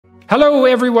Hello,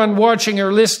 everyone watching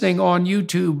or listening on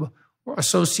YouTube or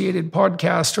Associated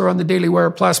Podcast or on the Daily Wire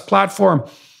Plus platform.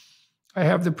 I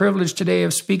have the privilege today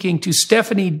of speaking to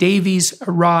Stephanie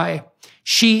Davies-Arai.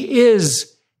 She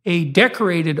is a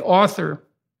decorated author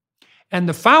and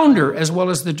the founder, as well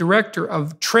as the director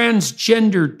of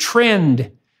Transgender Trend,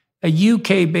 a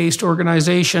UK-based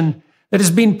organization that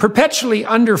has been perpetually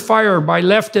under fire by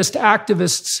leftist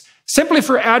activists simply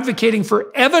for advocating for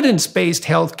evidence-based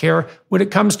healthcare when it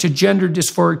comes to gender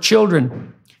dysphoric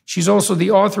children. She's also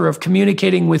the author of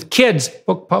Communicating with Kids,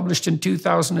 book published in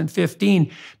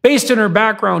 2015. Based on her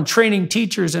background training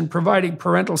teachers and providing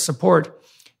parental support,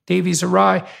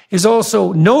 Davies-Arai is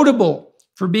also notable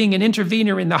for being an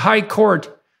intervener in the High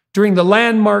Court during the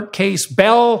landmark case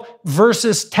Bell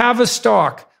versus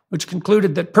Tavistock, which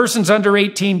concluded that persons under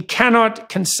 18 cannot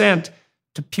consent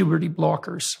to puberty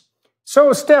blockers.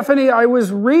 So, Stephanie, I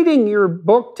was reading your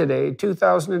book today,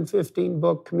 2015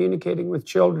 book, Communicating with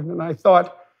Children, and I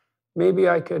thought maybe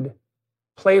I could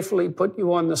playfully put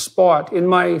you on the spot. In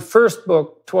my first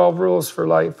book, 12 Rules for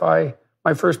Life,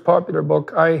 my first popular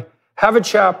book, I have a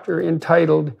chapter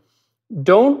entitled,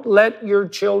 Don't Let Your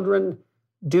Children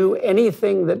Do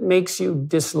Anything That Makes You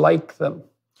Dislike Them.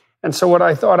 And so what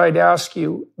I thought I'd ask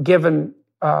you, given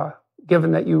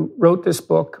that you wrote this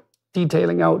book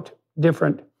detailing out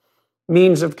different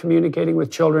means of communicating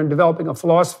with children, developing a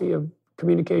philosophy of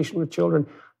communication with children,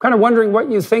 I'm kind of wondering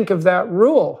what you think of that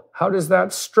rule. How does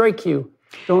that strike you?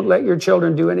 Don't let your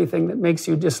children do anything that makes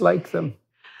you dislike them.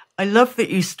 I love that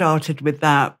you started with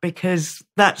that, because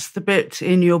that's the bit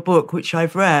in your book which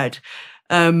I've read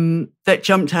that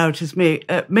jumped out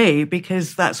at me,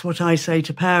 because that's what I say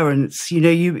to parents. You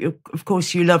know, of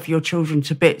course you love your children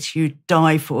to bits, you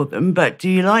die for them, but do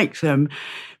you like them?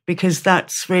 Because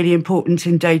that's really important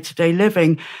in day-to-day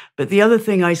living. But the other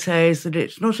thing I say is that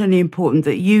it's not only important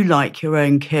that you like your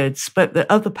own kids, but that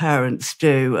other parents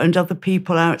do and other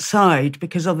people outside,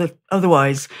 because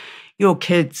otherwise your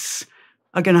kids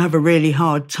are going to have a really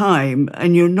hard time,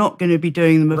 and you're not going to be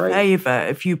doing them a favor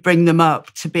if you bring them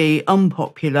up to be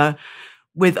unpopular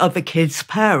with other kids'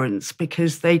 parents,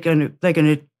 because they're going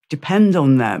to depend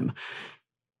on them.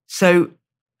 So,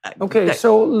 okay,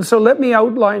 so let me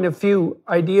outline a few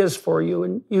ideas for you,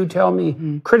 and you tell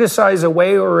me, criticize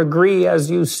away or agree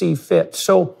as you see fit.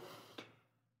 So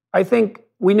I think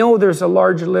we know there's a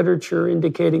large literature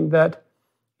indicating that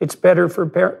it's better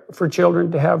for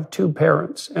children to have two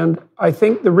parents. And I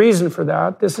think the reason for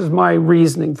that, this is my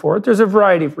reasoning for it, there's a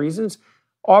variety of reasons.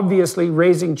 Obviously,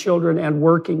 raising children and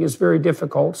working is very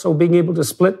difficult, so being able to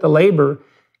split the labor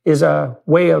is a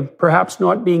way of perhaps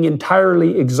not being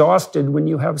entirely exhausted when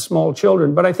you have small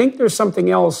children. But I think there's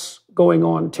something else going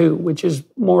on too, which is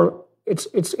more,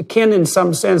 it's akin in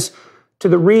some sense to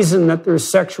the reason that there's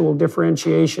sexual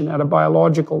differentiation at a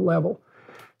biological level.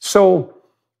 So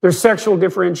there's sexual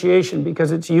differentiation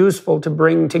because it's useful to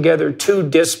bring together two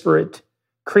disparate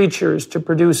creatures to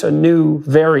produce a new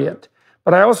variant.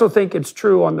 But I also think it's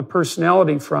true on the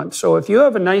personality front. So if you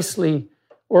have a nicely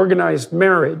organized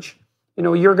marriage, you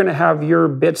know, you're going to have your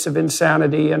bits of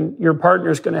insanity and your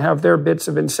partner's going to have their bits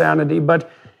of insanity.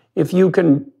 But if you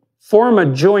can form a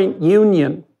joint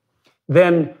union,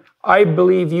 then I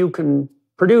believe you can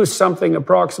produce something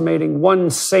approximating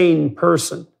one sane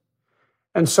person.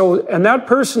 And that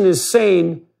person is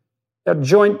sane, that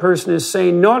joint person is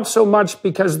sane, not so much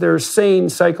because they're sane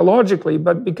psychologically,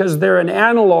 but because they're an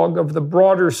analog of the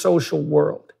broader social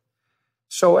world.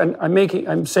 So, and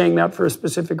I'm saying that for a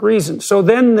specific reason. So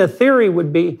then the theory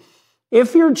would be,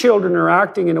 if your children are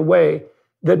acting in a way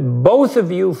that both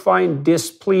of you find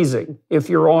displeasing, if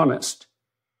you're honest,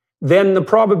 then the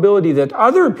probability that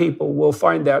other people will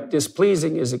find that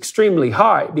displeasing is extremely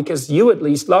high, because you at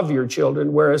least love your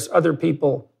children, whereas other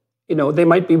people, you know, they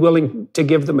might be willing to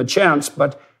give them a chance,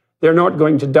 but they're not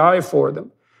going to die for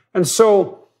them. And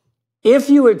so if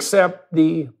you accept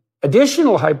the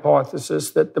additional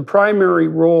hypothesis that the primary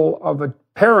role of a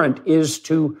parent is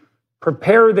to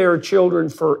prepare their children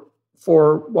for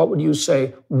what would you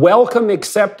say, welcome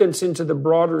acceptance into the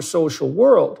broader social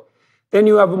world, then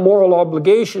you have a moral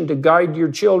obligation to guide your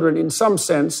children in some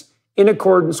sense in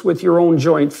accordance with your own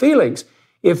joint feelings.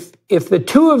 If the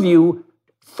two of you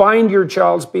find your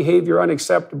child's behavior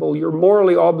unacceptable, you're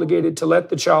morally obligated to let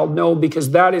the child know,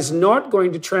 because that is not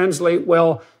going to translate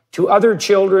well to other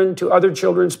children, to other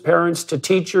children's parents, to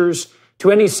teachers,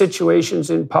 to any situations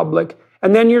in public.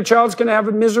 And then your child's going to have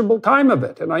a miserable time of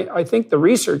it. And I think the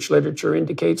research literature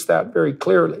indicates that very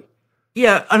clearly.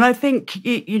 Yeah, and I think,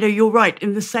 you know, you're right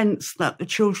in the sense that the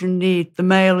children need the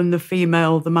male and the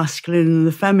female, the masculine and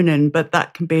the feminine, but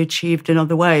that can be achieved in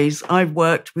other ways. I've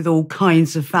worked with all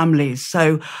kinds of families,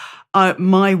 so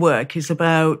my work is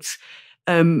about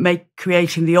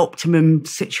creating the optimum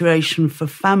situation for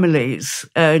families,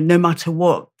 no matter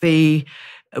what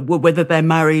whether they're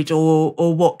married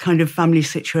or what kind of family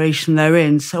situation they're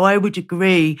in. So I would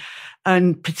agree,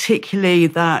 and particularly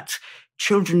that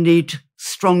children need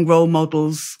strong role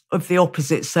models of the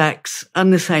opposite sex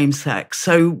and the same sex.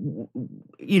 So,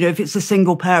 if it's a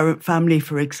single parent family,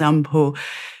 for example,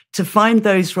 to find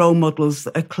those role models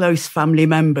that are close family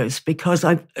members, because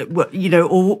or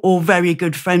very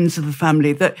good friends of the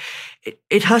family, that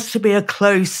it has to be a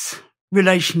close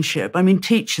relationship. I mean,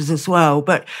 teachers as well,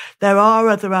 but there are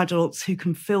other adults who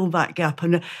can fill that gap,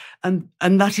 and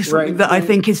that is something that I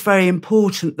think is very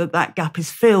important, that gap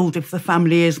is filled if the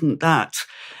family isn't that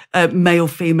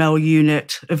male-female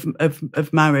unit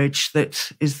of marriage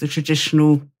that is the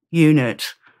traditional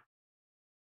unit.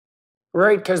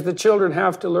 Right, because the children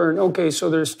have to learn, okay, so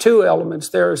there's two elements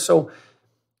there. So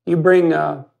you bring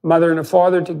a mother and a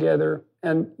father together,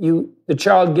 and the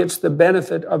child gets the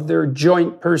benefit of their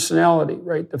joint personality,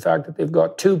 right? The fact that they've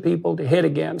got two people to hit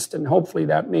against, and hopefully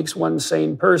that makes one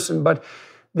sane person. But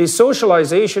the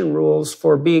socialization rules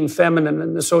for being feminine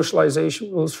and the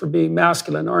socialization rules for being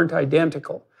masculine aren't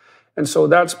identical. And so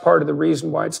that's part of the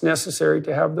reason why it's necessary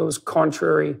to have those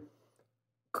contrasexual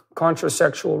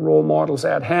role models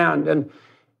at hand. And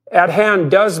at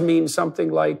hand does mean something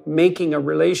like making a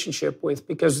relationship with,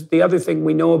 because the other thing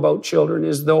we know about children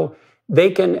is though they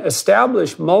can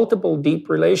establish multiple deep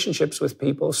relationships with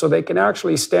people, so they can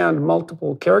actually stand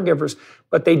multiple caregivers,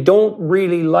 but they don't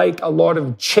really like a lot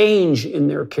of change in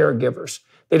their caregivers.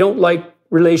 They don't like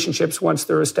relationships once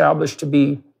they're established to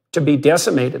be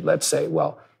decimated, let's say.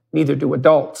 Well, neither do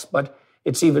adults, but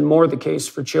it's even more the case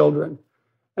for children.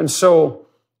 And so,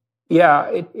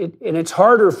 yeah, and it's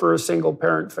harder for a single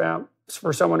parent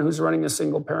for someone who's running a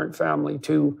single parent family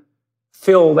to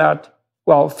fill that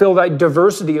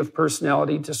diversity of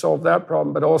personality to solve that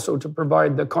problem, but also to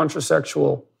provide the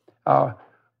contrasexual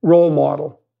role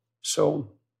model. So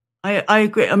I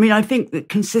agree. I mean, I think that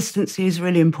consistency is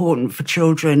really important for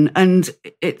children, and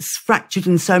it's fractured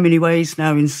in so many ways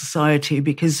now in society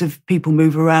because of people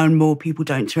move around more. People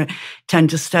don't tend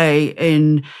to stay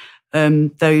in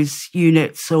those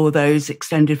units or those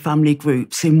extended family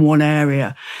groups in one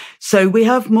area. So we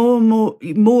have more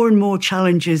and more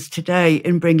challenges today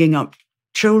in bringing up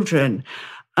children,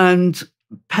 and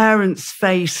parents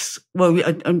face, well,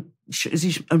 I'm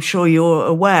sure you're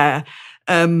aware,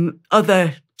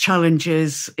 other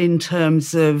challenges in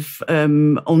terms of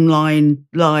online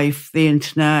life, the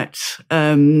internet,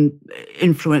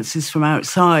 influences from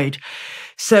outside.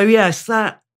 So yes,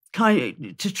 that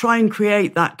to try and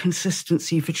create that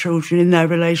consistency for children in their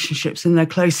relationships, in their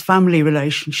close family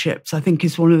relationships, I think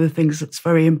is one of the things that's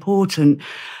very important.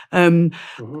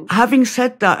 Having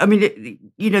said that, I mean,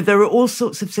 there are all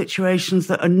sorts of situations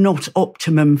that are not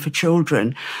optimum for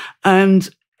children, and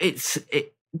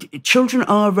children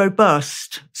are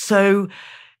robust. So,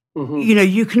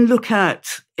 you can look at,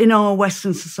 in our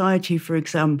Western society, for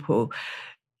example,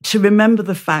 to remember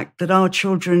the fact that our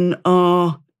children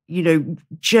are,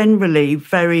 generally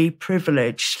very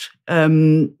privileged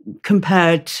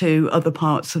compared to other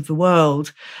parts of the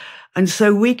world. And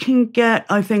so we can get,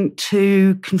 I think,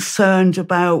 too concerned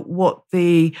about what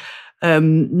the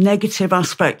negative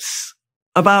aspects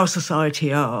of our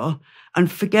society are, and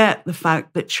forget the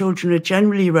fact that children are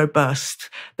generally robust.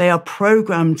 They are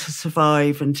programmed to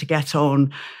survive and to get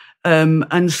on.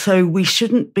 And so we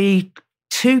shouldn't be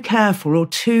too careful or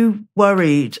too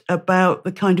worried about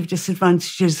the kind of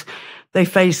disadvantages they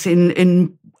face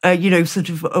in sort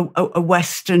of a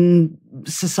Western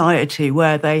society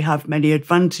where they have many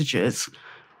advantages.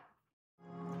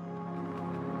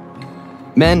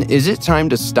 Men, is it time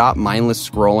to stop mindless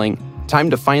scrolling? Time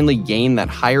to finally gain that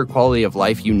higher quality of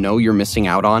life you're missing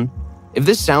out on? If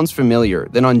this sounds familiar,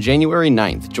 then on January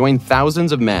 9th, join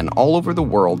thousands of men all over the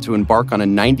world to embark on a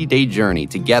 90-day journey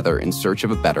together in search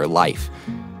of a better life.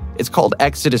 It's called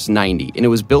Exodus 90, and it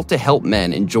was built to help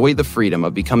men enjoy the freedom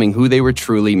of becoming who they were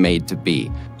truly made to be.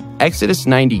 Exodus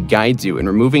 90 guides you in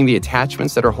removing the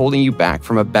attachments that are holding you back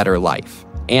from a better life.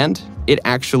 And it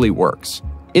actually works.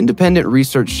 Independent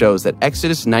research shows that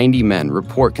Exodus 90 men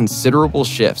report considerable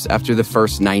shifts after the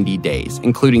first 90 days,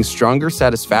 including stronger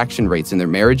satisfaction rates in their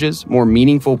marriages, more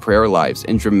meaningful prayer lives,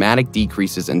 and dramatic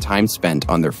decreases in time spent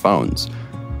on their phones.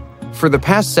 For the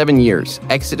past 7 years,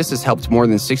 Exodus has helped more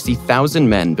than 60,000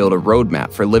 men build a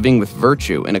roadmap for living with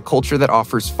virtue in a culture that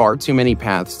offers far too many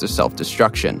paths to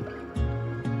self-destruction.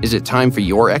 Is it time for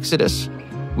your Exodus?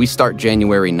 We start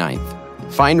January 9th.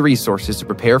 Find resources to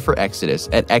prepare for Exodus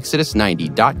at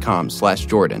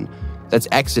exodus90.com/Jordan. That's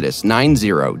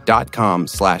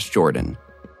exodus90.com/Jordan.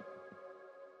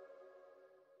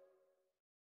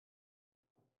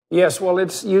 Yes, well,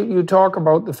 you talk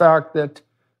about the fact that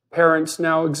parents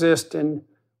now exist in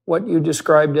what you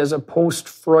described as a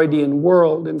post-Freudian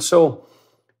world. And so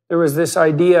there was this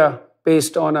idea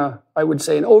based on I would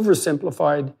say, an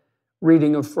oversimplified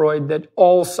reading of Freud that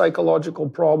all psychological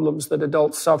problems that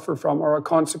adults suffer from are a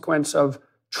consequence of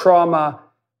trauma,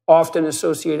 often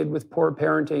associated with poor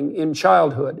parenting in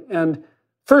childhood. And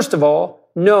first of all,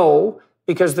 no,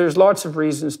 because there's lots of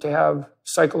reasons to have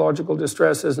psychological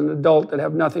distress as an adult that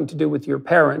have nothing to do with your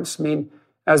parents. I mean,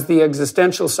 as the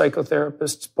existential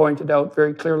psychotherapists pointed out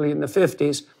very clearly in the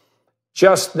 50s,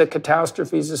 just the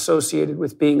catastrophes associated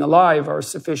with being alive are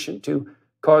sufficient to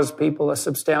cause people a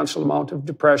substantial amount of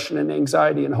depression and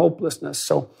anxiety and hopelessness.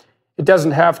 So it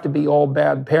doesn't have to be all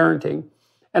bad parenting.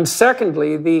 And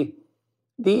secondly,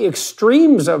 the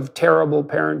extremes of terrible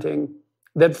parenting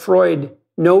that Freud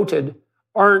noted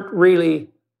aren't really,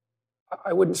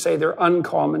 I wouldn't say they're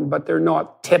uncommon, but they're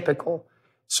not typical.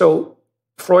 So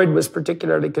Freud was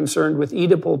particularly concerned with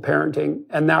Oedipal parenting,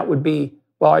 and that would be,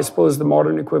 well, I suppose the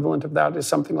modern equivalent of that is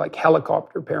something like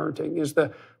helicopter parenting, is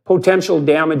the potential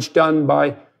damage done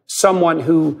by someone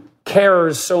who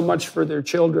cares so much for their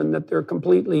children that they're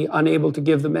completely unable to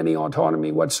give them any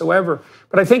autonomy whatsoever.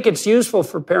 But I think it's useful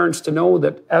for parents to know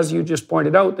that, as you just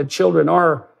pointed out, that children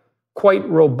are quite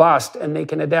robust and they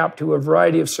can adapt to a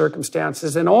variety of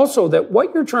circumstances. And also that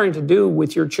what you're trying to do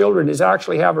with your children is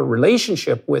actually have a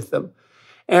relationship with them.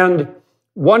 And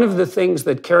one of the things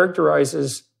that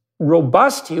characterizes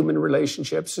robust human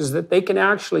relationships is that they can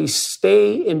actually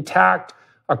stay intact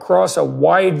across a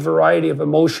wide variety of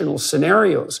emotional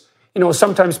scenarios. You know,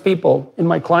 sometimes people in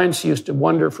my clients used to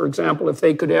wonder, for example, if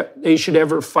they should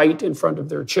ever fight in front of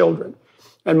their children.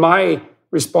 And my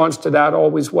response to that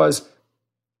always was,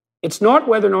 it's not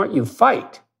whether or not you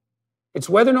fight, it's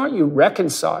whether or not you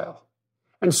reconcile.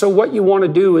 And so what you want to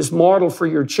do is model for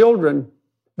your children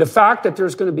the fact that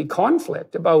there's going to be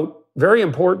conflict about very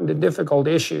important and difficult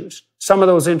issues, some of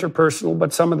those interpersonal,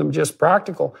 but some of them just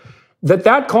practical,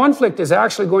 that conflict is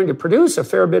actually going to produce a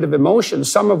fair bit of emotion,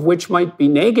 some of which might be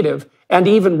negative and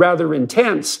even rather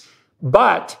intense,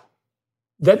 but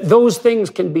that those things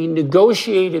can be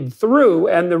negotiated through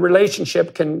and the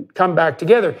relationship can come back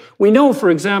together. We know,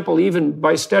 for example, even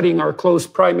by studying our close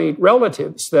primate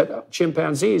relatives, that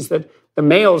chimpanzees, that the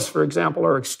males, for example,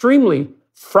 are extremely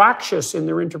fractious in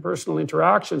their interpersonal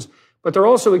interactions, but they're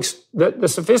also, the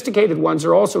sophisticated ones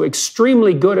are also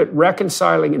extremely good at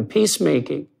reconciling and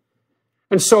peacemaking.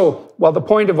 And so, well, the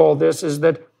point of all this is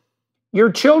that your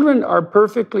children are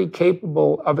perfectly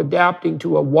capable of adapting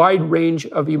to a wide range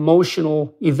of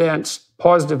emotional events,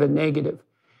 positive and negative.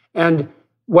 And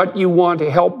what you want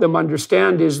to help them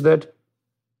understand is that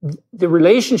the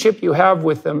relationship you have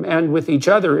with them and with each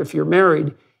other, if you're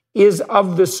married, is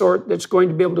of the sort that's going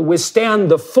to be able to withstand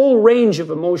the full range of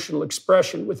emotional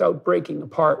expression without breaking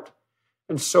apart.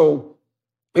 And so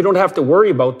you don't have to worry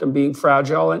about them being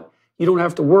fragile, and you don't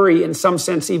have to worry, in some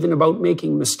sense, even about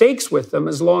making mistakes with them,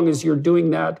 as long as you're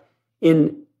doing that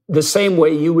in the same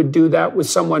way you would do that with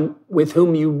someone with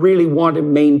whom you really want to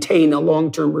maintain a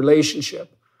long-term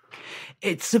relationship.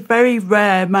 It's a very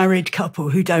rare married couple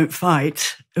who don't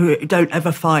fight, who don't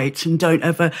ever fight and don't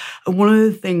ever. And one of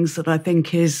the things that I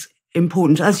think is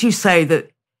important, as you say,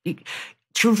 that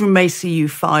children may see you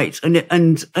fight,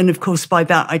 and of course by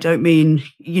that I don't mean,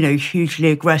 you know, hugely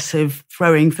aggressive,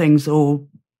 throwing things or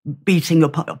beating your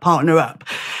partner up,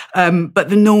 but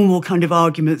the normal kind of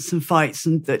arguments and fights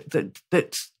and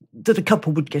that a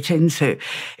couple would get into.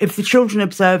 If the children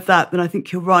observe that, then I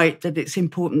think you're right that it's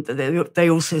important that they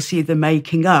also see the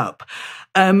making up.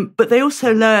 But they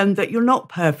also learn that you're not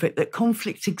perfect, that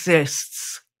conflict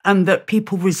exists and that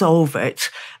people resolve it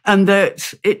and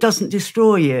that it doesn't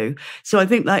destroy you. So I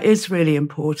think that is really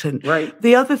important. Right.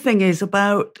 The other thing is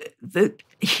about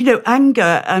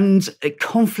anger and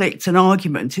conflict and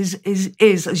argument is,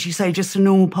 as you say, just a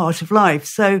normal part of life.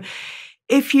 So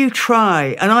if you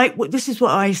try, and this is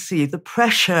what I see, the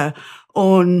pressure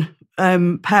on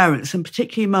parents and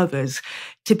particularly mothers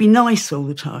to be nice all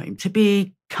the time, to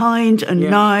be kind and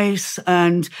nice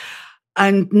and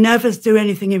never do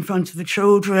anything in front of the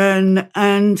children.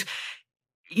 And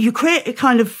you create a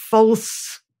kind of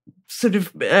false sort of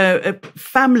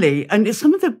family. And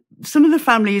some of the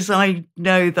families I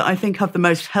know that I think have the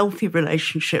most healthy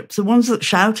relationships are ones that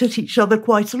shout at each other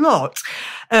quite a lot.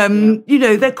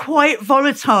 They're quite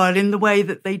volatile in the way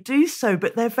that they do so,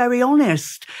 but they're very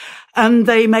honest. and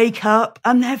they make up,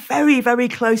 and they're very, very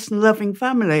close and loving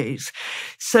families.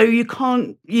 So you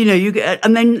can't, you get,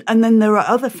 and then there are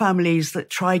other families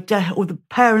that or the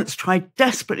parents try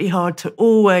desperately hard to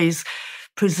always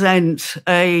present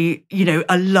a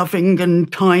loving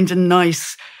and kind and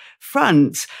nice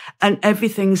front, and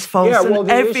everything's false. Yeah, well,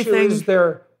 the issue is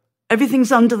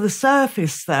everything's under the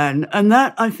surface then, and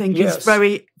that I think is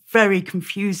very, very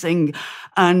confusing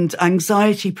and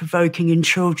anxiety-provoking in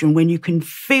children when you can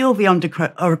feel the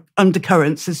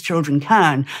undercurrents as children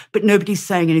can, but nobody's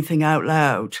saying anything out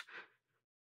loud.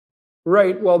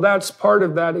 Right. Well, that's part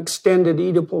of that extended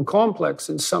Oedipal complex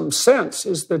in some sense,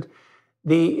 is that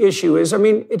the issue is,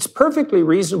 it's perfectly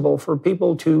reasonable for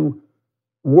people to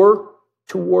work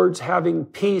towards having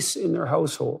peace in their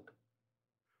household.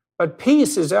 But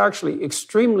peace is actually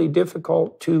extremely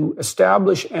difficult to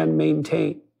establish and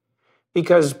maintain,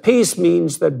 because peace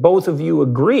means that both of you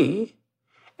agree,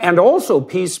 and also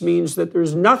peace means that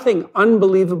there's nothing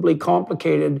unbelievably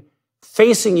complicated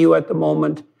facing you at the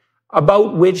moment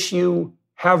about which you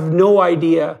have no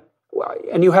idea,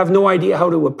 and you have no idea how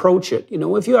to approach it.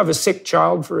 If you have a sick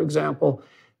child, for example,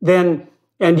 and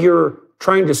you're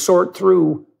trying to sort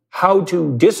through how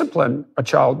to discipline a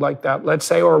child like that, let's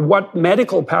say, or what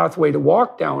medical pathway to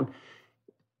walk down,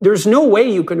 there's no way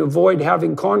you can avoid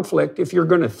having conflict if you're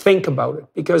going to think about it,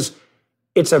 because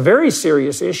it's a very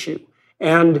serious issue.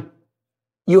 And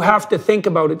you have to think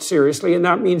about it seriously, and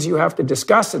that means you have to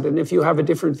discuss it. And if you have a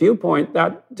different viewpoint,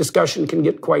 that discussion can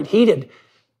get quite heated.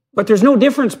 But there's no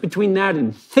difference between that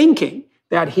and thinking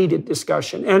that heated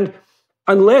discussion. And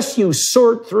unless you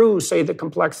sort through, say, the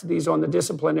complexities on the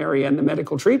disciplinary and the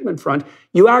medical treatment front,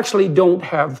 you actually don't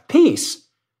have peace,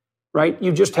 right?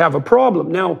 You just have a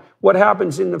problem. Now, what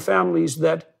happens in the families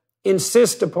that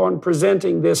insist upon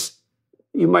presenting this,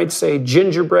 you might say,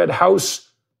 gingerbread house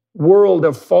world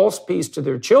of false peace to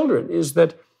their children is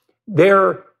that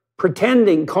they're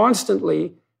pretending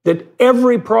constantly that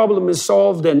every problem is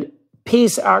solved and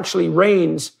peace actually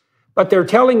reigns, but they're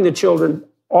telling the children,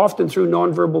 often through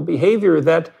nonverbal behavior,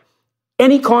 that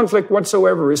any conflict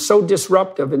whatsoever is so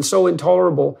disruptive and so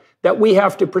intolerable that we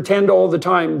have to pretend all the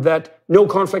time that no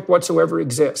conflict whatsoever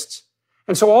exists.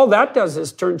 And so all that does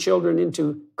is turn children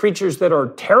into creatures that are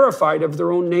terrified of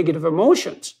their own negative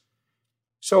emotions.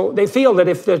 So they feel that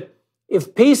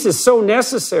if peace is so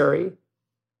necessary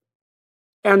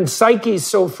and psyche is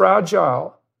so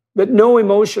fragile that no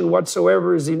emotion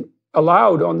whatsoever is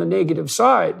allowed on the negative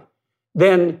side,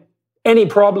 then any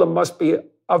problem must be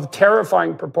of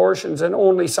terrifying proportions and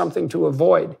only something to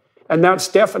avoid. And that's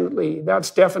definitely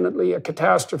a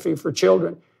catastrophe for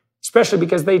children, especially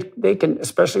because they can,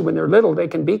 especially when they're little, they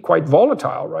can be quite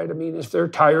volatile, right? If they're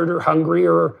tired or hungry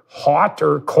or hot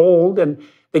or cold, and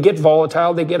they get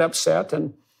volatile, they get upset.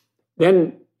 And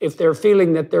then if they're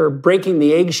feeling that they're breaking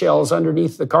the eggshells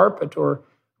underneath the carpet or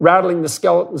rattling the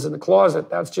skeletons in the closet,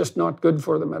 that's just not good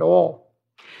for them at all.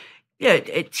 Yeah,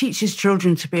 it teaches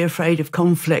children to be afraid of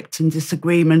conflict and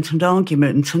disagreement and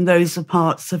argument, and those are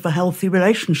parts of a healthy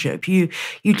relationship. You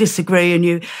disagree, and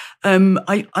you.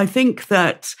 I think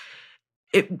that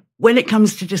when it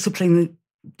comes to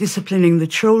disciplining the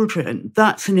children,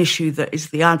 that's an issue that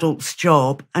is the adult's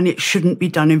job, and it shouldn't be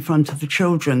done in front of the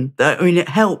children. It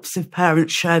helps if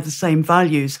parents share the same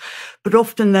values, but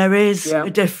often there is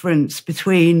a difference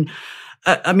between.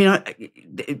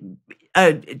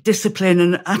 Discipline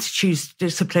and attitudes to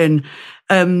discipline.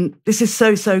 This is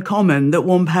so common that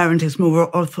one parent is more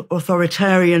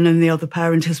authoritarian and the other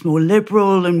parent is more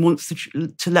liberal and wants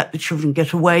to let the children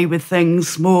get away with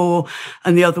things more,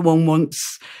 and the other one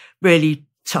wants really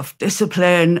tough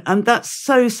discipline. And that's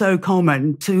so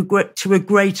common to a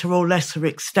greater or lesser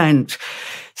extent.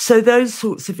 So those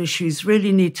sorts of issues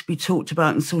really need to be talked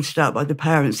about and sorted out by the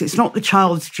parents. It's not the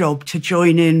child's job to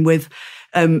join in with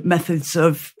methods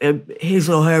of his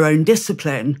or her own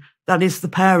discipline. That is the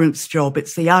parent's job.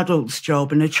 It's the adult's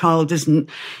job, and a child isn't,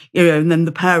 and then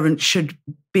the parent should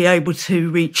be able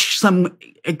to reach some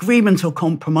agreement or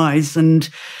compromise and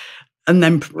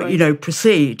then,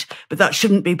 proceed. But that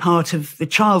shouldn't be part of the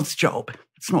child's job.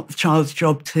 It's not the child's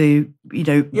job to,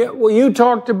 Yeah, well, you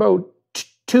talked about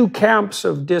two camps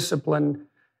of discipline,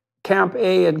 Camp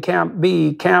A and Camp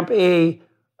B. Camp A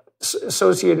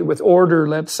associated with order,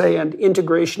 let's say, and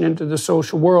integration into the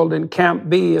social world, and Camp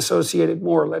B associated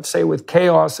more, let's say, with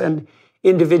chaos and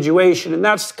individuation. And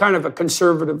that's kind of a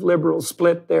conservative liberal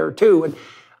split there too. And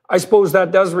I suppose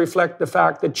that does reflect the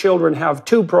fact that children have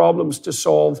two problems to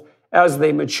solve as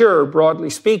they mature,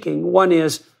 broadly speaking. One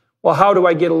is, well, how do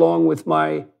I get along with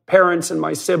my parents and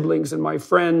my siblings and my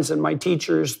friends and my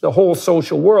teachers, the whole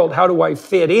social world? How do I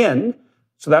fit in?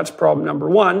 So that's problem number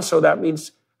one. So that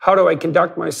means, how do I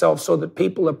conduct myself so that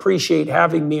people appreciate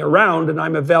having me around and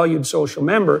I'm a valued social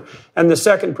member? And the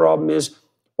second problem is,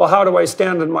 well, how do I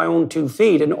stand on my own 2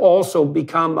 feet and also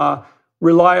become a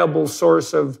reliable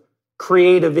source of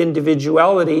creative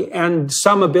individuality and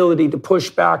some ability to push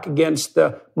back against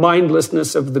the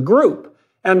mindlessness of the group?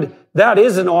 And that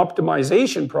is an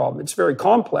optimization problem. It's very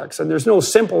complex, and there's no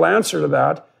simple answer to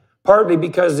that, partly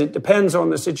because it depends on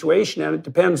the situation and it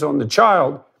depends on the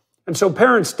child. And so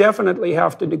parents definitely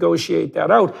have to negotiate that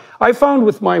out. I found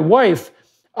with my wife,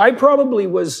 I'd probably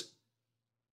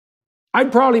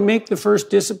make the first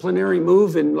disciplinary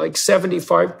move in like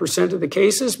 75% of the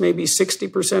cases, maybe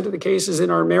 60% of the cases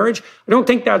in our marriage. I don't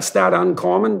think that's that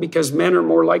uncommon because men are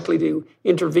more likely to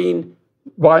intervene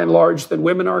by and large than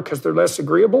women are because they're less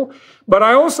agreeable. But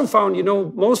I also found,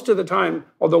 most of the time,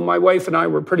 although my wife and I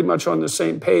were pretty much on the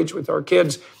same page with our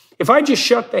kids, if I just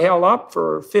shut the hell up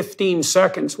for 15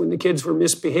 seconds when the kids were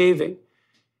misbehaving,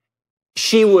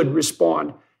 she would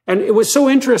respond. And it was so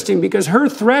interesting because her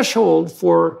threshold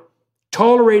for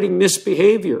tolerating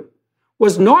misbehavior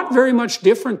was not very much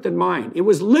different than mine. It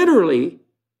was literally,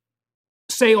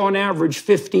 say on average,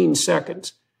 15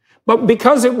 seconds. But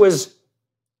because it was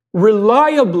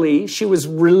she was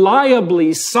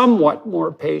reliably somewhat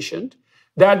more patient,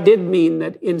 that did mean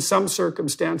that in some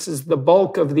circumstances, the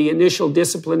bulk of the initial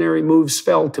disciplinary moves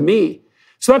fell to me.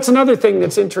 So that's another thing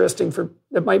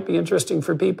that might be interesting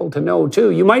for people to know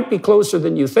too. You might be closer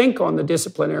than you think on the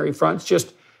disciplinary fronts,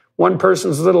 just one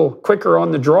person's a little quicker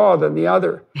on the draw than the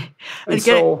other. And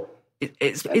again,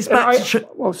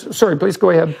 sorry, please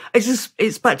go ahead.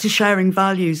 It's back to sharing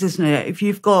values, isn't it? If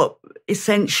you've got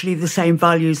essentially the same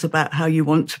values about how you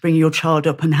want to bring your child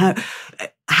up and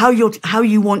how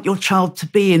you want your child to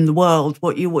be in the world,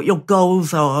 what your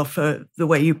goals are for the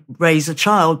way you raise a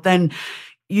child, then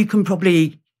you can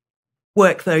probably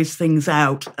work those things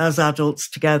out as adults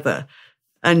together.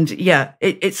 And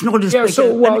it's not as big.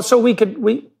 So we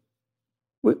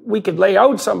could lay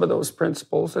out some of those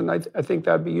principles, and I think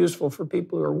that'd be useful for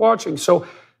people who are watching. So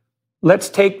let's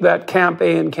take that Camp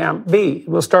A and Camp B.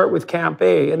 We'll start with Camp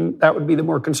A, and that would be the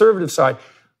more conservative side.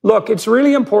 Look, it's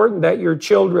really important that your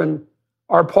children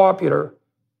are popular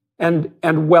and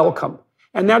welcome.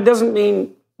 And that doesn't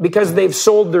mean because they've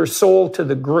sold their soul to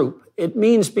the group. It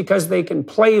means because they can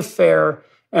play fair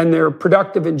and they're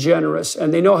productive and generous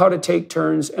and they know how to take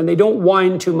turns and they don't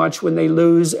whine too much when they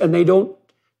lose and they don't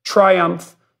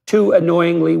triumph too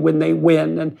annoyingly when they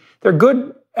win. And they're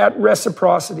good at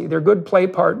reciprocity. They're good play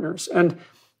partners. And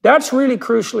that's really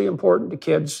crucially important to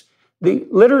kids. The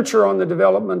literature on the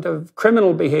development of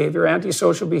criminal behavior,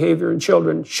 antisocial behavior in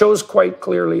children shows quite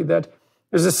clearly that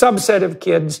there's a subset of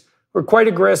kids who are quite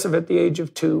aggressive at the age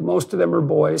of 2. Most of them are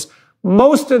boys.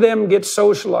 Most of them get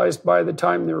socialized by the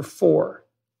time they're 4.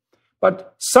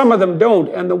 But some of them don't.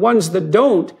 And the ones that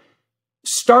don't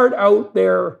start out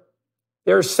their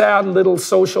sad little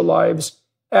social lives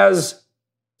as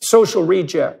social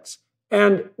rejects.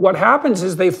 And what happens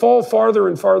is they fall farther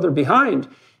and farther behind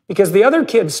because the other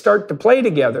kids start to play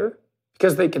together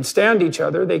because they can stand each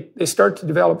other. They start to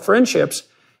develop friendships.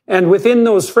 And within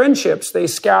those friendships, they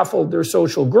scaffold their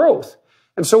social growth.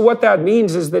 And so what that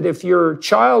means is that if your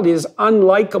child is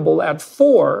unlikable at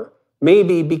 4,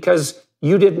 maybe because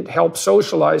you didn't help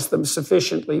socialize them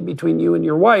sufficiently between you and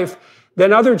your wife,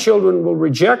 then other children will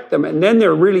reject them, and then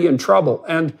they're really in trouble.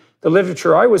 And the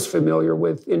literature I was familiar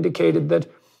with indicated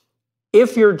that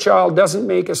if your child doesn't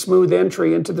make a smooth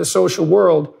entry into the social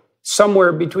world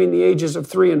somewhere between the ages of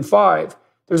 3 and 5,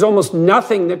 there's almost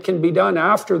nothing that can be done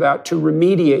after that to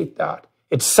remediate that.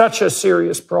 It's such a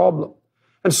serious problem.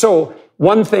 And so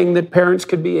one thing that parents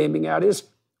could be aiming at is,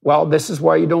 well, this is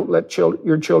why you don't let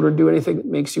your children do anything that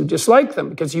makes you dislike them,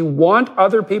 because you want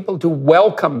other people to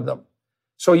welcome them.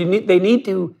 So they need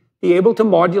to be able to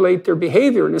modulate their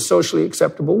behavior in a socially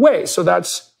acceptable way. So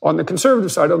that's on the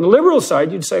conservative side. On the liberal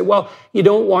side, you'd say, well, you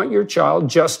don't want your child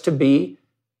just to be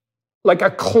like a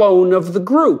clone of the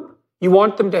group. You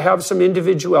want them to have some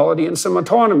individuality and some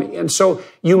autonomy. And so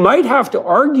you might have to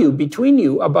argue between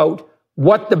you about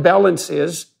what the balance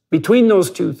is between those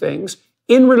two things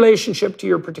in relationship to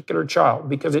your particular child,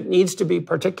 because it needs to be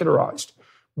particularized.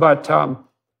 But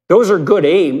those are good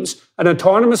aims. An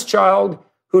autonomous child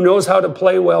who knows how to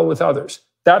play well with others,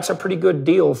 that's a pretty good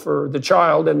deal for the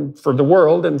child and for the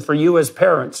world and for you as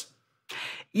parents.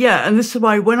 Yeah, and this is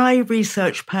why when I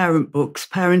research parent books,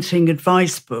 parenting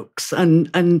advice books, and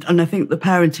I think the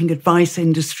parenting advice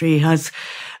industry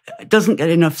doesn't get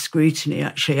enough scrutiny.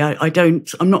 Actually,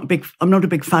 I'm not a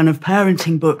big fan of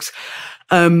parenting books,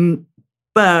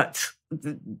 but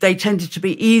they tended to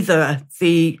be either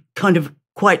the kind of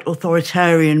quite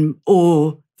authoritarian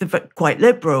or quite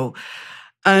liberal.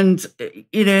 And,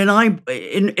 you know,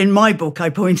 and in my book, I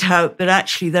point out that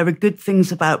actually there are good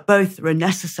things about both. There are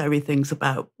necessary things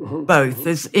about both.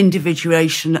 There's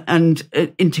individuation and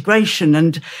integration.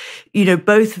 And, you know,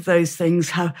 both of those things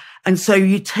have, and so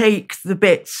you take the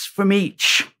bits from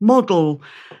each model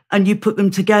and you put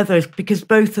them together because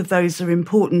both of those are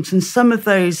important. And some of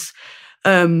those,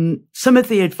 some of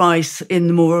the advice in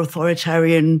the more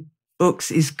authoritarian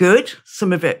books is good.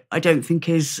 Some of it I don't think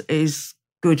is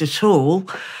good at all.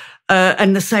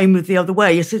 And the same with the other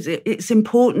way. It's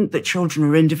important that children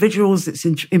are individuals. It's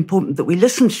important that we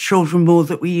listen to children more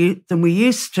than we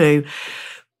used to.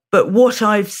 But what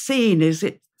I've seen is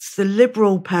it's the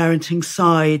liberal parenting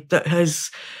side that has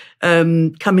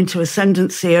come into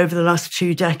ascendancy over the last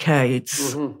 2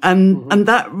 decades. And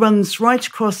that runs right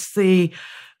across the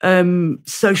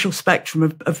social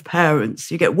spectrum of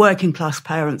parents. You get working class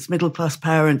parents, middle class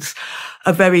parents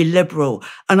are very liberal.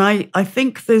 And I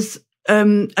think there's,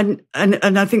 and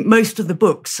I think most of the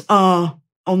books are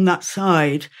on that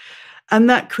side. And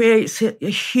that creates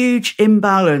a huge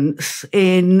imbalance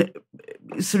in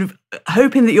sort of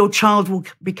hoping that your child will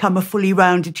become a fully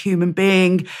rounded human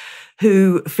being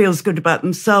who feels good about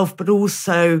themselves, but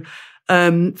also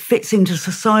fits into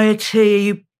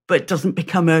society, but doesn't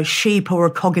become a sheep or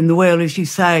a cog in the wheel, as you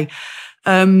say.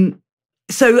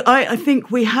 So I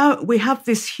think we have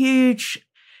this huge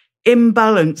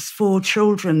imbalance for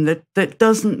children that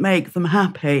doesn't make them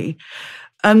happy.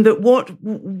 And that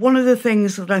one of the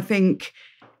things that I think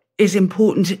is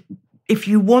important, if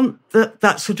you want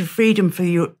that sort of freedom for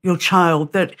your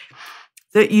child, that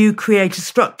you create a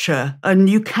structure, and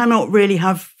you cannot really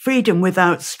have freedom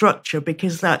without structure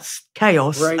because that's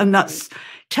chaos, right, and that's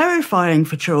terrifying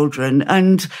for children.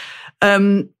 And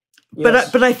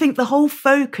yes. But I think the whole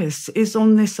focus is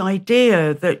on this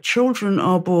idea that children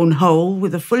are born whole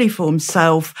with a fully formed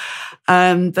self,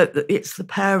 and that it's the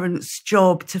parents'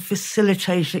 job to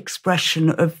facilitate expression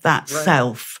of that right.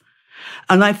 self.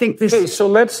 And I think this. Okay, so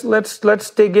let's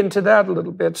dig into that a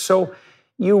little bit. So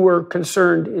you were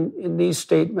concerned in these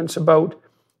statements about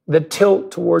the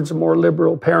tilt towards a more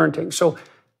liberal parenting. So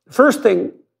the first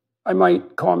thing I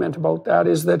might comment about that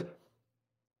is that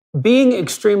being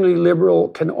extremely liberal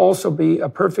can also be a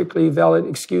perfectly valid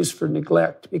excuse for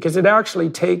neglect, because it actually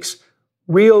takes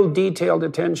real detailed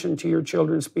attention to your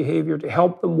children's behavior to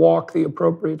help them walk the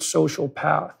appropriate social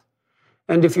path.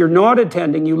 And if you're not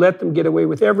attending, you let them get away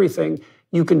with everything,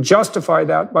 you can justify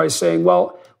that by saying,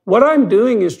 well, what I'm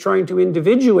doing is trying to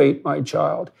individuate my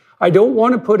child. I don't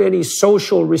want to put any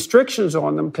social restrictions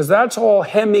on them because that's all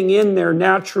hemming in their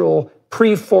natural,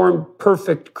 preformed,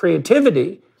 perfect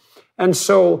creativity. And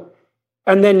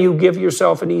then you give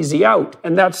yourself an easy out.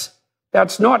 And that's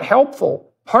not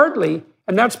helpful, partly.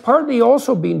 And that's partly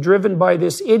also being driven by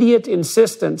this idiot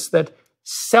insistence that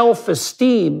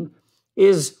self-esteem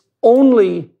is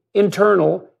only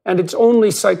internal and it's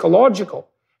only psychological.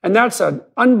 And that's an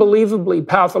unbelievably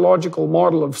pathological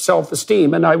model of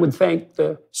self-esteem. And I would thank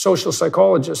the social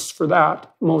psychologists for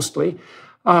that, mostly.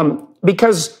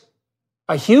 Because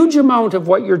a huge amount of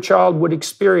what your child would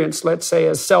experience, let's say,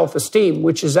 as self-esteem,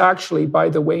 which is actually, by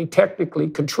the way, technically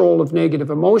control of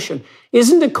negative emotion,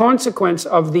 isn't a consequence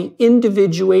of the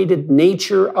individuated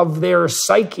nature of their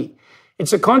psyche.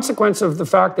 It's a consequence of the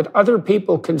fact that other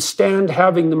people can stand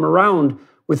having them around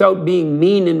without being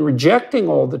mean and rejecting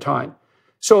all the time.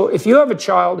 So if you have a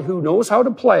child who knows how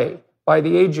to play by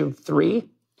the age of 3,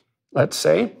 let's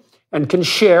say, and can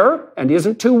share and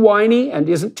isn't too whiny and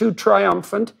isn't too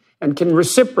triumphant and can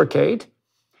reciprocate,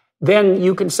 then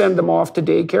you can send them off to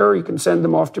daycare, or you can send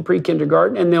them off to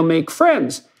pre-kindergarten, and they'll make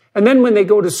friends. And then when they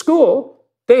go to school,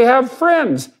 they have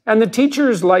friends and the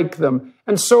teachers like them.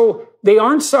 And so they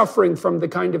aren't suffering from the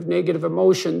kind of negative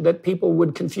emotion that people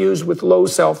would confuse with low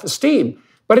self-esteem.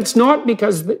 But it's not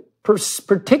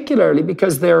particularly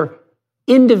because they're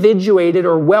individuated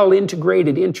or well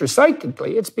integrated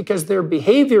intrapsychically. It's because their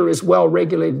behavior is well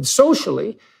regulated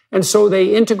socially, and so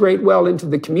they integrate well into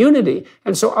the community,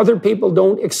 and so other people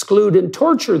don't exclude and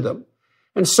torture them.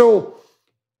 And so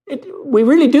we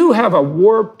really do have a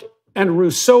warped and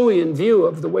Rousseauian view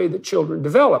of the way that children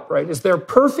develop, right? Is they're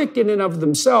perfect in and of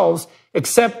themselves,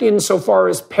 except insofar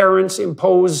as parents in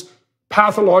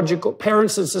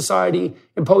society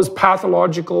impose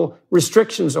pathological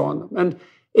restrictions on them. And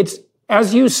it's,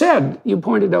 as you said, you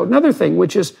pointed out another thing,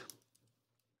 which is,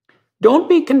 don't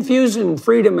be confusing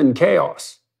freedom and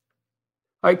chaos.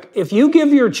 Like, if you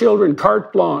give your children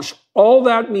carte blanche, all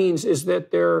that means is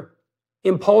that they're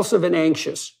impulsive and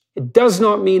anxious. It does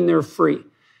not mean they're free.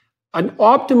 An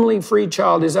optimally free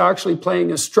child is actually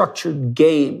playing a structured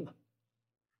game.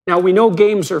 Now, we know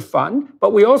games are fun,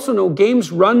 but we also know games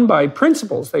run by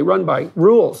principles. They run by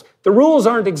rules. The rules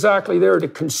aren't exactly there to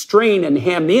constrain and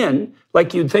hem in,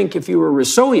 like you'd think if you were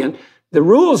Rousseauian. The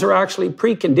rules are actually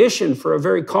preconditioned for a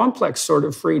very complex sort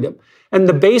of freedom. And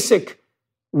the basic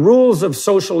rules of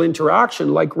social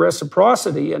interaction, like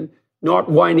reciprocity and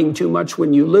not whining too much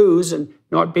when you lose and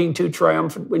not being too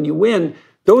triumphant when you win,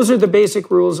 those are the basic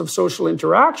rules of social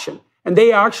interaction. And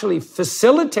they actually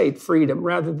facilitate freedom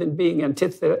rather than being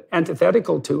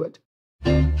antithetical to it.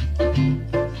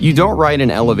 You don't ride an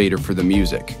elevator for the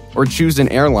music or choose an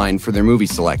airline for their movie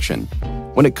selection.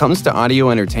 When it comes to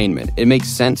audio entertainment, it makes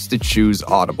sense to choose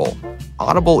Audible.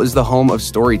 Audible is the home of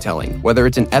storytelling, whether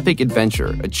it's an epic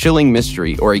adventure, a chilling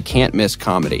mystery, or a can't-miss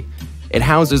comedy. It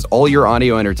houses all your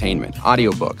audio entertainment,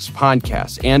 audiobooks,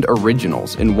 podcasts, and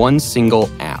originals in one single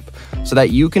app, so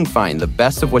that you can find the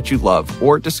best of what you love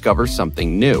or discover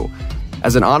something new.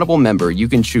 As an Audible member, you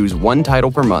can choose one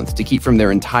title per month to keep from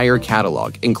their entire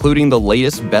catalog, including the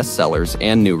latest bestsellers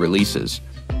and new releases.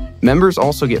 Members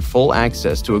also get full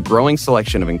access to a growing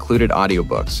selection of included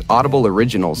audiobooks, Audible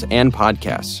originals, and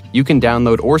podcasts. You can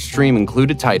download or stream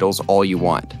included titles all you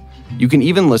want. You can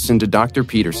even listen to Dr.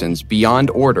 Peterson's Beyond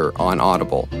Order on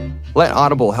Audible. Let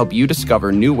Audible help you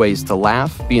discover new ways to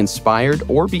laugh, be inspired,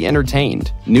 or be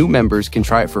entertained. New members can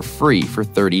try it for free for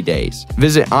 30 days.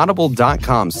 Visit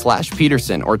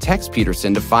audible.com/Peterson or text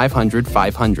Peterson to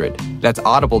 500-500. That's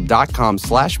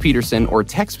audible.com/Peterson or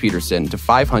text Peterson to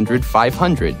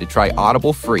 500-500 to try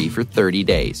Audible free for 30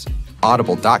 days.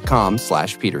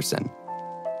 audible.com/Peterson.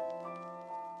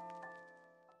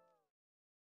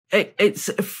 It's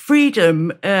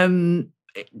freedom.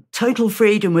 Total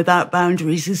freedom without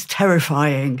boundaries is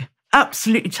terrifying.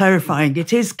 Absolutely terrifying.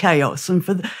 It is chaos, and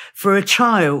for a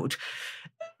child,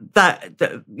 that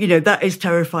is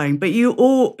terrifying. But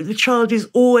the child is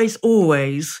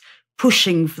always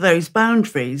pushing for those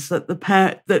boundaries that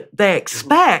that they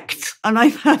expect. And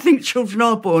I think children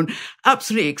are born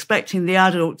absolutely expecting the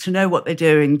adult to know what they're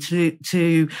doing, and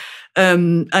to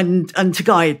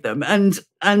guide them, and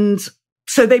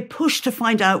so they push to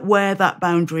find out where that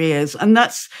boundary is, and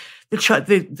that's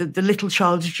the little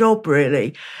child's job,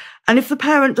 really. And if the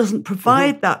parent doesn't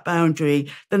provide that boundary,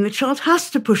 then the child has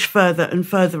to push further and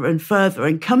further and further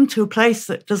and come to a place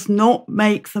that does not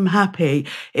make them happy.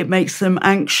 It makes them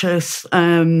anxious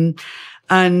and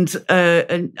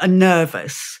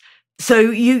nervous.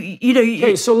 So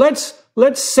Okay, so let's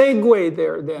segue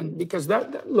there then, because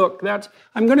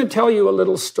I'm going to tell you a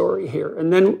little story here,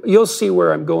 and then you'll see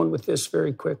where I'm going with this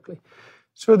very quickly.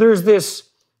 So there's this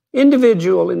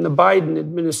individual in the Biden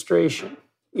administration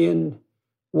in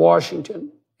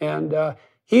Washington, and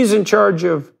he's in charge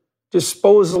of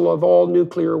disposal of all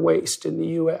nuclear waste in the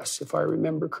U.S., if I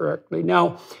remember correctly.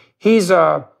 Now, he's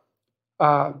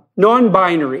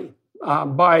non-binary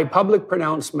by public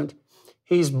pronouncement.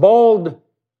 He's bald,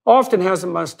 often has a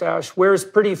mustache, wears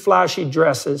pretty flashy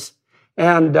dresses,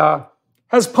 and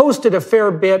has posted a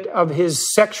fair bit of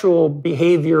his sexual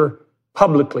behavior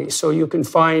publicly. So you can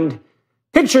find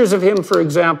pictures of him, for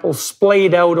example,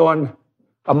 splayed out on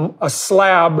a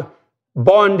slab,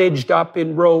 bondaged up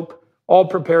in rope, all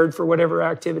prepared for whatever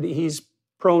activity he's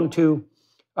prone to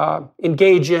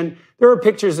engage in. There are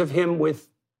pictures of him with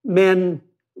men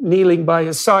kneeling by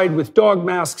his side with dog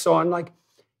masks on. Like,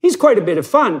 he's quite a bit of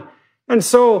fun. And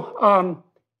so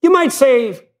you might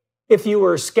say, if you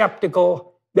were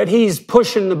skeptical, that he's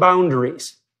pushing the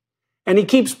boundaries. And he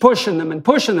keeps pushing them and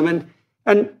pushing them.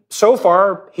 And so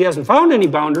far, he hasn't found any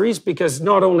boundaries, because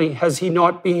not only has he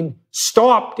not been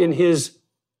stopped in his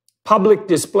public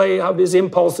display of his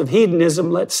impulsive hedonism,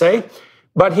 let's say,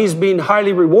 but he's been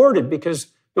highly rewarded, because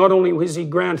not only was he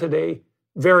granted a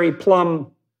very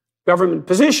plum government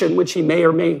position, which he may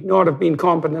or may not have been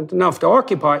competent enough to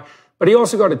occupy, but he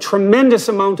also got a tremendous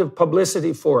amount of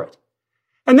publicity for it.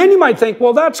 And then you might think,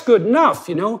 well, that's good enough,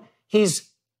 he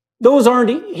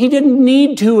didn't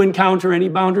need to encounter any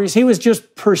boundaries. He was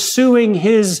just pursuing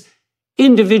his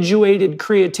individuated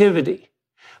creativity.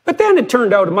 But then it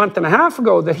turned out a month and a half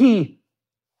ago that he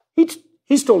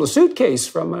stole a suitcase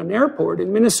from an airport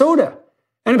in Minnesota.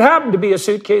 And it happened to be a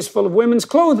suitcase full of women's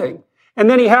clothing. And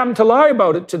then he happened to lie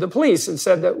about it to the police and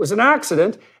said that it was an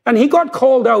accident. And he got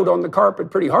called out on the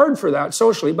carpet pretty hard for that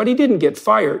socially, but he didn't get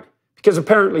fired, because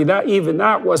apparently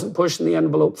that wasn't pushing the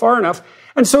envelope far enough.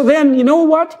 And so then, you know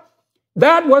what?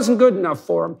 That wasn't good enough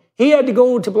for him. He had to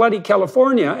go to bloody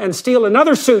California and steal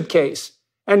another suitcase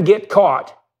and get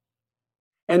caught.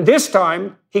 And this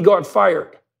time, he got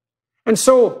fired. And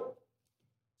so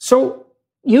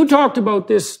you talked about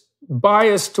this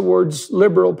bias towards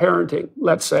liberal parenting,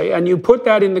 let's say, and you put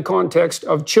that in the context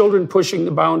of children pushing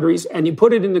the boundaries, and you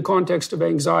put it in the context of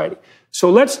anxiety. So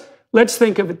let's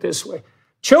think of it this way.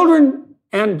 Children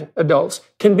and adults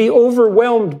can be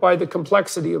overwhelmed by the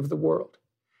complexity of the world,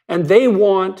 and they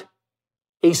want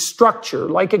a structure,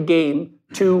 like a game,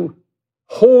 to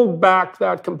hold back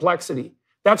that complexity.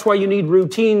 That's why you need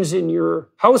routines in your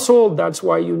household. That's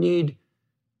why you need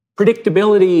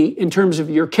predictability in terms of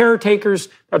your caretakers.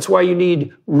 That's why you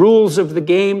need rules of the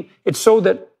game. It's so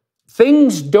that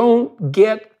things don't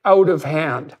get out of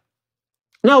hand.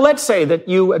 Now, let's say that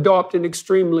you adopt an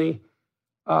extremely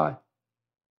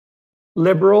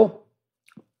liberal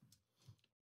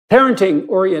parenting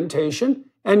orientation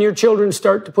and your children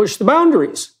start to push the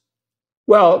boundaries.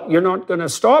 Well, you're not going to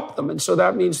stop them. And so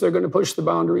that means they're going to push the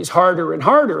boundaries harder and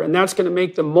harder. And that's going to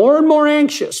make them more and more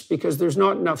anxious because there's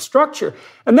not enough structure.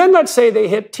 And then let's say they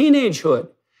hit teenagehood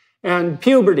and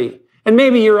puberty. And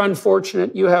maybe you're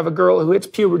unfortunate. You have a girl who hits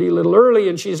puberty a little early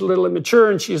and she's a little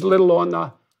immature and she's a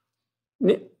little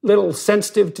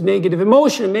sensitive to negative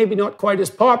emotion and maybe not quite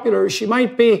as popular as she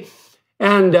might be.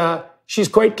 And she's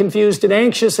quite confused and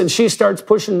anxious and she starts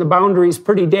pushing the boundaries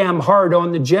pretty damn hard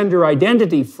on the gender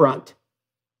identity front.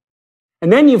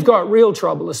 And then you've got real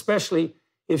trouble, especially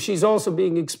if she's also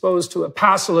being exposed to a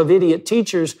passel of idiot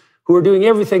teachers who are doing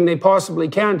everything they possibly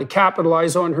can to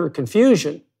capitalize on her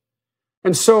confusion.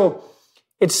 And so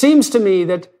it seems to me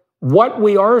that what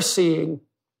we are seeing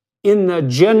on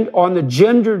the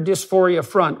gender dysphoria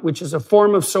front, which is a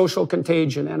form of social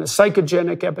contagion and a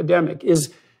psychogenic epidemic,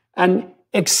 is an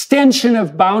extension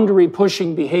of boundary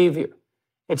pushing behavior.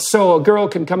 It's so a girl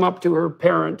can come up to her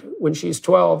parent when she's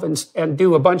 12 and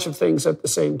do a bunch of things at the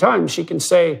same time. She can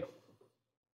say,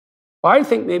 I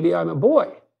think maybe I'm a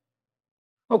boy.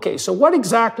 Okay, so what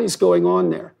exactly is going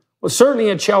on there? Well, certainly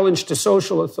a challenge to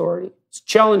social authority. It's a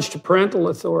challenge to parental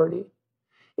authority.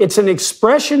 It's an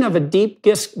expression of a deep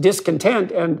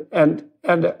discontent and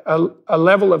a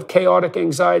level of chaotic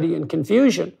anxiety and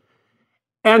confusion.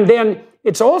 And then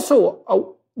it's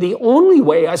also the only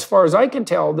way, as far as I can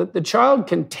tell, that the child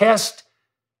can test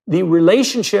the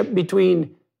relationship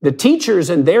between the teachers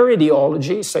and their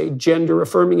ideology, say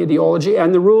gender-affirming ideology,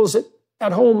 and the rules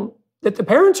at home that the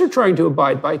parents are trying to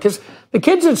abide by. Because the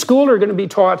kids at school are going to be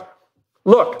taught,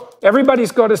 look,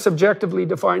 everybody's got a subjectively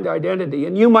defined identity,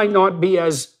 and you might not be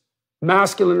as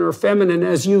masculine or feminine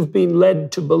as you've been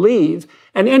led to believe.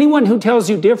 And anyone who tells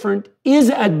you different is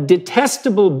a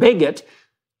detestable bigot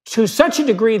to such a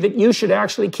degree that you should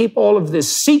actually keep all of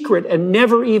this secret and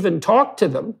never even talk to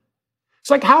them. It's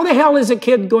like, how the hell is a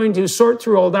kid going to sort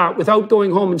through all that without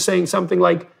going home and saying something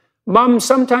like, Mom,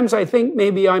 sometimes I think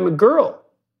maybe I'm a girl?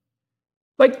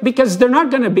 Like, because they're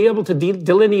not going to be able to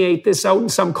delineate this out in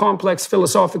some complex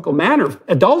philosophical manner.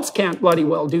 Adults can't bloody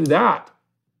well do that.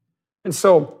 And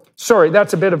so, sorry,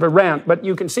 that's a bit of a rant, but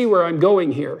you can see where I'm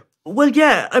going here. Well,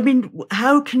 yeah. I mean,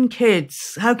 how can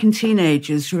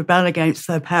teenagers rebel against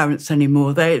their parents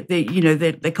anymore? They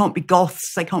can't be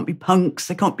goths, they can't be punks,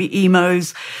 they can't be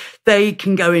emos. They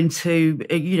can go into,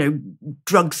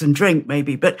 drugs and drink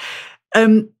maybe. But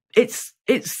it's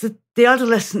the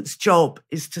adolescent's job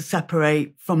is to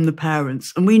separate from the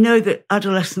parents. And we know that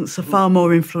adolescents are far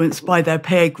more influenced by their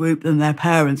peer group than their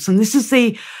parents. And this is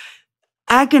the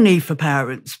agony for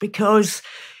parents, because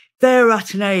they're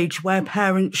at an age where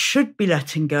parents should be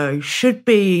letting go, should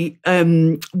be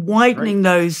widening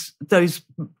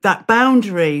that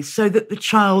boundary so that the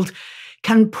child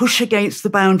can push against the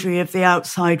boundary of the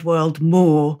outside world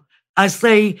more as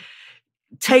they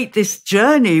take this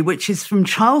journey, which is from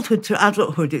childhood to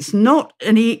adulthood. It's not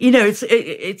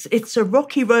it's a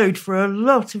rocky road for a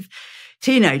lot of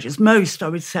teenagers, most I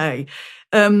would say,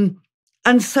 and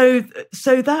so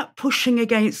that pushing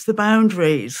against the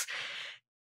boundaries.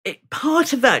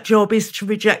 Part of that job is to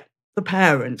reject the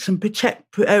parents and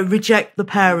reject the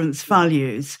parents'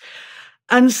 values.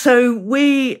 And so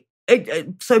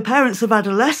parents of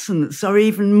adolescents are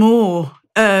even more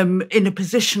in a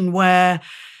position where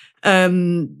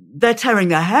they're tearing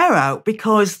their hair out,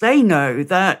 because they know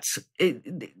that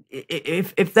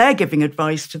if they're giving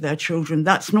advice to their children,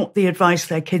 that's not the advice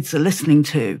their kids are listening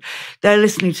to. They're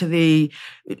listening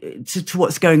to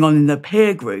what's going on in their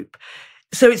peer group.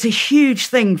 So it's a huge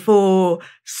thing for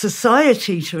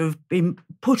society to have been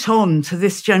put on to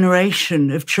this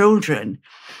generation of children,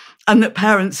 and that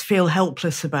parents feel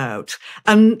helpless about.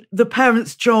 And the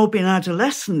parents' job in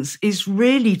adolescence is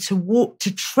really to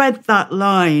tread that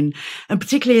line, and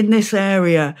particularly in this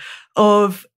area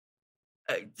of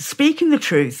speaking the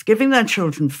truth, giving their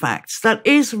children facts. That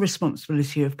is a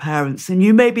responsibility of parents. And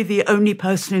you may be the only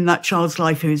person in that child's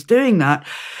life who is doing that.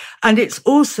 And it's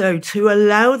also to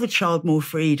allow the child more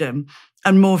freedom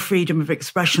and more freedom of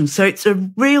expression. So it's a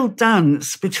real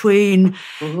dance between,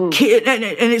 and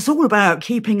it's all about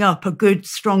keeping up a good,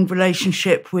 strong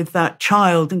relationship with that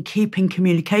child and keeping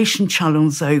communication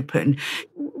channels open.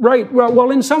 Right.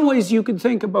 Well, in some ways you could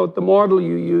think about the model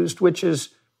you used, which is,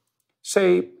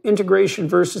 say, integration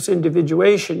versus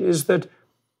individuation, is that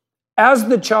as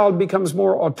the child becomes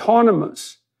more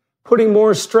autonomous, putting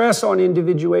more stress on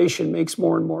individuation makes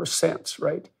more and more sense,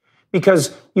 right?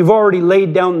 Because you've already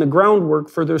laid down the groundwork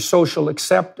for their social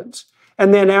acceptance.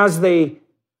 And then as they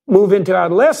move into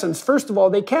adolescence, first of all,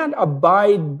 they can't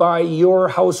abide by your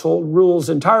household rules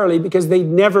entirely because they'd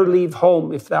never leave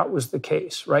home if that was the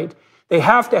case, right? They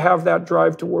have to have that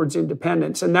drive towards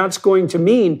independence. And that's going to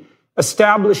mean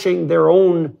establishing their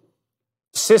own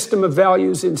system of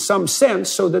values in some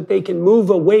sense so that they can move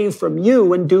away from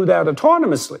you and do that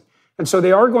autonomously. And so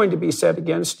they are going to be set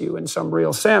against you in some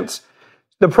real sense.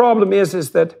 The problem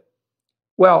is that,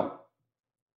 well,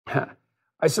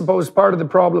 I suppose part of the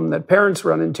problem that parents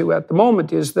run into at the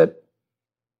moment is that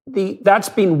that's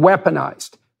been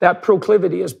weaponized. That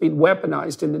proclivity has been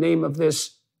weaponized in the name of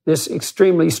this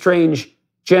extremely strange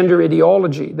gender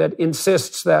ideology that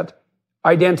insists that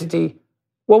identity,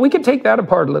 well, we could take that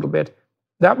apart a little bit.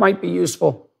 That might be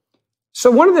useful. So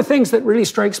one of the things that really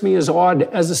strikes me as odd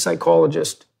as a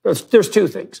psychologist, there's two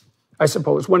things, I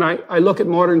suppose, when I look at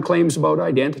modern claims about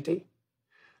identity.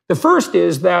 The first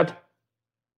is that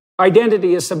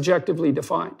identity is subjectively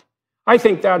defined. I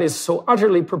think that is so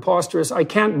utterly preposterous. I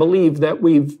can't believe that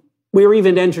we're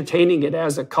even entertaining it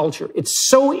as a culture. It's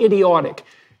so idiotic.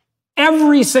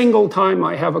 Every single time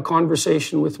I have a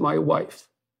conversation with my wife,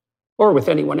 or with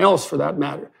anyone else for that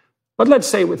matter, but let's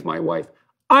say with my wife,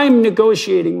 I'm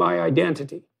negotiating my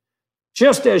identity,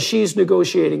 just as she's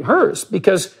negotiating hers,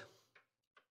 because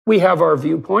we have our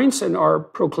viewpoints and our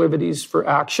proclivities for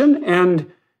action,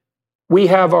 and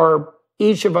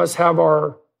each of us have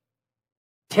our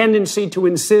tendency to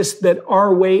insist that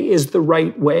our way is the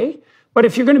right way. But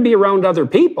if you're going to be around other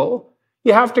people,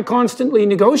 you have to constantly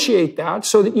negotiate that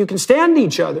so that you can stand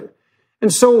each other.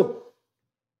 And so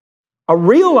a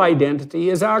real identity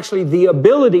is actually the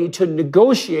ability to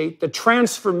negotiate the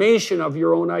transformation of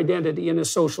your own identity in a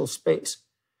social space.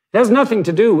 It has nothing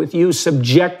to do with you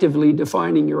subjectively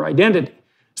defining your identity.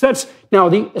 So that's, now,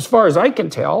 as far as I can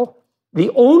tell, the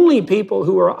only people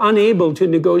who are unable to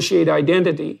negotiate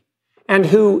identity and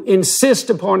who insist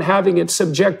upon having it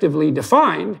subjectively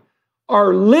defined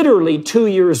are literally 2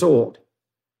 years old.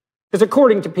 Because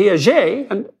according to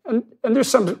Piaget, and there's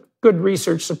some good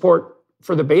research support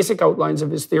for the basic outlines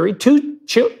of his theory,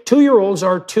 two-year-olds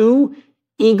are too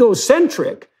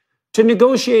egocentric to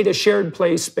negotiate a shared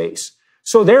play space.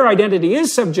 So their identity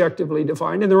is subjectively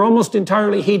defined, and they're almost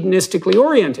entirely hedonistically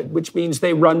oriented, which means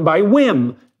they run by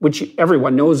whim, which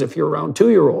everyone knows if you're around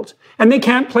 2-year-olds, and they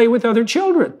can't play with other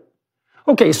children.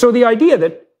 Okay, so the idea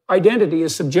that identity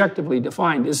is subjectively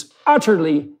defined is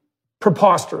utterly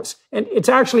preposterous, and it's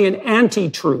actually an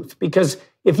anti-truth, because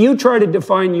if you try to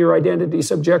define your identity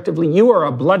subjectively, you are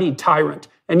a bloody tyrant,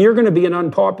 and you're going to be an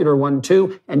unpopular one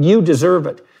too, and you deserve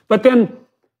it. But then,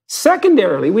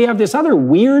 secondarily, we have this other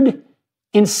weird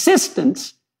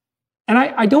insistence, and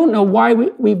I don't know why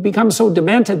we've become so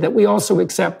demented that we also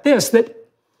accept this, that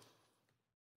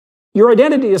your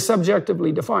identity is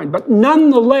subjectively defined, but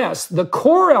nonetheless, the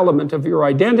core element of your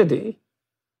identity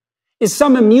is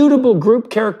some immutable group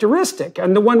characteristic,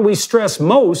 and the one we stress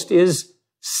most is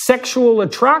sexual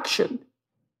attraction.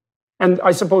 And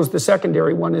I suppose the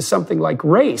secondary one is something like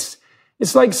race.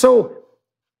 It's so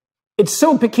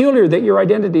peculiar that your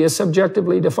identity is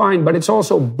subjectively defined, but it's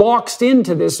also boxed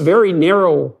into this very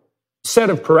narrow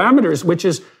set of parameters, which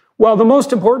is, well, the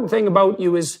most important thing about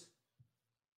you is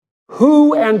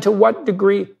whom and to what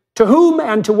degree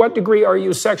are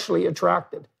you sexually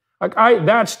attracted? It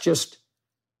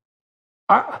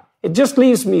just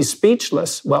leaves me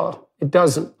speechless. Well, it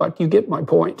doesn't, but you get my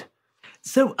point.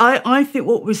 So I think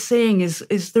what we're seeing is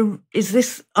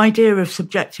this idea of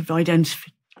subjective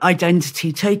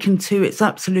identity taken to its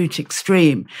absolute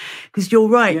extreme. Because you're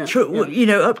right, you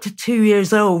know, up to 2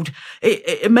 years old,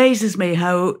 it amazes me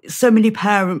how so many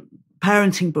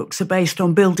parenting books are based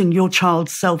on building your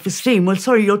child's self-esteem. Well,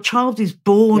 sorry, your child is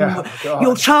born,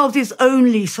 your child is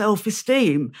only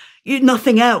self-esteem,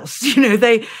 nothing else. You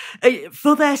know,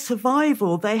 for their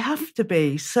survival, they have to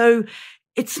be. So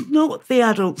it's not the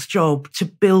adult's job to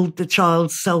build the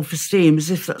child's self-esteem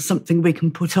as if that's something we can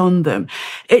put on them.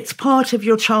 It's part of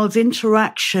your child's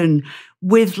interaction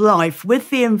with life,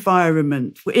 with the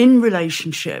environment, in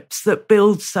relationships that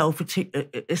build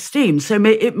self-esteem. So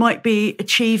it might be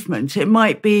achievement. It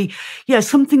might be,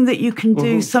 something that you can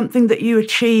do, something that you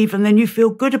achieve, and then you feel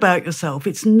good about yourself.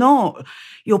 It's not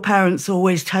your parents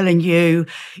always telling you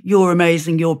you're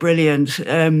amazing, you're brilliant,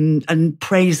 and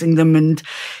praising them. And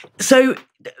so,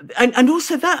 and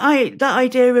also that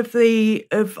idea of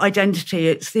identity,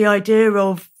 it's the idea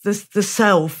of the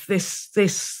self, this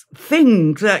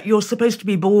thing that you're supposed to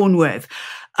be born with.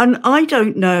 And I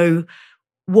don't know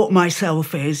what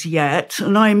myself is yet,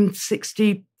 and I'm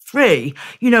 63.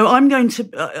 I'm going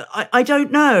to, I don't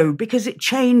know, because it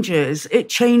changes. It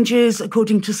changes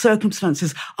according to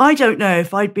circumstances. I don't know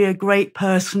if I'd be a great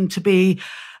person to be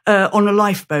on a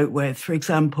lifeboat with, for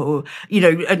example, would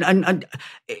I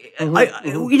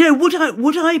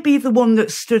be the one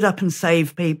that stood up and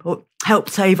saved people,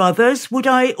 helped save others? Would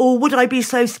I be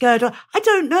so scared? I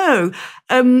don't know.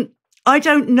 I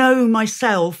don't know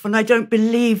myself, and I don't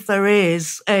believe there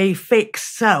is a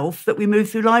fixed self that we move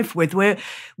through life with. We're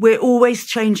always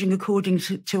changing according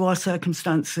to our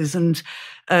circumstances and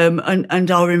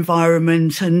our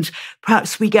environment, and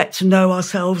perhaps we get to know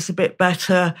ourselves a bit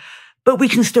better. But we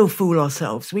can still fool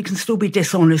ourselves. We can still be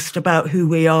dishonest about who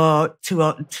we are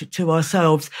to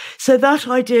ourselves. So that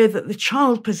idea that the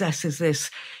child possesses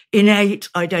this innate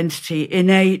identity,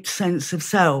 innate sense of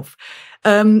self,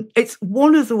 it's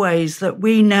one of the ways that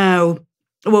we now,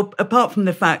 well, apart from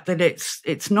the fact that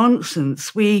it's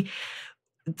nonsense, the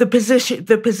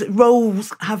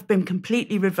roles have been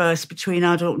completely reversed between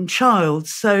adult and child.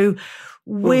 So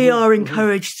we are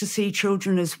encouraged to see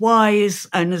children as wise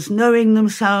and as knowing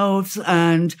themselves,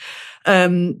 and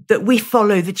that we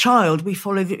follow the child. We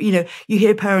follow you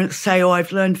hear parents say, "Oh,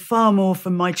 I've learned far more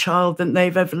from my child than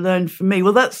they've ever learned from me."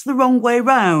 Well, that's the wrong way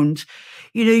round.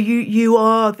 You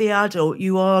are the adult.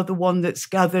 You are the one that's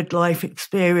gathered life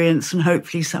experience and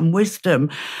hopefully some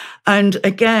wisdom. And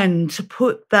again, to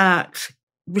put that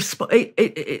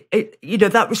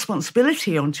that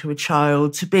responsibility onto a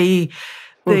child to be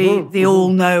the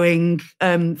all-knowing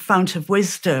fount of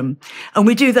wisdom. And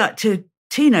we do that to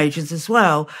teenagers as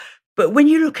well. But when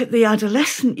you look at the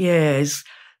adolescent years,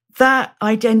 that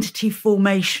identity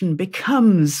formation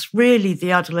becomes really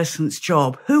the adolescent's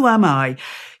job. Who am I?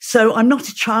 So I'm not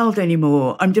a child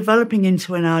anymore. I'm developing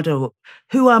into an adult.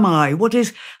 Who am I? What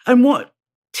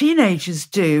teenagers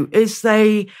do is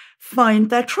they find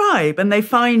their tribe, and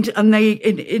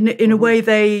in a way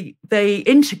they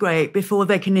integrate before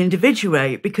they can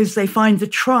individuate, because they find the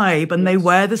tribe and they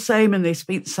wear the same and they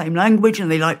speak the same language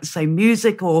and they like the same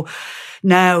music, or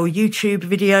now YouTube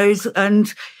videos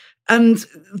and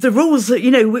the rules that,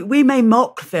 we may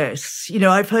mock this.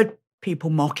 I've heard people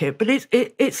mock it, but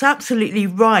it's absolutely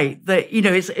right that,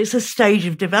 it's a stage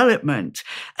of development.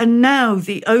 And now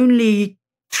the only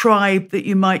tribe that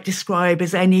you might describe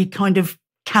as any kind of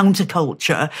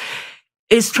counterculture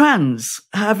is trans,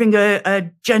 having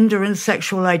a gender and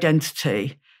sexual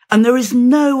identity. And there is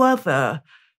no other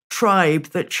tribe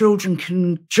that children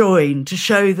can join to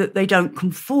show that they don't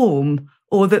conform,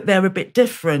 or that they're a bit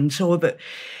different, or that,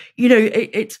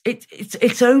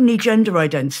 it's only gender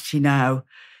identity now.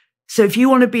 So if you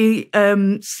want to be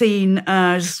seen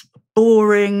as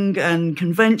boring and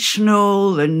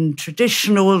conventional and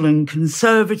traditional and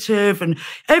conservative and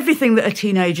everything that a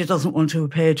teenager doesn't want to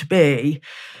appear to be,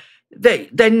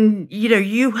 then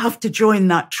you have to join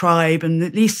that tribe and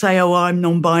at least say, "Oh, I'm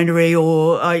non-binary,"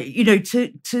 or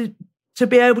to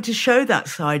be able to show that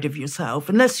side of yourself,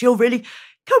 unless you're really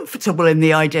comfortable in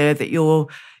the idea that you're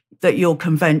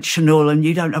conventional and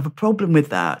you don't have a problem with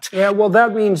that. Yeah, well,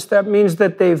 that means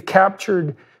that they've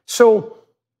captured. So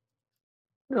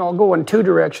I'll go in two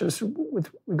directions with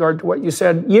regard to what you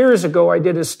said. Years ago, I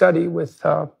did a study with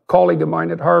a colleague of mine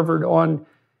at Harvard on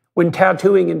when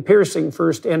tattooing and piercing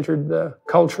first entered the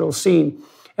cultural scene.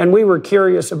 And we were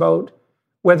curious about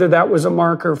whether that was a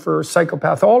marker for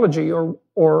psychopathology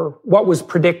or what was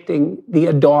predicting the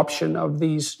adoption of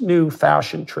these new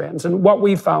fashion trends. And what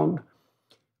we found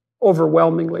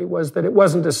overwhelmingly was that it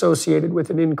wasn't associated with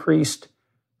an increased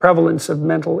prevalence of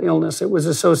mental illness. It was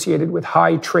associated with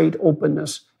high trait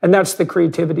openness. And that's the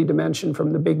creativity dimension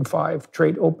from the Big Five,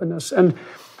 trait openness. And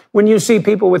when you see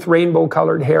people with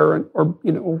rainbow-colored hair or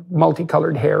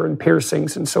multicolored hair and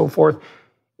piercings and so forth,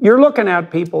 you're looking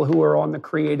at people who are on the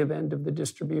creative end of the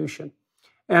distribution.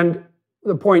 And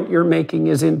the point you're making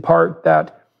is in part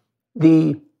that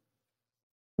the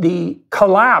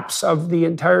collapse of the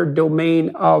entire domain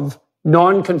of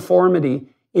nonconformity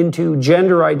into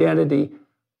gender identity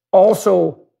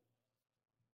also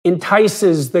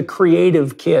entices the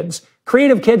creative kids.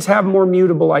 Creative kids have more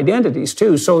mutable identities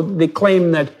too. So the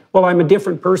claim that well, I'm a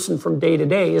different person from day to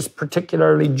day is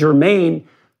particularly germane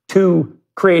to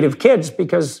creative kids,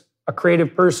 because a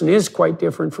creative person is quite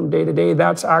different from day to day.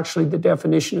 That's actually the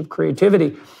definition of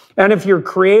creativity. And if you're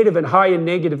creative and high in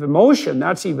negative emotion,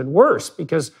 that's even worse,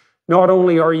 because not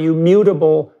only are you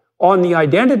mutable on the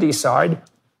identity side,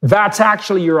 that's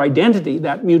actually your identity,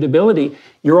 that mutability.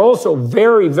 You're also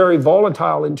very, very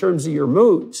volatile in terms of your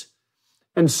moods.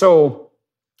 And so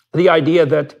the idea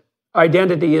that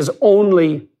identity is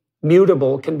only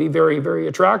mutable can be very, very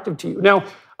attractive to you. Now,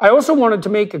 I also wanted to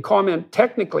make a comment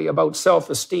technically about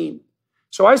self-esteem.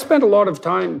 So I spent a lot of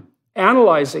time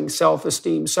analyzing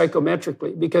self-esteem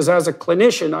psychometrically, because as a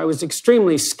clinician, I was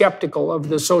extremely skeptical of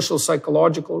the social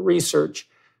psychological research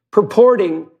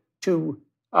purporting to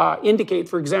indicate,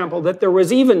 for example, that there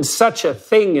was even such a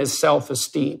thing as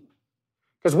self-esteem.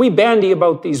 Because we bandy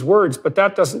about these words, but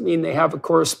that doesn't mean they have a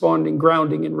corresponding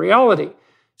grounding in reality.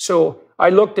 So I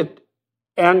looked at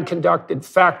and conducted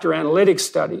factor analytic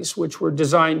studies, which were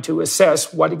designed to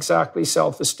assess what exactly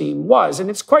self-esteem was. And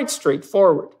it's quite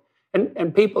straightforward.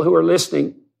 And people who are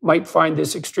listening might find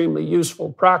this extremely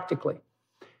useful practically.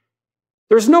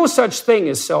 There's no such thing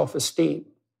as self-esteem.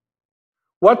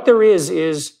 What there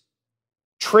is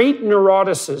trait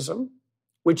neuroticism,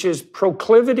 which is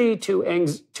proclivity to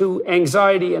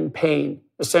anxiety and pain,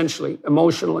 essentially,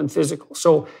 emotional and physical.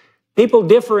 So people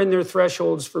differ in their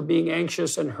thresholds for being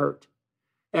anxious and hurt.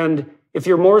 And if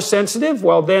you're more sensitive,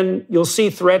 well, then you'll see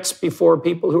threats before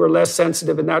people who are less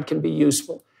sensitive, and that can be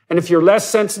useful. And if you're less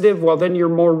sensitive, well, then you're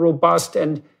more robust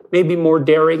and maybe more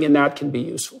daring, and that can be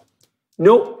useful.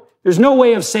 No, there's no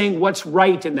way of saying what's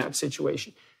right in that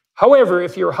situation. However,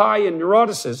 if you're high in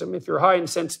neuroticism, if you're high in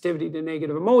sensitivity to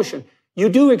negative emotion, you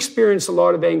do experience a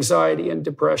lot of anxiety and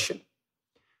depression.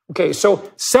 Okay, so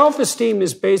self-esteem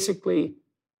is basically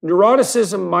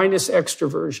neuroticism minus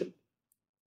extroversion.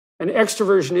 And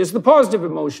extroversion is the positive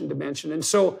emotion dimension. And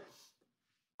so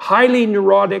highly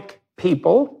neurotic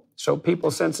people, so people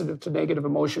sensitive to negative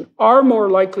emotion, are more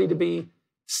likely to be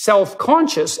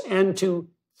self-conscious and to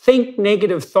think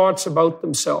negative thoughts about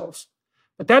themselves.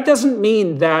 But that doesn't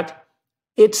mean that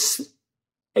it's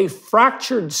a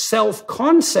fractured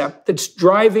self-concept that's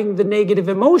driving the negative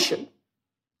emotion.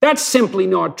 That's simply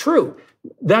not true.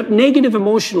 That negative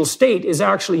emotional state is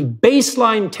actually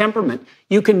baseline temperament.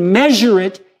 You can measure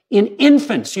it in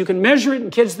infants. You can measure it in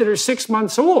kids that are 6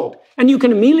 months old, and you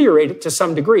can ameliorate it to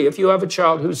some degree. If you have a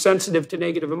child who's sensitive to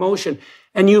negative emotion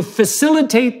and you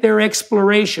facilitate their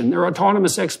exploration, their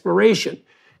autonomous exploration,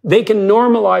 they can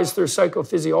normalize their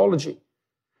psychophysiology.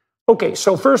 Okay,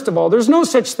 so first of all, there's no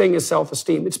such thing as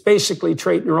self-esteem. It's basically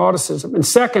trait neuroticism. And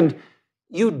second,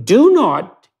 you do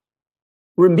not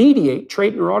remediate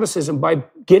trait neuroticism by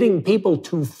getting people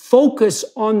to focus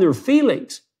on their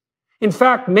feelings. In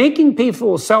fact, making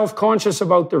people self-conscious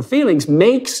about their feelings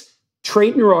makes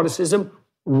trait neuroticism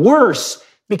worse,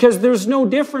 because there's no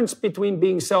difference between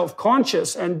being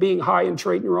self-conscious and being high in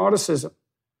trait neuroticism.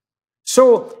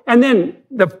 So, and then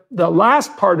the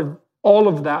last part of all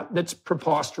of that that's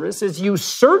preposterous is you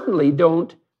certainly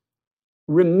don't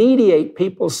remediate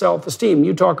people's self-esteem.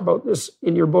 You talk about this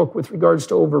in your book with regards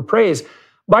to overpraise,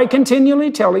 by continually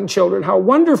telling children how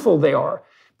wonderful they are.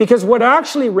 Because what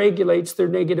actually regulates their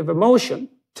negative emotion,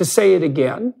 to say it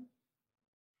again,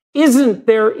 isn't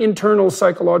their internal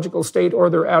psychological state or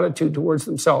their attitude towards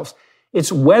themselves.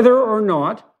 It's whether or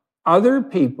not other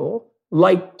people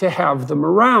like to have them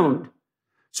around.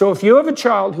 So if you have a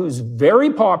child who's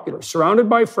very popular, surrounded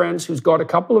by friends, who's got a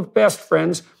couple of best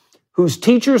friends, whose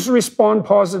teachers respond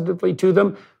positively to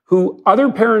them, who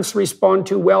other parents respond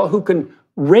to well, who can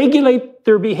regulate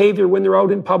their behavior when they're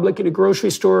out in public in a grocery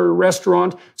store or a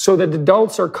restaurant so that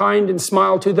adults are kind and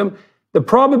smile to them, the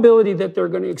probability that they're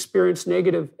going to experience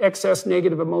excess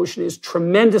negative emotion is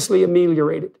tremendously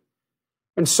ameliorated.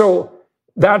 And so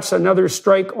that's another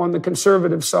strike on the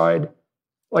conservative side,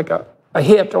 like a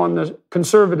hit on the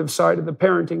conservative side of the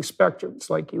parenting spectrum. It's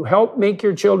like you help make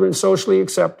your children socially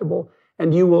acceptable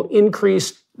and you will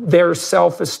increase their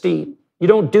self-esteem. You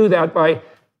don't do that by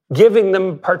giving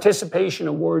them participation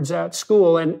awards at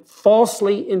school and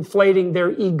falsely inflating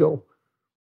their ego.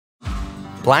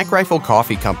 Black Rifle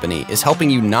Coffee Company is helping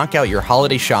you knock out your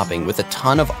holiday shopping with a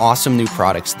ton of awesome new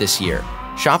products this year.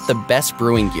 Shop the best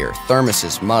brewing gear,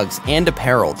 thermoses, mugs, and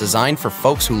apparel designed for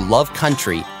folks who love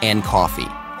country and coffee.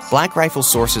 Black Rifle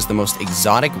sources the most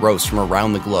exotic roasts from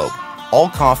around the globe. All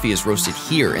coffee is roasted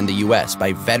here in the U.S.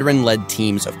 by veteran-led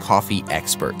teams of coffee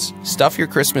experts. Stuff your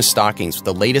Christmas stockings with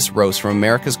the latest roast from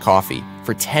America's coffee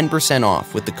for 10%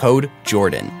 off with the code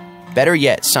JORDAN. Better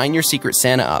yet, sign your Secret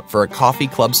Santa up for a coffee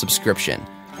club subscription.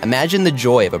 Imagine the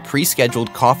joy of a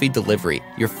pre-scheduled coffee delivery,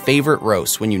 your favorite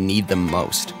roast when you need them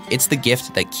most. It's the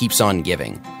gift that keeps on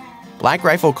giving. Black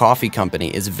Rifle Coffee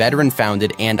Company is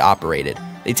veteran-founded and operated.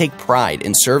 They take pride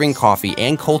in serving coffee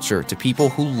and culture to people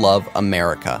who love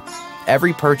America.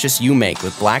 Every purchase you make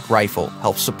with Black Rifle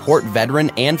helps support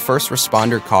veteran and first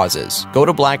responder causes. Go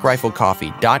to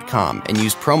blackriflecoffee.com and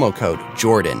use promo code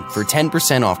Jordan for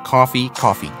 10% off coffee,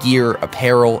 coffee gear,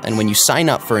 apparel, and when you sign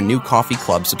up for a new coffee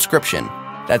club subscription.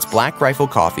 That's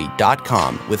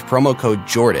blackriflecoffee.com with promo code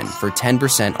Jordan for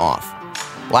 10% off.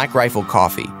 Black Rifle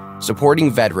Coffee,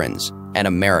 supporting veterans and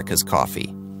America's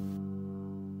coffee.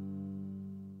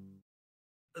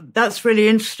 That's really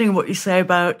interesting what you say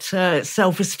about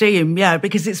self-esteem. Yeah,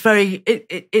 because it's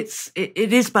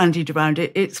it is bandied around.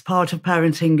 It's part of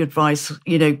parenting advice,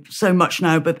 so much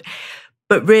now. But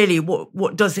really,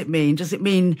 what does it mean? Does it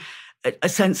mean a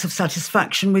sense of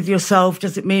satisfaction with yourself?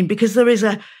 Does it mean, because there is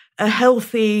a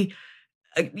healthy,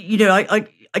 I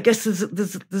guess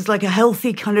there's like a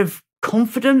healthy kind of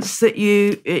confidence that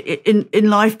you in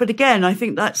life. But again, I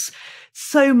think that's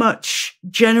so much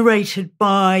generated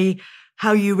by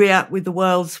how you react with the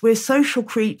world. We're social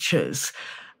creatures.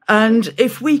 And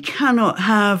if we cannot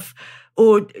have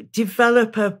or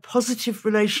develop a positive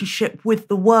relationship with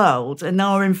the world and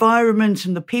our environment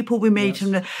and the people we meet,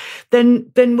 yes,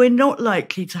 and then we're not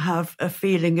likely to have a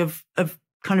feeling of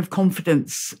kind of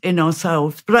confidence in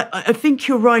ourselves. But I think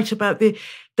you're right about that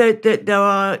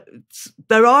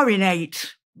there are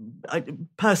innate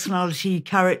personality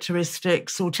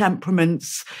characteristics or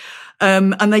temperaments,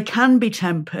 and they can be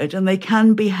tempered and they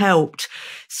can be helped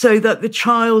so that the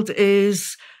child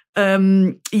is,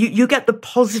 you get the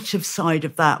positive side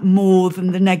of that more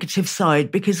than the negative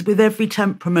side, because with every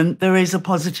temperament, there is a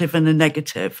positive and a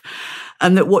negative.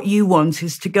 And that what you want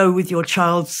is to go with your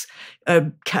child's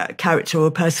character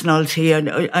or personality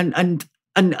and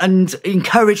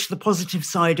encourage the positive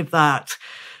side of that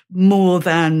more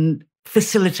than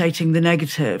facilitating the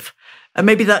negative. And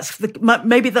maybe that's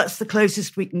the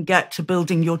closest we can get to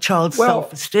building your child's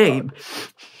self-esteem.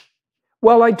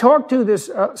 Well, I talked to this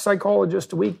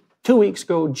psychologist 2 weeks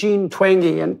ago, Jean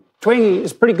Twenge, and Twenge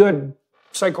is a pretty good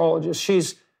psychologist.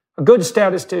 She's a good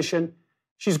statistician.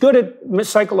 She's good at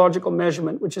psychological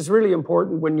measurement, which is really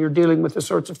important when you're dealing with the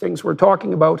sorts of things we're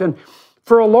talking about. And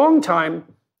for a long time,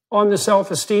 on the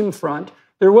self-esteem front,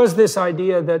 there was this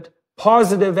idea that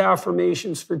positive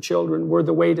affirmations for children were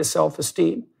the way to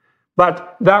self-esteem.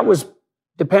 But that was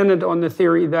dependent on the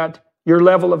theory that your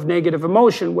level of negative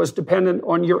emotion was dependent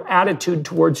on your attitude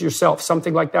towards yourself,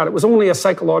 something like that. It was only a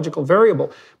psychological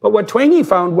variable. But what Twenge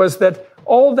found was that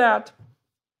all that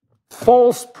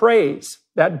false praise,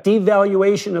 that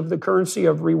devaluation of the currency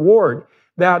of reward,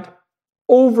 that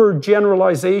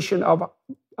overgeneralization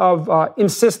of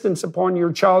insistence upon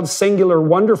your child's singular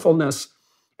wonderfulness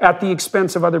at the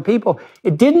expense of other people,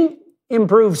 it didn't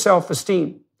improve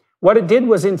self-esteem. What it did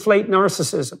was inflate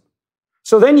narcissism.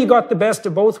 So then you got the best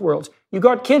of both worlds. You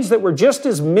got kids that were just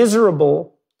as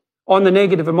miserable on the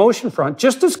negative emotion front,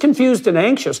 just as confused and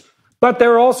anxious, but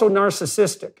they're also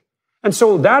narcissistic. And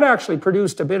so that actually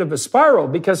produced a bit of a spiral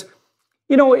because,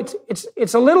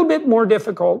 it's a little bit more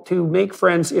difficult to make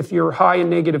friends if you're high in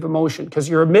negative emotion because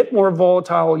you're a bit more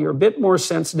volatile, you're a bit more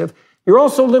sensitive. You're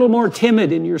also a little more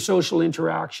timid in your social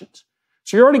interactions.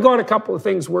 So you already got a couple of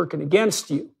things working against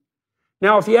you.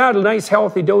 Now, if you add a nice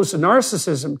healthy dose of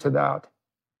narcissism to that,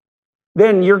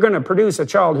 then you're going to produce a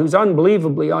child who's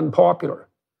unbelievably unpopular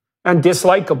and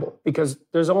dislikable, because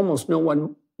there's almost no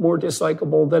one more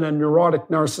dislikable than a neurotic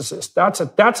narcissist.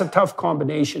 That's a tough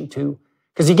combination too,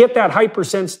 because you get that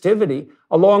hypersensitivity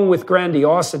along with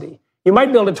grandiosity. You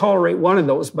might be able to tolerate one of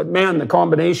those, but man, the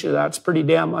combination of that's pretty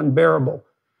damn unbearable.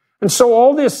 And so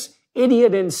all this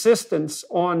idiot insistence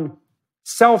on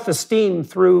self-esteem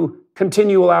through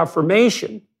continual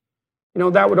affirmation,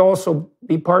 that would also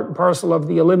be part and parcel of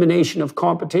the elimination of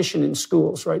competition in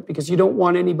schools, right? Because you don't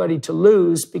want anybody to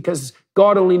lose, because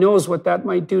God only knows what that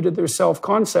might do to their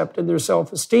self-concept and their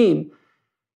self-esteem.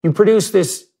 You produce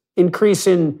this increase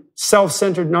in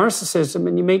self-centered narcissism,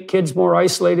 and you make kids more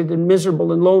isolated and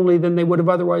miserable and lonely than they would have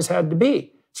otherwise had to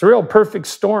be. It's a real perfect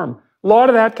storm. A lot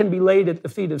of that can be laid at the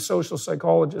feet of social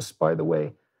psychologists, by the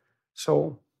way.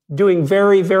 So doing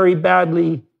very, very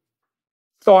badly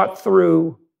thought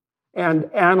through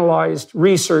and analyzed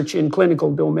research in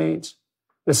clinical domains.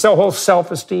 The whole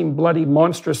self-esteem, bloody,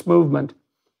 monstrous movement,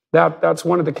 that's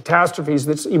one of the catastrophes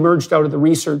that's emerged out of the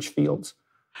research fields.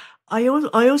 I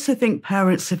also think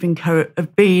parents have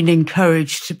been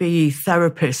encouraged to be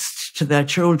therapists to their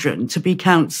children, to be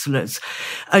counsellors.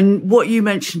 And what you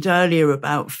mentioned earlier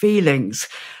about feelings,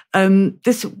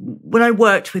 when I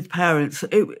worked with parents,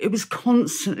 it was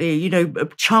constantly, you know, a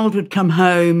child would come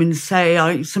home and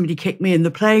say, somebody kicked me in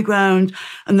the playground.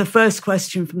 And the first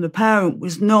question from the parent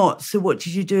was not, so what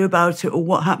did you do about it or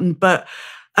what happened? But,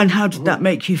 and how did that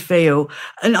make you feel?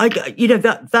 And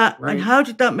that, right. And how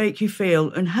did that make you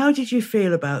feel? And how did you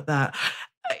feel about that?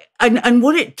 And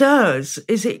what it does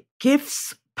is it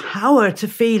gives power to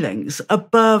feelings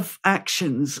above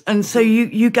actions. And so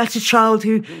you get a child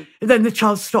who, then the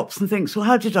child stops and thinks, well,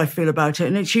 how did I feel about it?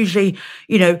 And it's usually,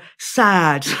 you know,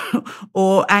 sad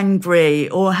or angry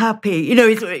or happy, you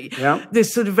know,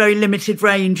 this sort of very limited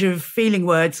range of feeling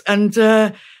words. And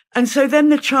so then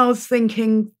the child's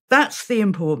thinking, that's the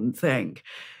important thing.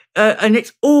 And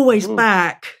it's always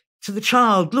back to the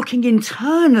child looking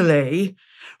internally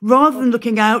rather than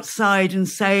looking outside and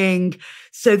saying,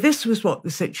 so this was what the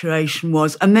situation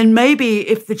was. And then maybe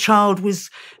if the child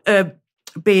was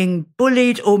being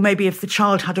bullied, or maybe if the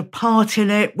child had a part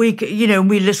in it, we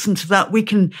listen to that, we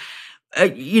can,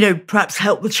 perhaps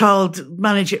help the child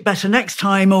manage it better next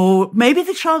time. Or maybe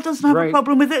the child doesn't have a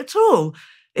problem with it at all.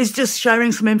 It's just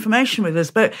sharing some information with us.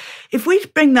 But if we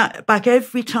bring that back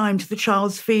every time to the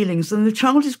child's feelings, then the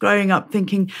child is growing up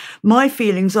thinking, my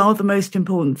feelings are the most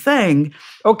important thing.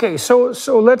 Okay, so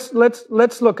let's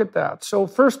look at that. So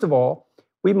first of all,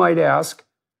 we might ask,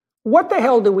 what the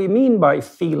hell do we mean by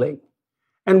feeling?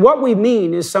 And what we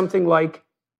mean is something like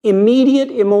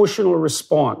immediate emotional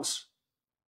response.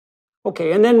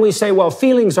 Okay, and then we say, well,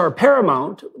 feelings are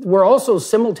paramount. We're also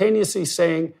simultaneously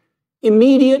saying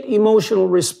immediate emotional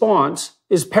response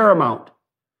is paramount.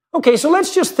 Okay, so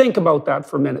let's just think about that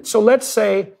for a minute. So let's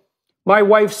say my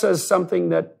wife says something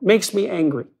that makes me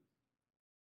angry.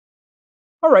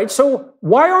 All right, so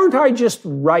why aren't I just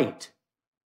right?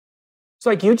 It's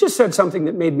like, you just said something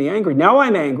that made me angry. Now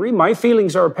I'm angry. My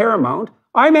feelings are paramount.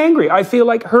 I'm angry. I feel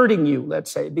like hurting you, let's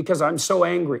say, because I'm so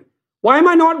angry. Why am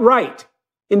I not right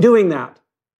in doing that?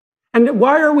 And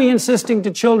why are we insisting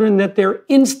to children that their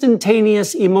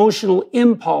instantaneous emotional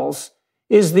impulse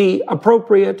is the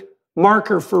appropriate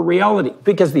marker for reality?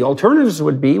 Because the alternatives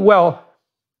would be, well,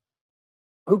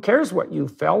 who cares what you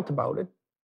felt about it?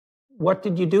 What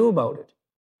did you do about it?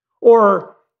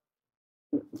 Or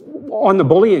on the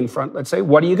bullying front, let's say,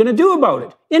 what are you going to do about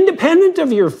it? Independent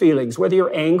of your feelings, whether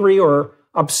you're angry or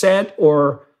upset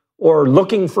or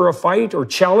looking for a fight or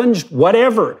challenged,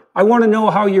 whatever. I want to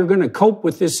know how you're going to cope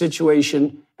with this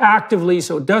situation actively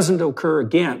so it doesn't occur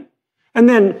again. And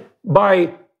then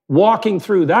by walking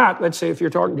through that, let's say if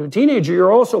you're talking to a teenager,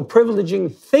 you're also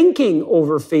privileging thinking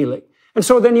over feeling. And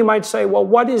so then you might say, well,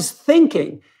 what is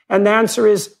thinking? And the answer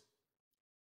is,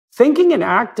 thinking and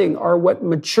acting are what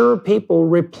mature people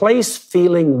replace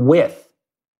feeling with.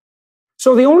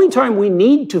 So the only time we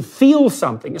need to feel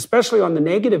something, especially on the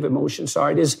negative emotion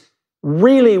side, is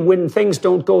really when things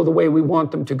don't go the way we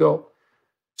want them to go.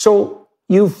 So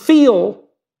you feel,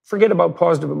 forget about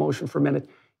positive emotion for a minute,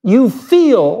 you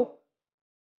feel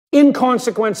in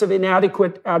consequence of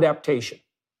inadequate adaptation.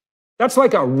 That's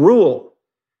like a rule.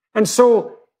 And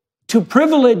so to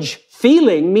privilege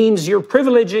feeling means you're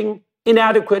privileging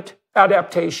inadequate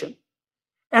adaptation.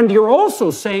 And you're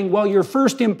also saying, well, your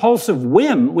first impulsive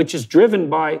whim, which is driven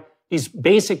by these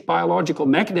basic biological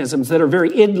mechanisms that are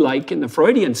very id-like in the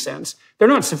Freudian sense, they're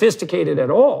not sophisticated at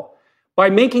all. By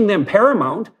making them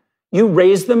paramount, you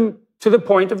raise them to the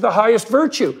point of the highest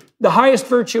virtue. The highest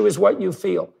virtue is what you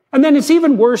feel. And then it's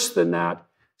even worse than that,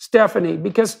 Stephanie,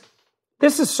 because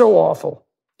this is so awful.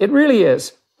 It really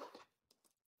is.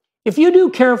 If you do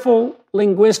careful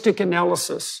linguistic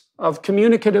analysis of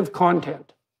communicative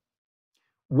content,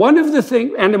 one of the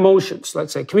things, and emotions,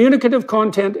 let's say, communicative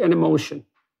content and emotion,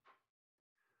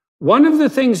 one of the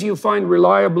things you find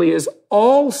reliably is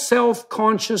all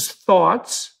self-conscious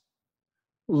thoughts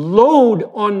load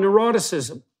on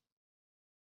neuroticism.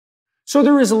 So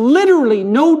there is literally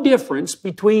no difference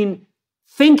between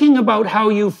thinking about how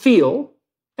you feel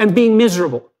and being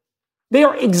miserable. They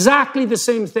are exactly the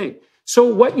same thing.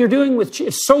 So what you're doing with,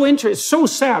 it's so interesting, it's so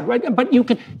sad, right? But you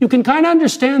can kind of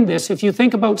understand this if you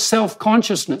think about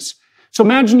self-consciousness. So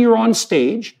imagine you're on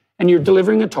stage and you're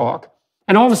delivering a talk,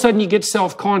 and all of a sudden you get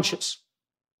self-conscious.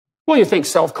 Well, you think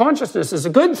self-consciousness is a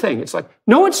good thing. It's like,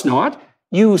 no, it's not.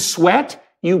 You sweat,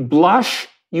 you blush,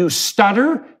 you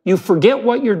stutter, you forget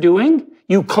what you're doing,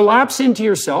 you collapse into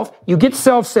yourself, you get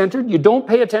self-centered, you don't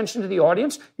pay attention to the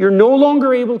audience, you're no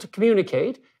longer able to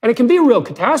communicate, and it can be a real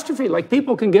catastrophe. Like,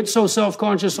 people can get so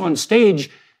self-conscious on stage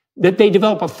that they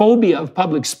develop a phobia of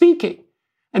public speaking.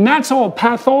 And that's all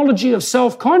pathology of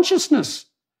self-consciousness.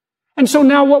 And so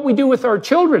now what we do with our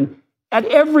children at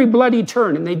every bloody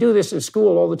turn, and they do this in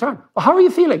school all the time. Well, how are you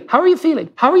feeling? How are you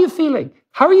feeling? How are you feeling?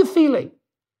 How are you feeling?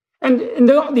 And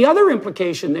the other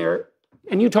implication there,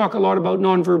 and you talk a lot about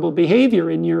nonverbal behavior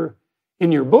in your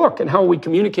book and how we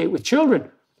communicate with children.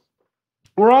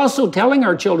 We're also telling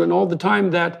our children all the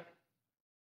time that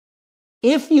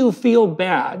if you feel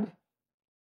bad,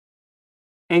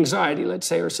 anxiety, let's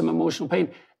say, or some emotional pain,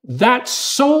 that's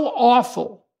so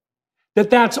awful that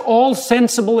that's all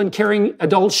sensible and caring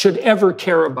adults should ever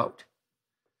care about.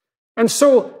 And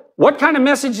so what kind of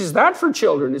message is that for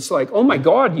children? It's like, oh my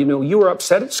God, you were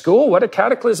upset at school. What a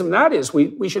cataclysm that is.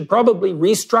 We should probably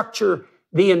restructure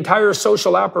the entire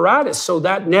social apparatus so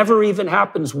that never even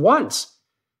happens once.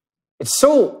 It's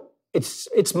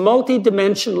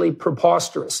multidimensionally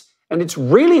preposterous. And it's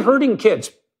really hurting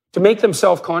kids to make them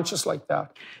self-conscious like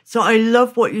that. So I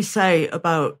love what you say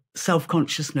about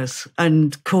self-consciousness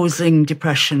and causing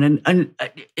depression. And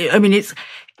I mean,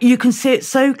 you can see it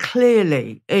so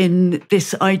clearly in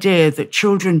this idea that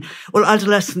children, or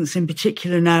adolescents in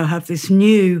particular now, have this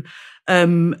new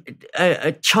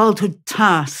a childhood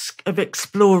task of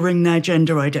exploring their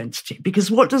gender identity.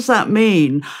 Because what does that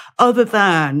mean other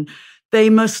than they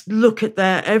must look at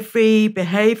their every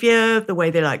behavior, the way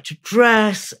they like to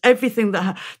dress, everything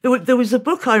that... There was a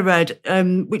book I read,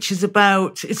 which is it's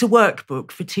a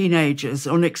workbook for teenagers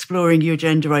on exploring your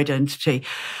gender identity.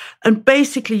 And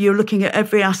basically, you're looking at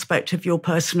every aspect of your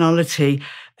personality,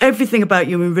 everything about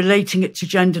you and relating it to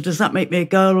gender. Does that make me a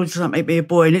girl or does that make me a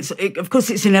boy? And of course,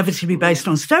 it's inevitably based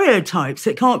on stereotypes.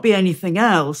 It can't be anything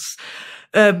else,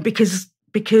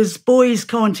 because boys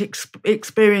can't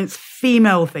experience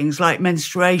female things like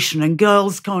menstruation and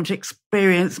girls can't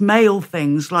experience male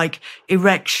things like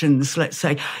erections, let's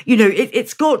say.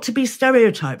 It's got to be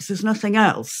stereotypes. There's nothing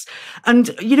else. And,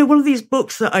 one of these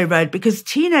books that I read, because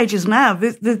teenagers now,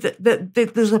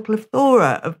 there's a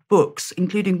plethora of books,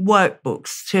 including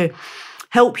workbooks, to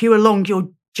help you along your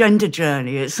gender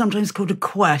journey. It's sometimes called a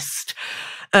quest.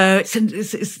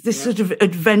 It's this sort of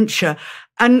adventure.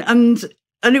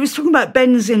 And it was talking about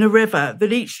bends in a river,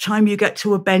 that each time you get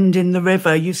to a bend in the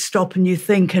river, you stop and you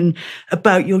think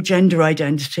about your gender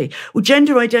identity. Well,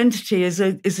 gender identity is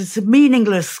a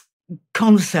meaningless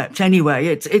concept anyway.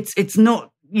 It's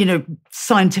not,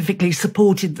 scientifically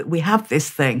supported that we have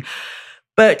this thing,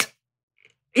 but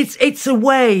it's a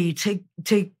way to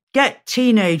get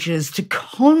teenagers to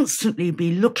constantly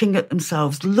be looking at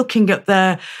themselves, looking at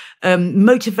their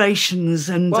motivations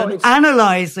and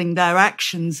analysing their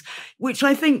actions, which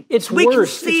I think it's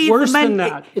worse than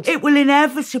that. It will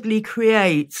inevitably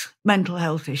create mental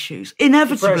health issues.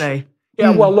 Inevitably. Depression.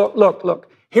 Yeah, well,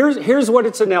 look. Here's what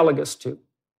it's analogous to.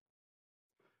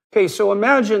 Okay, so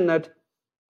imagine that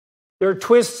there are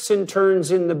twists and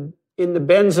turns in the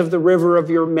bends of the river of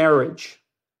your marriage.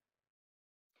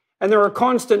 And there are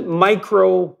constant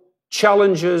micro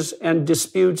challenges and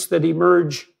disputes that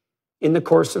emerge in the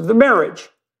course of the marriage.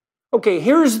 Okay,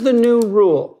 here's the new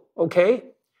rule, okay?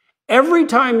 Every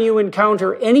time you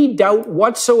encounter any doubt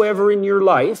whatsoever in your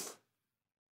life,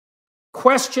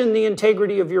 question the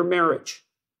integrity of your marriage.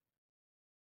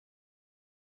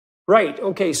 Right,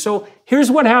 okay, so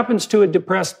here's what happens to a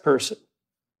depressed person.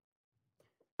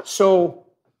 So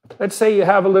let's say you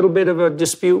have a little bit of a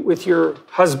dispute with your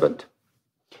husband.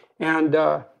 And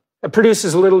it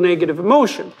produces a little negative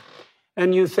emotion.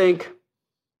 And you think,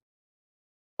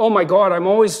 oh my God,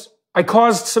 I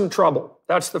caused some trouble.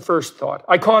 That's the first thought.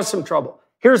 I caused some trouble.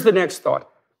 Here's the next thought.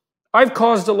 I've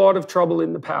caused a lot of trouble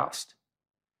in the past.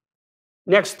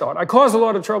 Next thought. I caused a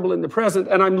lot of trouble in the present,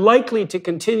 and I'm likely to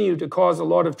continue to cause a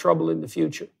lot of trouble in the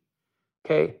future.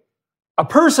 Okay? A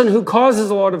person who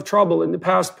causes a lot of trouble in the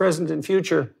past, present, and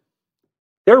future,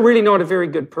 they're really not a very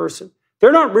good person.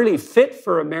 They're not really fit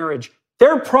for a marriage.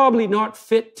 They're probably not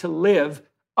fit to live.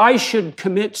 I should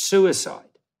commit suicide.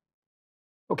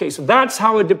 Okay, so that's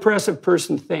how a depressive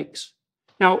person thinks.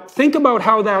 Now, think about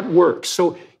how that works.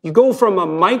 So you go from a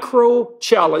micro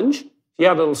challenge, you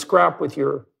had a little scrap with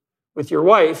your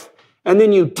wife, and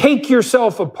then you take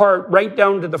yourself apart right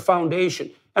down to the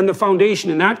foundation. And the foundation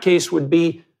in that case would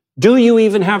be, do you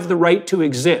even have the right to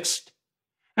exist?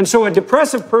 And so a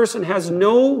depressive person has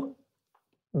no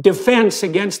defense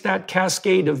against that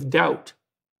cascade of doubt.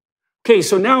 Okay,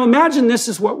 so now imagine this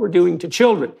is what we're doing to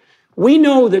children. We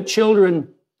know that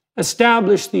children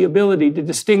establish the ability to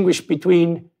distinguish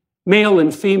between male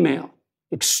and female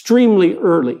extremely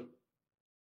early.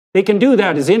 They can do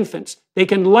that as infants. They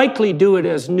can likely do it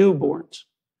as newborns.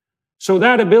 So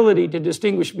that ability to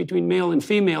distinguish between male and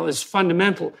female is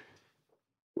fundamental.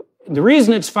 The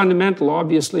reason it's fundamental,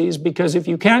 obviously, is because if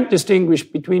you can't distinguish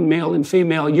between male and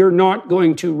female, you're not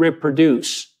going to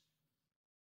reproduce.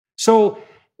 So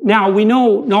Now, we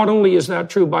know not only is that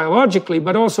true biologically,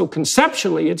 but also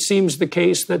conceptually, it seems the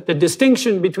case that the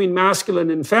distinction between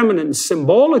masculine and feminine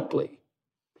symbolically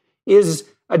is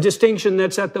a distinction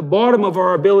that's at the bottom of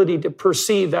our ability to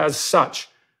perceive as such.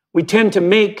 We tend to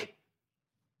make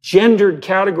gendered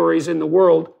categories in the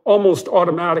world almost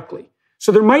automatically.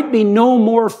 So there might be no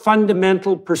more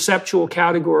fundamental perceptual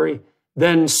category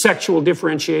than sexual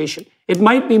differentiation. It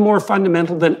might be more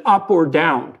fundamental than up or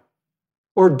down,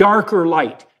 or dark or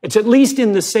light. It's at least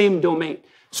in the same domain.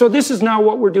 So this is now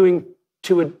what we're doing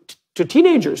to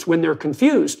teenagers when they're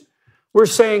confused. We're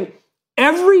saying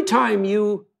every time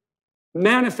you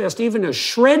manifest even a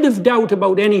shred of doubt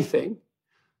about anything,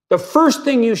 the first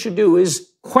thing you should do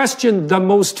is question the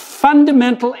most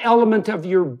fundamental element of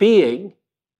your being,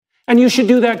 and you should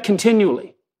do that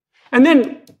continually. And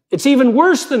then it's even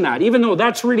worse than that, even though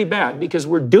that's really bad, because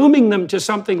we're dooming them to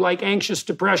something like anxious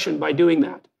depression by doing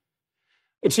that.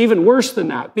 It's even worse than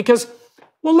that, because,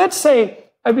 well, let's say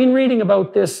I've been reading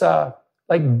about this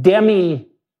like demi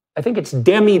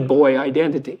boy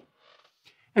identity.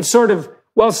 It's sort of,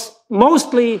 well,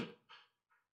 mostly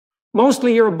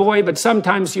you're a boy, but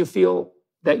sometimes you feel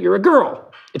that you're a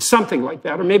girl. It's something like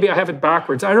that. Or maybe I have it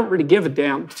backwards. I don't really give a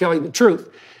damn, to tell you the truth.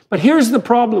 But here's the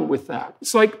problem with that.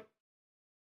 It's like,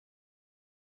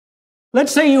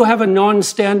 let's say you have a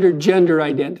non-standard gender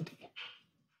identity.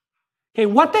 Okay,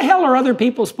 what the hell are other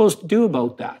people supposed to do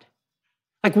about that?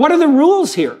 Like, what are the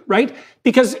rules here, right?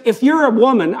 Because if you're a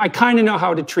woman, I kind of know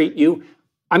how to treat you.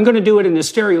 I'm going to do it in a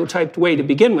stereotyped way to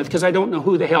begin with, because I don't know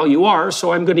who the hell you are,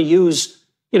 so I'm going to use,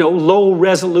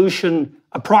 low-resolution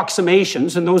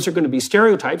approximations, and those are going to be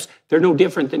stereotypes. They're no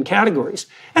different than categories.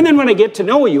 And then when I get to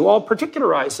know you, I'll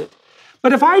particularize it.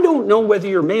 But if I don't know whether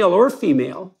you're male or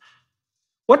female,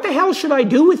 what the hell should I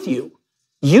do with you?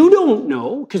 You don't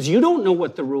know, because you don't know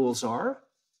what the rules are.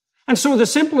 And so the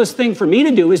simplest thing for me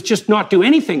to do is just not do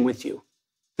anything with you.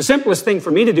 The simplest thing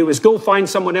for me to do is go find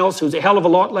someone else who's a hell of a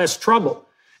lot less trouble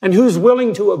and who's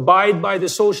willing to abide by the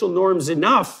social norms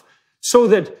enough so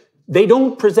that they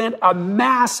don't present a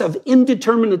mass of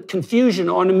indeterminate confusion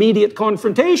on immediate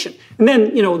confrontation. And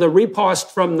then, the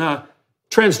riposte from the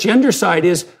transgender side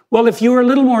is, well, if you were a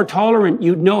little more tolerant,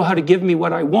 you'd know how to give me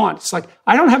what I want. It's like,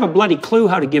 I don't have a bloody clue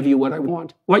how to give you what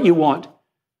you want.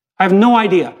 I have no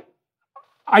idea.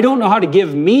 I don't know how to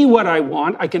give me what I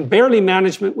want. I can barely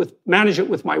manage it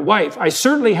with my wife. I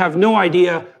certainly have no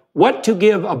idea what to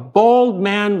give a bald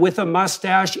man with a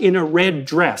mustache in a red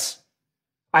dress.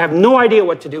 I have no idea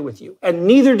what to do with you, and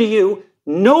neither do you.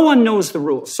 No one knows the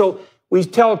rules. So we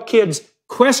tell kids,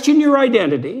 question your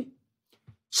identity,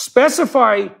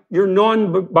 specify your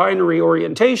non-binary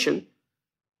orientation,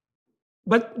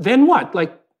 but then what?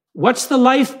 Like, what's the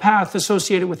life path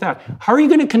associated with that? How are you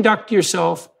going to conduct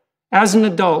yourself as an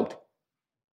adult,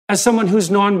 as someone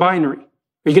who's non-binary?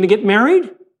 Are you going to get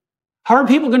married? How are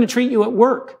people going to treat you at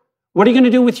work? What are you going to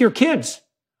do with your kids?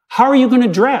 How are you going to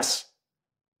dress?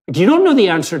 You don't know the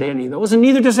answer to any of those, and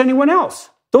neither does anyone else.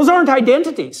 Those aren't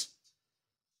identities.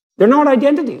 They're not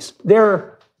identities.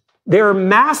 They're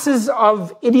masses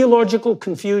of ideological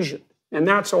confusion, and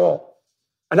that's all.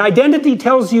 An identity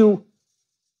tells you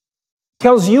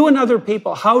and other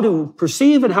people how to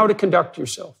perceive and how to conduct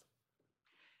yourself.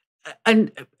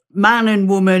 And man and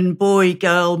woman, boy,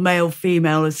 girl, male,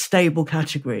 female are stable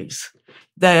categories.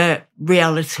 They're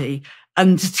reality.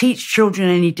 And to teach children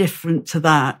any different to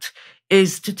that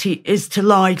is to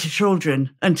lie to children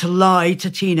and to lie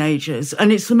to teenagers.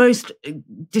 And it's the most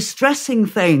distressing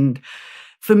thing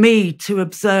for me to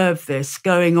observe this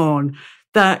going on,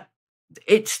 that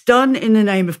it's done in the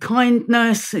name of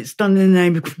kindness, it's done in the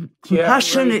name of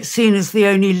compassion, It's seen as the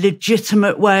only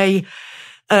legitimate way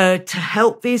to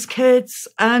help these kids,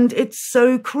 and it's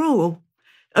so cruel.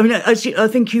 I mean, I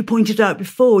think you pointed out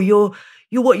before,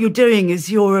 what you're doing is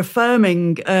you're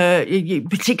affirming,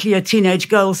 particularly a teenage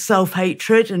girl's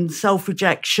self-hatred and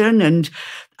self-rejection and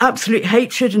absolute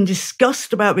hatred and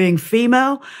disgust about being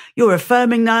female. You're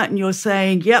affirming that, and you're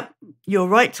saying, yep, you're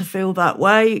right to feel that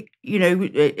way.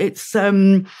 It's,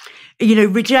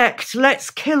 reject, let's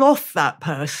kill off that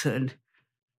person.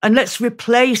 And let's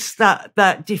replace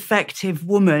that defective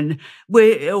woman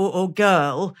or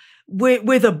girl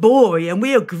with a boy. And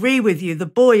we agree with you. The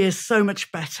boy is so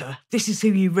much better. This is who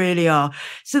you really are.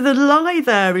 So the lie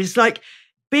there is like,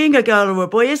 being a girl or a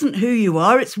boy isn't who you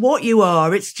are. It's what you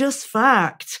are. It's just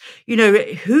fact.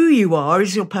 Who you are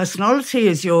is your personality,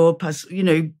 is your,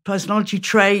 personality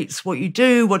traits, what you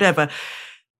do, whatever.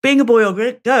 being a boy or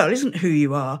a girl isn't who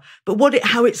you are, but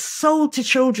how it's sold to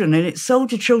children, and it's sold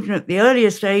to children at the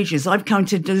earliest ages. I've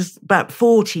counted as about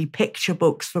 40 picture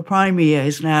books for primary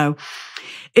years now,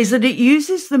 is that it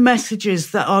uses the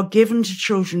messages that are given to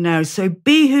children now. So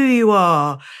be who you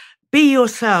are, be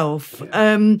yourself.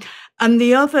 And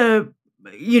the other,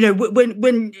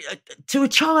 when to a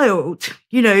child,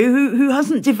 who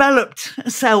hasn't developed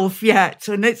a self yet,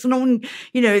 and it's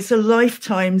it's a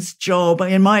lifetime's job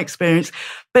in my experience.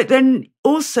 But then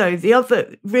also the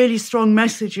other really strong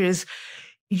message is,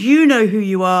 you know who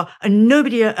you are, and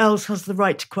nobody else has the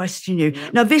right to question you.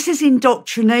 Yeah. Now, this is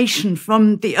indoctrination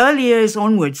from the early years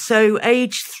onwards. So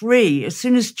age 3, as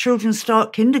soon as children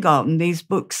start kindergarten, these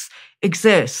books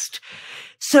exist.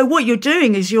 So what you're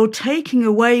doing is you're taking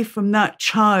away from that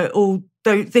child, or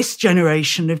this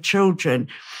generation of children,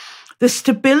 the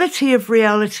stability of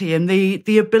reality and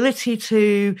the ability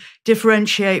to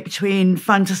differentiate between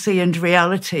fantasy and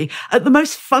reality at the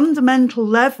most fundamental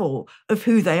level of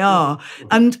who they are.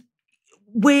 And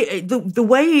the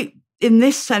way, in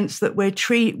this sense, that we're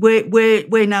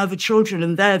now the children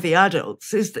and they're the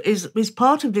adults is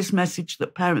part of this message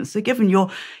that parents are given.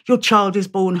 Your child is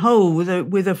born whole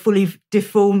with a fully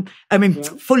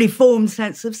formed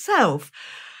sense of self.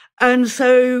 And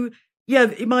so, yeah,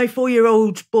 my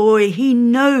 4-year-old boy, she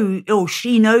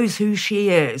knows who she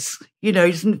is.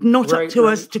 It's not up to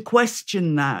us to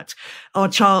question that, our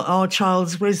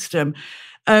child's wisdom.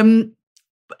 And,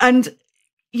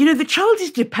 the child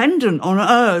is dependent on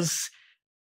us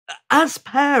as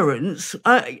parents.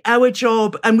 Our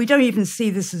job, and we don't even see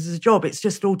this as a job, it's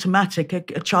just automatic.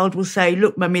 A child will say,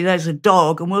 look, Mummy, there's a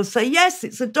dog. And we'll say, yes,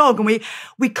 it's a dog. And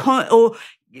we can't, or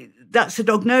that's a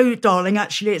dog. No, darling,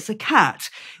 actually, it's a cat.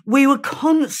 We will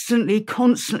constantly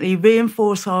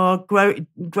reinforce our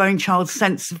growing child's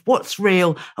sense of what's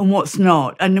real and what's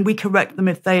not. And we correct them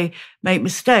if they make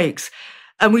mistakes.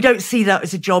 And we don't see that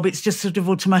as a job. It's just sort of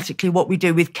automatically what we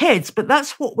do with kids. But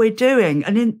that's what we're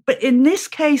doing. But in this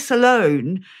case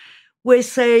alone, we're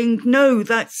saying, no,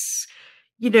 that's,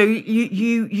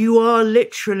 you are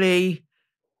literally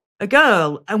a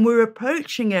girl. And we're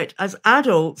approaching it as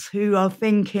adults who are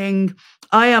thinking,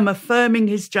 I am affirming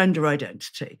his gender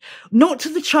identity. Not to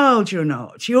the child, you're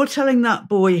not. You're telling that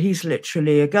boy he's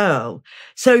literally a girl.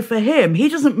 So for him, he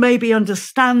doesn't maybe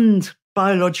understand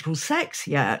biological sex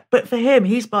yet, but for him,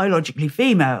 he's biologically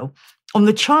female. On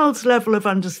the child's level of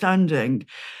understanding,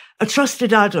 a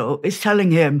trusted adult is telling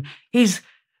him he's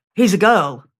a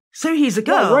girl. So he's a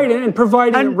girl. Right, and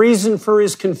providing a reason for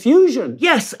his confusion.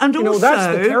 Yes, and also,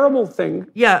 that's the terrible thing.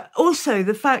 Yeah, also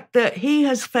the fact that he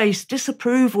has faced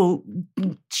disapproval,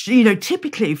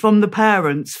 typically from the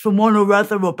parents, from one or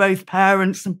other or both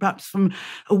parents, and perhaps from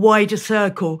a wider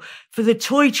circle, for the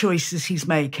toy choices he's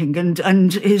making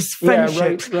and his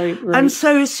friendships. Yeah, right. And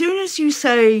so as soon as you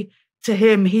say to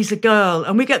him, he's a girl,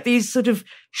 and we get these sort of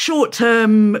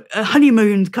short-term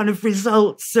honeymoon kind of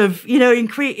results of,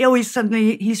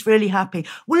 suddenly he's really happy.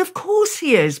 Well, of course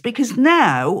he is, because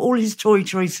now all his toy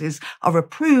choices are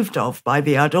approved of by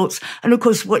the adults. And of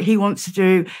course, what he wants to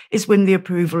do is win the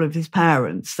approval of his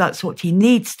parents. That's what he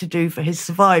needs to do for his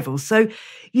survival. So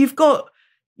you've got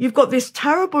this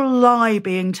terrible lie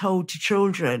being told to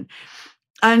children.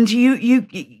 And I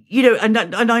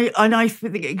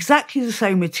think exactly the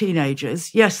same with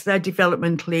teenagers. Yes, they're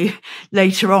developmentally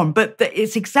later on, but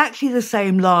it's exactly the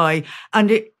same lie,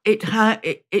 and it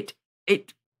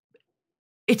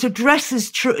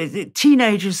addresses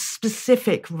teenagers'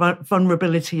 specific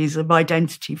vulnerabilities of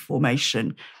identity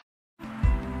formation.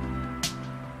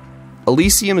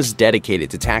 Elysium is dedicated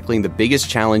to tackling the biggest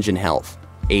challenge in health: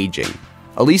 aging.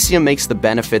 Elysium makes the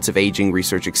benefits of aging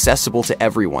research accessible to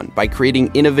everyone by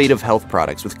creating innovative health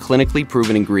products with clinically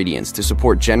proven ingredients to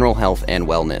support general health and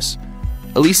wellness.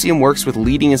 Elysium works with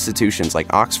leading institutions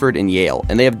like Oxford and Yale,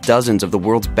 and they have dozens of the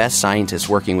world's best scientists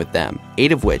working with them,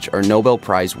 8 of which are Nobel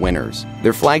Prize winners.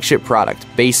 Their flagship product,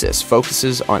 Basis,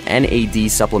 focuses on NAD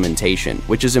supplementation,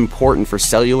 which is important for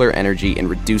cellular energy and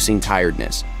reducing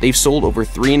tiredness. They've sold over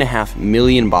 3.5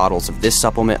 million bottles of this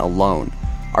supplement alone.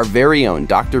 Our very own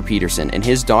Dr. Peterson and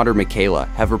his daughter Michaela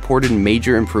have reported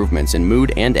major improvements in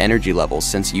mood and energy levels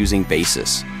since using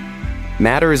Basis.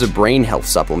 Matter is a brain health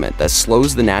supplement that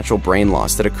slows the natural brain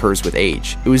loss that occurs with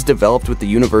age. It was developed with the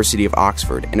University of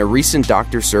Oxford, and a recent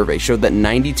doctor survey showed that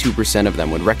 92% of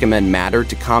them would recommend Matter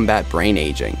to combat brain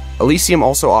aging. Elysium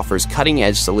also offers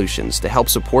cutting-edge solutions to help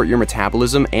support your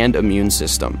metabolism and immune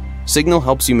system. Signal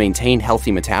helps you maintain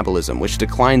healthy metabolism, which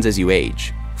declines as you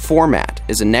age. Format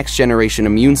is a next-generation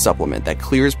immune supplement that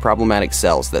clears problematic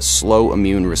cells that slow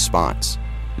immune response.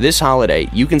 This holiday,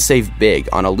 you can save big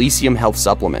on Elysium health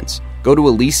supplements. Go to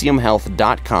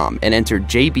elysiumhealth.com and enter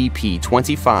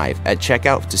JBP25 at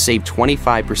checkout to save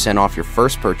 25% off your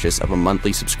first purchase of a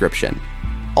monthly subscription.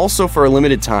 Also, for a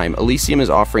limited time, Elysium is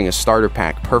offering a starter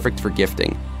pack perfect for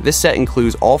gifting. This set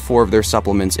includes all 4 of their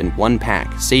supplements in one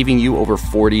pack, saving you over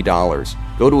 $40.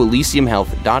 Go to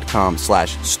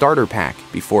elysiumhealth.com/starter pack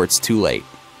before it's too late.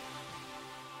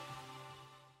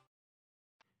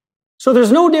 So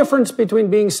there's no difference between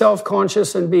being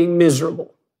self-conscious and being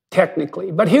miserable,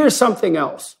 technically. But here's something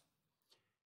else.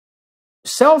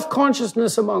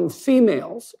 Self-consciousness among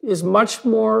females is much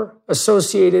more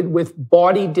associated with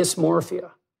body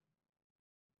dysmorphia.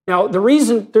 Now,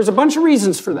 there's a bunch of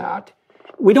reasons for that.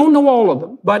 We don't know all of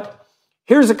them, but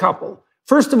here's a couple.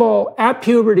 First of all, at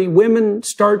puberty, women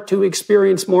start to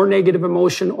experience more negative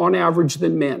emotion on average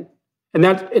than men. And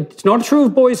that it's not true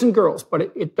of boys and girls,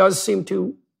 but it does seem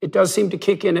to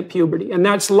kick in at puberty. And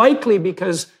that's likely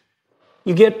because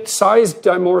you get size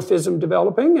dimorphism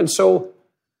developing, and so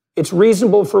it's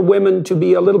reasonable for women to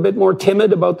be a little bit more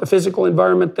timid about the physical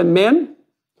environment than men.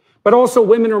 But also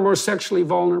women are more sexually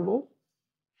vulnerable.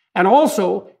 And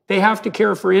also, they have to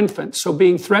care for infants, so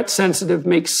being threat sensitive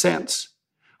makes sense.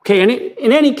 Okay, and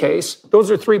in any case, those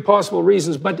are 3 possible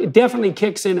reasons, but it definitely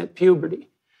kicks in at puberty.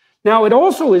 Now, it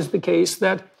also is the case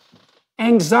that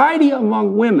anxiety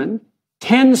among women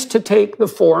tends to take the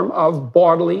form of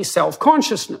bodily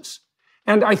self-consciousness.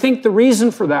 And I think the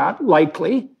reason for that,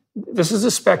 likely, this is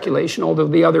a speculation, although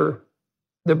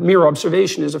the mere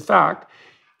observation is a fact,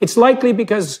 it's likely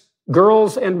because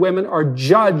girls and women are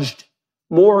judged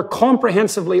more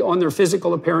comprehensively on their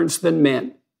physical appearance than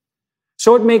men.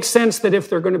 So it makes sense that if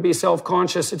they're going to be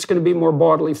self-conscious, it's going to be more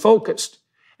bodily focused.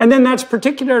 And then that's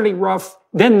particularly rough.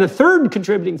 Then the third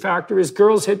contributing factor is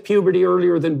girls hit puberty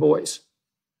earlier than boys.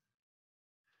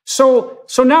 So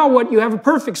now what, you have a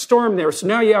perfect storm there. So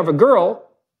now you have a girl,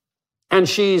 and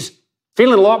she's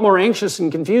feeling a lot more anxious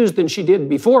and confused than she did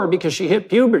before because she hit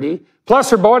puberty. Plus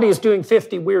her body is doing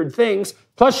 50 weird things.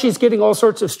 Plus she's getting all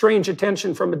sorts of strange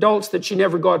attention from adults that she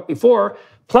never got before.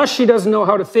 Plus she doesn't know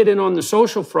how to fit in on the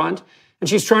social front. And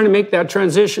she's trying to make that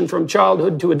transition from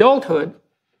childhood to adulthood.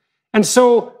 And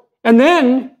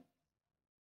then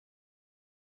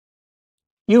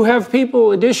you have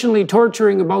people additionally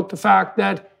torturing about the fact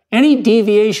that any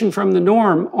deviation from the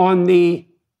norm on the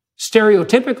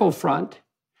stereotypical front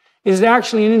is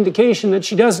actually an indication that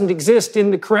she doesn't exist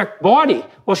in the correct body.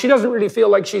 Well, she doesn't really feel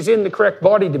like she's in the correct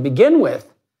body to begin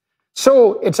with.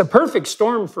 So it's a perfect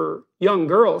storm for young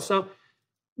girls. Now,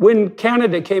 when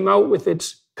Canada came out with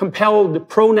its compelled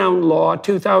pronoun law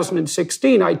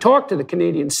 2016, I talked to the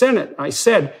Canadian Senate. I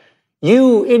said,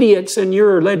 you idiots in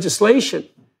your legislation,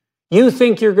 you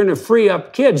think you're going to free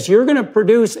up kids. You're going to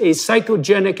produce a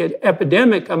psychogenic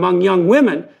epidemic among young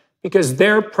women because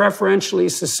they're preferentially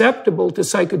susceptible to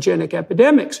psychogenic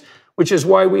epidemics, which is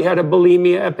why we had a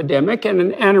bulimia epidemic and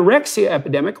an anorexia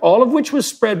epidemic, all of which was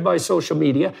spread by social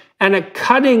media, and a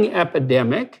cutting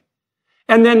epidemic.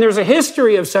 And then there's a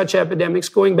history of such epidemics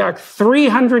going back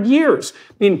 300 years.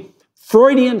 I mean,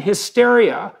 Freudian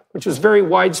hysteria, which was very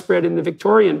widespread in the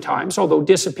Victorian times, although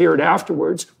disappeared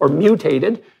afterwards or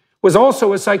mutated, was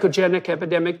also a psychogenic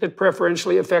epidemic that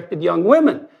preferentially affected young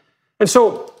women. And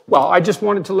so, well, I just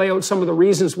wanted to lay out some of the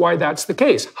reasons why that's the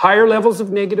case. Higher levels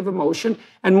of negative emotion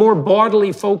and more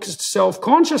bodily focused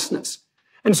self-consciousness.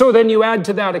 And so then you add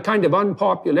to that a kind of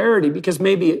unpopularity because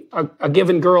maybe a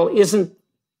given girl isn't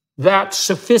that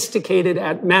sophisticated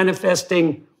at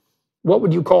manifesting, what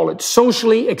would you call it,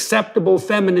 socially acceptable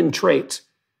feminine traits.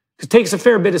 It takes a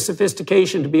fair bit of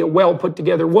sophistication to be a well put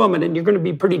together woman, and you're going to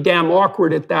be pretty damn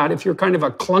awkward at that if you're kind of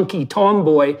a clunky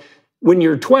tomboy when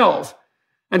you're 12.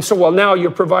 And so, well, now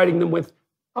you're providing them with,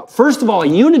 first of all, a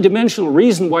unidimensional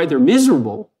reason why they're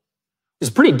miserable is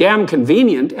pretty damn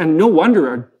convenient, and no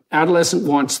wonder an adolescent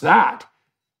wants that.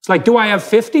 It's like, do I have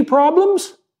 50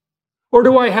 problems? Or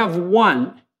do I have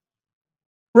one?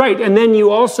 Right, and then you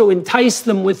also entice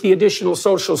them with the additional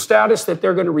social status that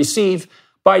they're going to receive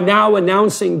by now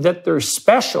announcing that they're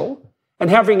special and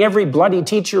having every bloody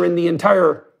teacher in the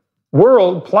entire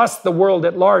world, plus the world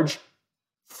at large,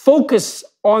 focus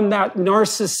on that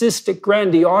narcissistic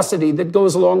grandiosity that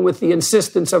goes along with the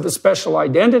insistence of a special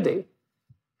identity.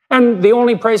 And the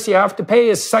only price you have to pay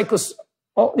is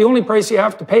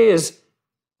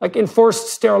like enforced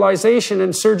sterilization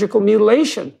and surgical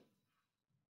mutilation.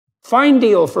 Fine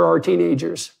deal for our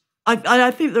teenagers. I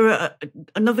think there are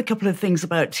another couple of things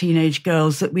about teenage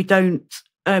girls that we don't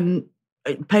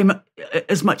pay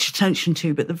as much attention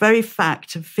to, but the very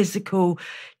fact of physical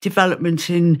development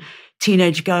in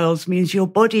teenage girls means your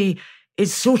body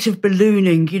is sort of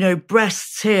ballooning,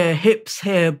 breasts here, hips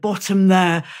here, bottom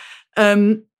there.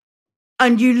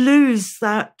 And you lose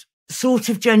that sort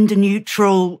of gender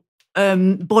neutral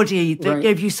body that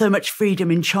gave you so much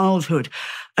freedom in childhood.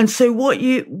 And so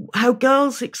how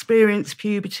girls experience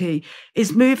puberty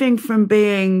is moving from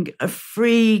being a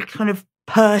free kind of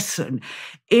person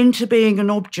into being an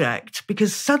object,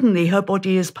 because suddenly her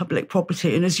body is public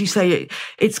property. And as you say,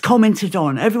 it's commented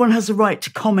on. Everyone has a right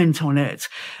to comment on it.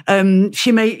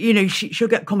 She may, she'll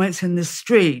get comments in the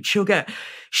street. She'll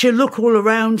look all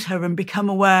around her and become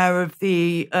aware of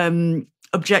the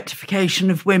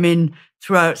objectification of women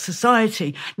throughout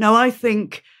society. Now, I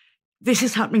think this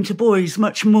is happening to boys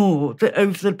much more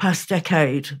over the past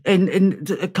decade, in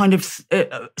a kind of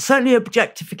certainly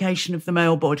objectification of the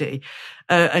male body,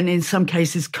 and in some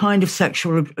cases, kind of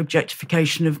sexual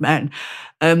objectification of men.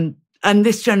 And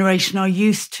this generation are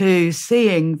used to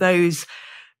seeing those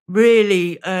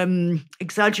really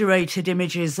exaggerated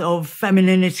images of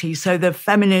femininity. So the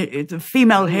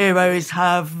female heroes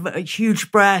have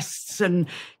huge breasts and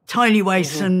tiny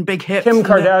waists and big hips. Kim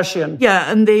Kardashian.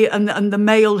 And the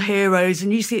male heroes,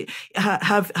 and you see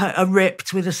are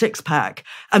ripped with a six-pack,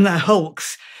 and they're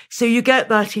hulks. So you get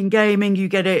that in gaming, you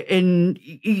get it in,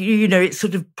 it's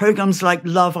sort of programs like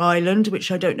Love Island,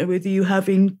 which I don't know whether you have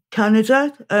in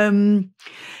Canada.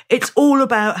 It's all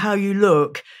about how you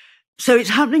look. So it's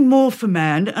happening more for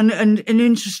men, and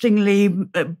interestingly,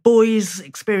 boys'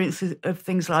 experiences of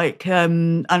things like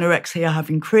anorexia have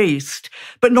increased,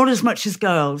 but not as much as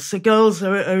girls. So girls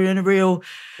are in a real,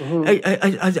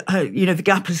 the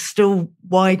gap is still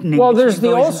widening. Well, there's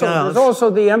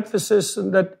also the emphasis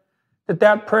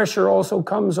that pressure also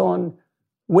comes on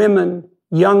women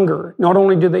younger. Not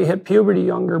only do they hit puberty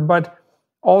younger, but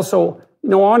also,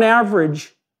 on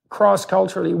average,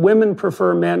 cross-culturally, women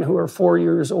prefer men who are 4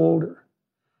 years older.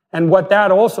 And what that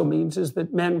also means is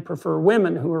that men prefer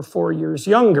women who are 4 years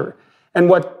younger.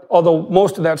 Although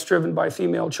most of that's driven by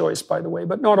female choice, by the way,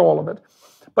 but not all of it.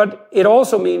 But it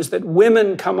also means that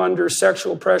women come under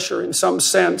sexual pressure in some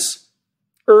sense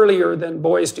earlier than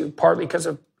boys do, partly because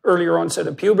of earlier onset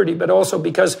of puberty, but also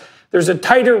because there's a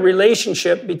tighter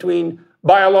relationship between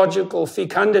biological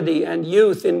fecundity and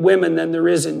youth in women than there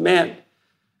is in men.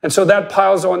 And so that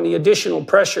piles on the additional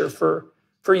pressure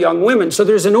for young women. So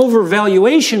there's an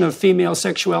overvaluation of female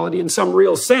sexuality in some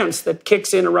real sense that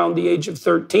kicks in around the age of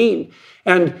 13.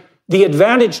 And the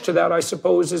advantage to that, I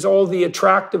suppose, is all the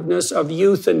attractiveness of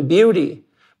youth and beauty.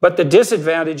 But the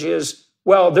disadvantage is,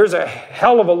 well, there's a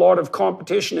hell of a lot of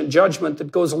competition and judgment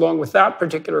that goes along with that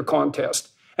particular contest.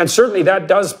 And certainly that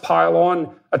does pile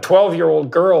on a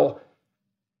 12-year-old girl,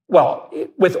 well,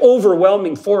 with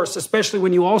overwhelming force, especially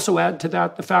when you also add to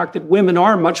that the fact that women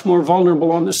are much more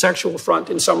vulnerable on the sexual front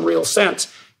in some real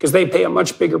sense, because they pay a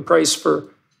much bigger price for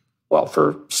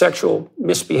sexual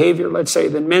misbehavior, let's say,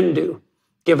 than men do,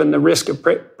 given the risk of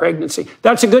pregnancy.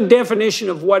 That's a good definition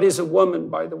of what is a woman,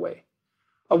 by the way.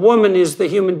 A woman is the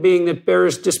human being that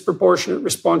bears disproportionate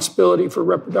responsibility for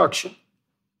reproduction.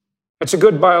 It's a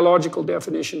good biological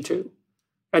definition, too.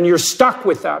 And you're stuck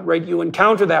with that, right? You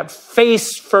encounter that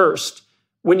face first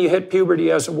when you hit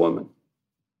puberty as a woman.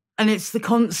 And it's the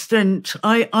constant,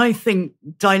 I think,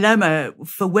 dilemma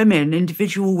for women,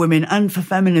 individual women, and for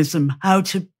feminism, how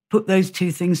to put those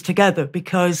two things together.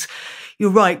 Because you're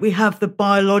right, we have the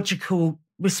biological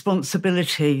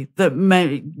responsibility that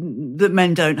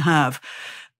men don't have.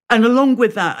 And along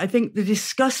with that, I think the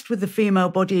disgust with the female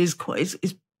body is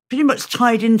pretty much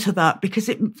tied into that, because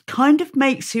it kind of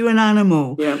makes you an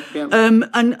animal.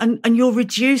 And you're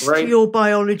reduced to your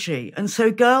biology. And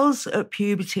so girls at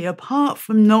puberty, apart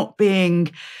from not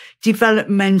being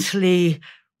developmentally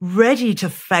ready to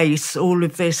face all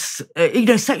of this,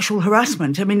 sexual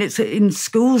harassment. I mean, it's in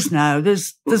schools now.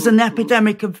 There's an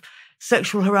epidemic of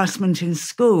sexual harassment in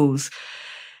schools.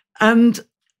 And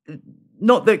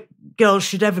not that girls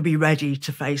should ever be ready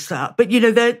to face that, but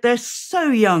they're so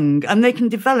young, and they can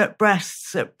develop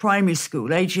breasts at primary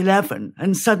school, age 11,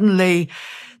 and suddenly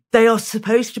they are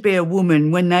supposed to be a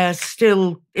woman when they're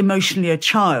still emotionally a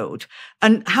child.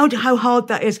 And how hard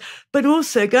that is. But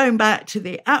also going back to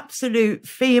the absolute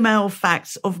female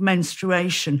facts of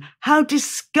menstruation, how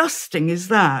disgusting is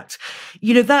that?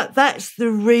 That's the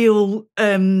real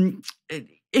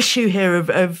issue here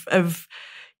of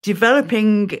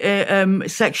developing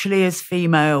sexually as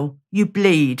female. You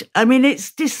bleed. I mean,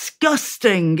 it's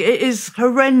disgusting. It is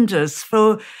horrendous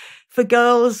for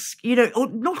girls,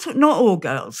 not all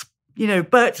girls,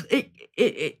 but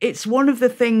it's one of the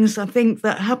things I think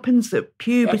that happens at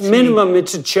puberty. At minimum,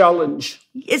 it's a challenge.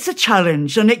 It's a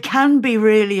challenge, and it can be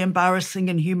really embarrassing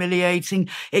and humiliating.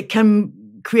 It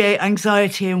can create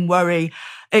anxiety and worry.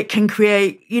 It can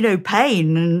create,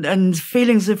 pain and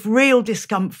feelings of real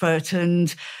discomfort.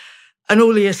 And and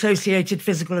all the associated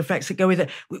physical effects that go with it,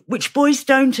 which boys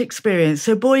don't experience.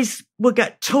 So boys will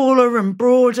get taller and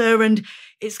broader, and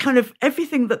it's kind of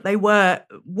everything that they were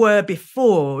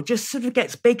before just sort of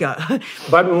gets bigger.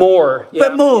 But more. Yeah,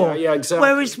 but more. Yeah, exactly.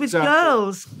 Whereas with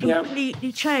girls,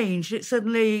 completely changed. It's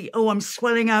suddenly, I'm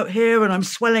swelling out here and I'm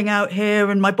swelling out here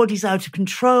and my body's out of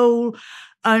control.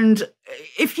 And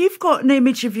if you've got an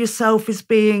image of yourself as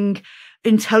being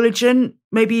intelligent,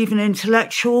 maybe even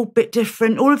intellectual, bit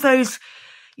different, all of those,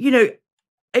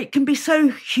 it can be so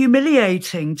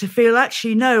humiliating to feel,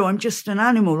 actually, no, I'm just an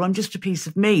animal. I'm just a piece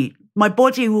of meat. My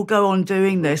body will go on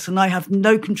doing this and I have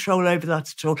no control over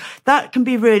that at all. That can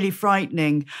be really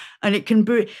frightening. And it can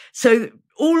be, so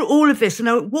all of this,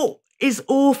 what is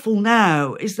awful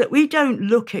now is that we don't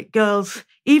look at girls,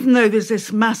 even though there's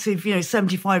this massive,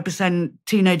 75%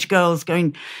 teenage girls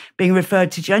being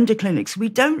referred to gender clinics, we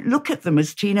don't look at them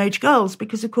as teenage girls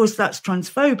because, of course, that's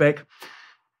transphobic.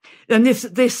 And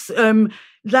this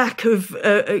lack of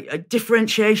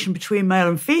differentiation between male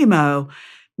and female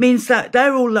means that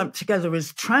they're all lumped together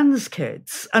as trans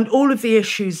kids, and all of the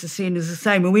issues are seen as the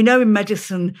same. And we know in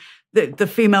medicine that the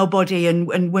female body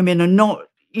and women are not,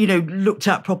 looked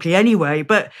at properly anyway,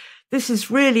 but this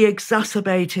has really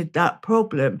exacerbated that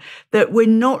problem, that we're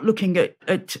not looking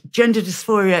at gender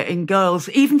dysphoria in girls.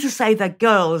 Even to say they're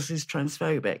girls is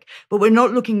transphobic, but we're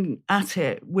not looking at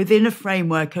it within a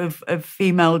framework of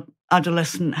female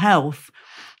adolescent health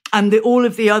and all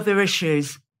of the other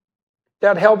issues.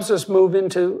 That helps us move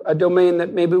into a domain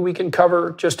that maybe we can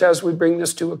cover just as we bring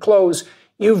this to a close.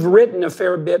 You've written a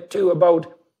fair bit, too,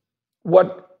 about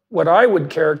what I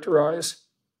would characterize,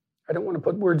 I don't want to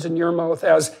put words in your mouth,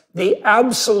 as the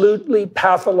absolutely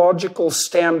pathological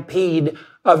stampede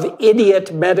of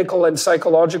idiot medical and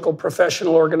psychological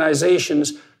professional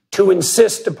organizations to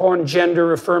insist upon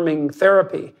gender-affirming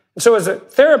therapy. And so as a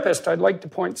therapist, I'd like to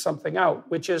point something out,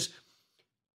 which is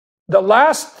the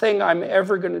last thing I'm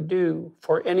ever going to do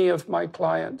for any of my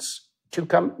clients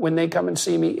when they come and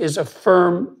see me is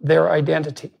affirm their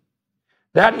identity.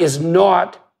 That is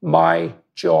not my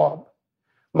job.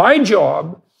 My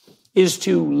job is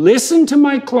to listen to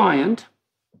my client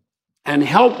and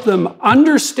help them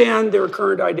understand their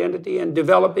current identity and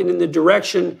develop it in the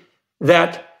direction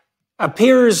that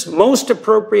appears most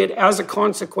appropriate as a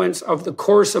consequence of the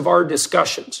course of our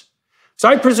discussions. So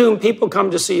I presume people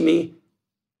come to see me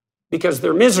because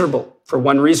they're miserable for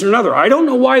one reason or another. I don't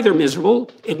know why they're miserable.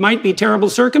 It might be terrible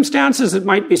circumstances. It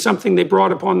might be something they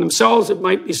brought upon themselves. It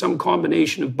might be some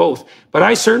combination of both. But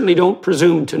I certainly don't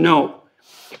presume to know.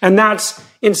 And that's,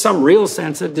 in some real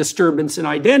sense, a disturbance in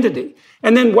identity.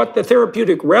 And then what the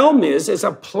therapeutic realm is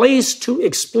a place to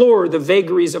explore the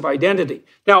vagaries of identity.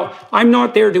 Now, I'm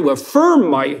not there to affirm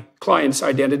my client's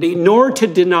identity, nor to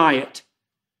deny it,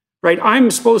 right?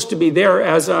 I'm supposed to be there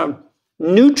as a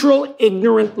neutral,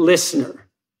 ignorant listener.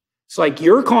 It's like,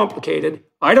 you're complicated.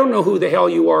 I don't know who the hell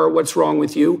you are, what's wrong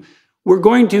with you. We're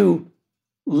going to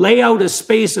lay out a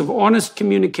space of honest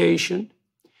communication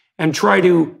and try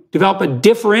to develop a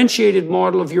differentiated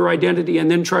model of your identity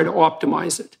and then try to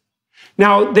optimize it.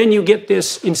 Now, then you get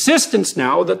this insistence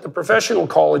now that the professional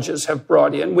colleges have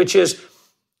brought in, which is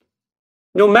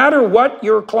no matter what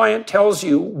your client tells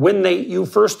you when you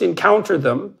first encounter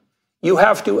them, you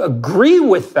have to agree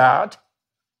with that,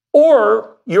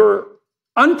 or you're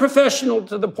unprofessional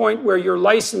to the point where your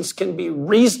license can be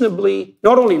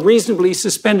not only reasonably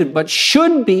suspended, but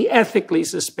should be ethically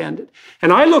suspended.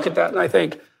 And I look at that and I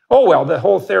think, oh, well, the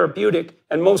whole therapeutic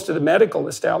and most of the medical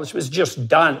establishment is just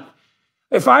done.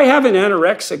 If I have an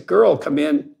anorexic girl come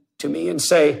in to me and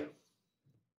say,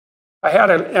 I had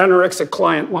an anorexic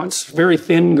client once, very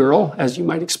thin girl, as you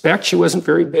might expect. She wasn't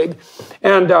very big.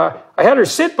 And I had her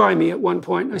sit by me at one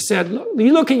point. And I said,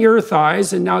 you look at your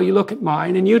thighs, and now you look at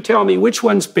mine, and you tell me which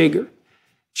one's bigger.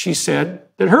 She said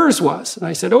that hers was. And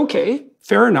I said, okay,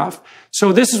 fair enough.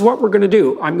 So this is what we're going to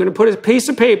do. I'm going to put a piece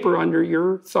of paper under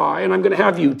your thigh, and I'm going to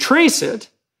have you trace it.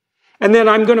 And then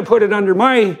I'm going to put it under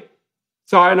my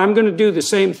thigh, and I'm going to do the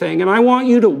same thing. And I want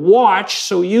you to watch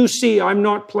so you see I'm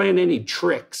not playing any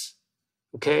tricks.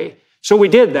 Okay, so we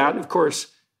did that. And of course,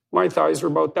 my thighs were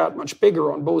about that much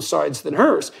bigger on both sides than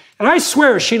hers. And I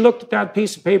swear she looked at that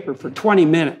piece of paper for 20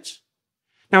 minutes.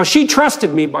 Now, she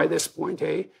trusted me by this point,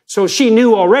 so she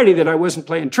knew already that I wasn't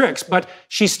playing tricks, but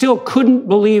she still couldn't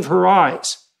believe her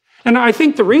eyes. And I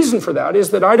think the reason for that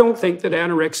is that I don't think that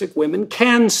anorexic women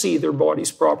can see their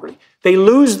bodies properly. They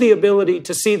lose the ability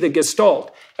to see the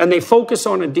gestalt, and they focus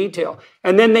on a detail.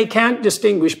 And then they can't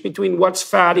distinguish between what's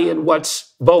fatty and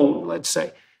what's bone, let's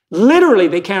say. Literally,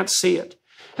 they can't see it.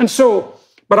 And so,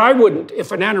 but I wouldn't,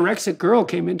 if an anorexic girl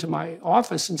came into my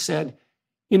office and said,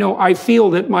 I feel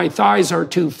that my thighs are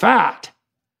too fat.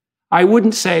 I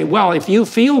wouldn't say, well, if you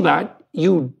feel that,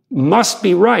 you must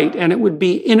be right, and it would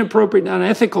be inappropriate and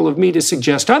unethical of me to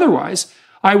suggest otherwise.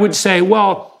 I would say,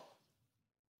 well,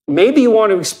 maybe you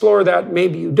want to explore that,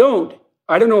 maybe you don't.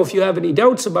 I don't know if you have any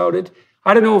doubts about it.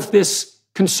 I don't know if this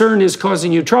concern is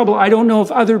causing you trouble. I don't know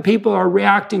if other people are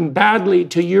reacting badly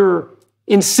to your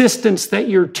insistence that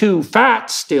you're too fat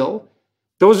still.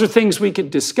 Those are things we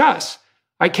could discuss.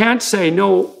 I can't say,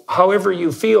 no, however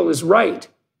you feel is right.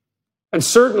 And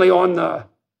certainly on the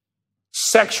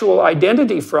sexual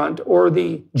identity front or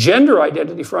the gender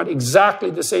identity front, exactly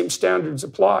the same standards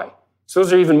apply. So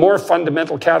those are even more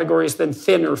fundamental categories than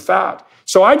thin or fat.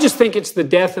 So I just think it's the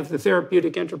death of the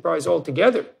therapeutic enterprise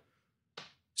altogether.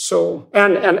 So,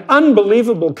 and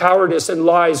unbelievable cowardice and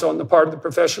lies on the part of the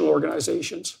professional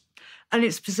organizations. And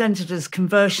it's presented as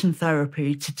conversion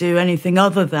therapy to do anything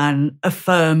other than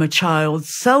affirm a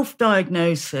child's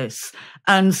self-diagnosis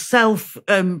and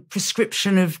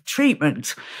self-prescription of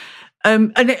treatment.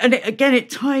 And again, it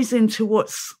ties into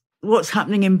what's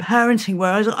happening in parenting,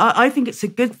 whereas I think it's a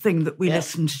good thing that we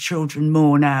listen to children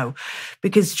more now,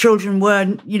 because children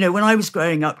weren't, when I was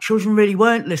growing up, children really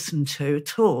weren't listened to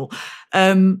at all.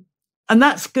 And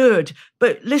that's good.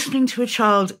 But listening to a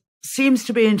child seems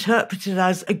to be interpreted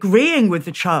as agreeing with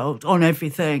the child on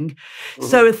everything. Mm-hmm.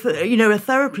 So, a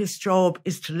therapist's job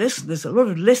is to listen. There's a lot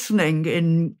of listening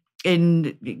in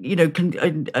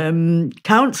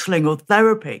counselling or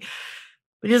therapy,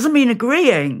 but it doesn't mean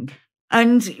agreeing.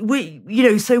 And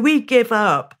so we give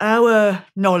up our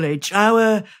knowledge,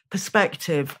 our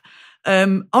perspective,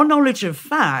 our knowledge of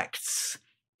facts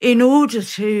in order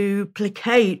to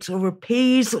placate or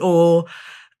appease or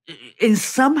in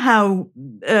somehow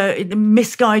in a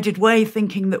misguided way,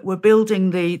 thinking that we're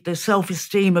building the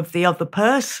self-esteem of the other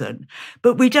person.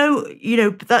 But we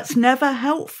don't, that's never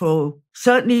helpful.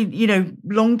 Certainly,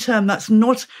 long-term, that's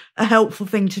not a helpful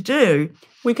thing to do.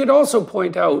 We could also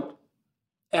point out,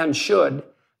 and should,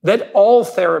 that all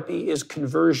therapy is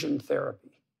conversion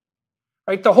therapy.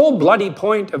 Right? The whole bloody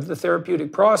point of the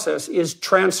therapeutic process is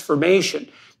transformation.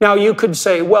 Now, you could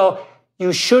say, well,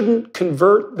 you shouldn't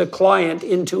convert the client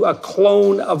into a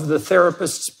clone of the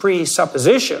therapist's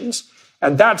presuppositions,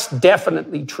 and that's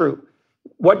definitely true.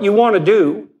 What you want to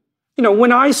do,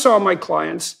 when I saw my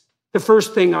clients, the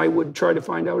first thing I would try to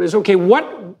find out is, okay,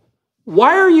 why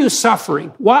are you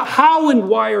suffering? How and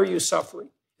why are you suffering?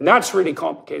 And that's really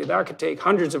complicated. That could take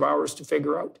hundreds of hours to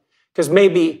figure out, because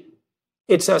maybe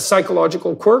it's a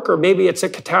psychological quirk, or maybe it's a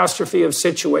catastrophe of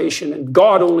situation, and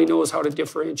God only knows how to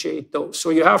differentiate those. So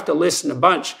you have to listen a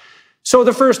bunch. So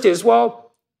the first is,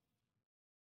 well,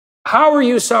 how are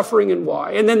you suffering and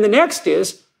why? And then the next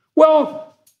is,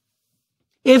 well,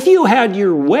 if you had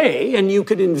your way and you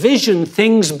could envision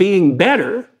things being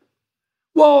better,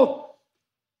 well,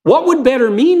 what would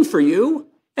better mean for you?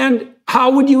 And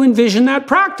how would you envision that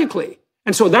practically?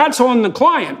 And so that's on the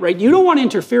client, right? You don't want to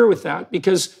interfere with that,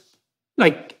 because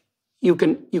you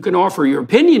can offer your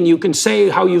opinion, you can say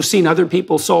how you've seen other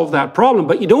people solve that problem,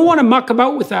 but you don't want to muck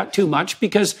about with that too much,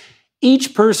 because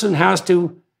each person has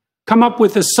to come up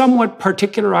with a somewhat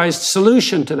particularized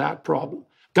solution to that problem.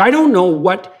 I don't know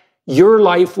what your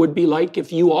life would be like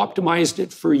if you optimized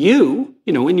it for you,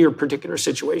 in your particular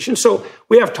situation. So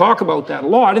we have to talk about that a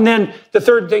lot. And then the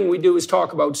third thing we do is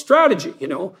talk about strategy.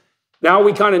 Now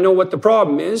we kind of know what the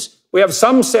problem is. We have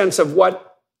some sense of what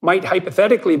might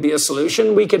hypothetically be a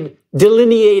solution. We could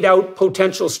delineate out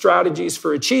potential strategies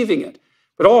for achieving it.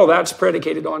 But all that's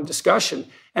predicated on discussion.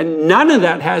 And none of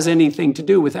that has anything to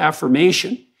do with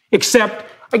affirmation, except,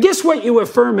 I guess what you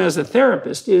affirm as a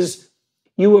therapist is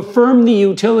you affirm the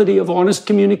utility of honest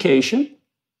communication,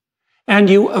 and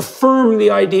you affirm the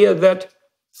idea that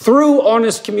through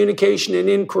honest communication and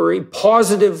inquiry,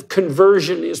 positive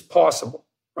conversion is possible,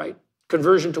 right?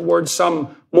 Conversion towards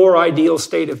some more ideal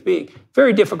state of being.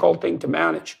 Very difficult thing to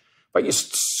manage. But you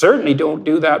certainly don't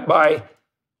do that by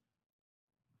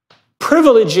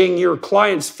privileging your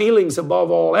client's feelings above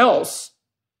all else,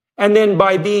 and then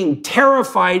by being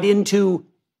terrified into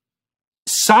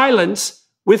silence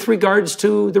with regards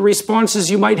to the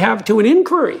responses you might have to an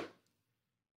inquiry.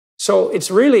 So it's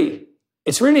really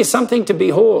something to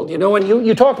behold, and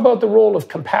you talk about the role of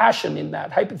compassion in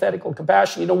that, hypothetical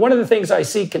compassion. One of the things I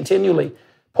see continually,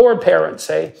 poor parents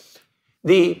say,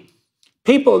 the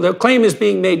claim is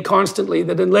being made constantly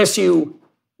that unless you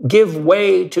give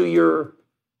way to your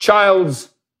child's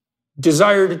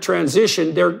desire to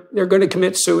transition, they're going to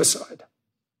commit suicide.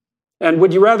 And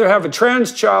would you rather have a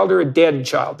trans child or a dead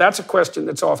child? That's a question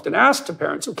that's often asked to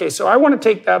parents. Okay, so I want to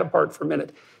take that apart for a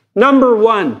minute. Number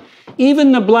one,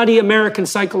 even the bloody American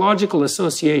Psychological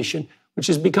Association which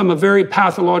has become a very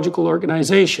pathological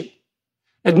organization,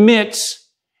 admits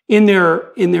in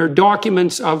their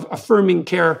documents of affirming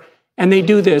care, and they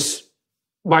do this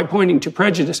by pointing to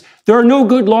prejudice, there are no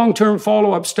good long-term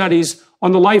follow-up studies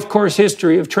on the life course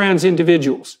history of trans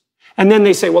individuals. And then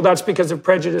they say, well, that's because of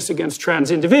prejudice against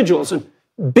trans individuals. And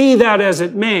be that as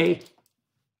it may,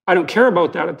 I don't care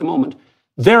about that at the moment.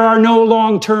 There are no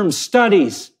long-term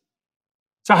studies.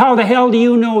 So how the hell do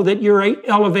you know that you're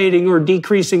elevating or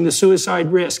decreasing the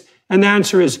suicide risk? And the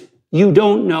answer is, you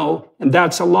don't know, and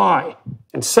that's a lie.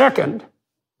 And second,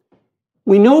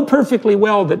 we know perfectly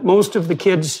well that most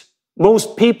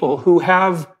people who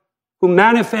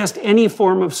manifest any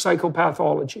form of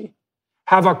psychopathology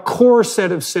have a core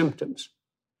set of symptoms.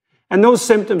 And those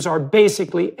symptoms are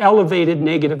basically elevated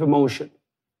negative emotion,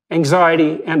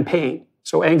 anxiety and pain.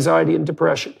 So anxiety and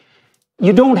depression.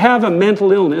 You don't have a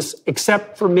mental illness,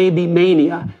 except for maybe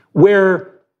mania,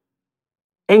 where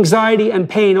anxiety and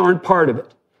pain aren't part of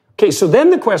it. Okay, so then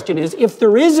the question is, if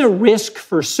there is a risk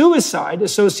for suicide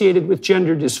associated with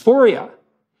gender dysphoria,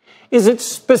 is it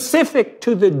specific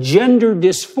to the gender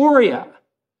dysphoria?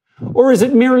 Or is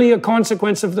it merely a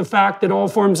consequence of the fact that all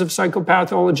forms of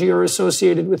psychopathology are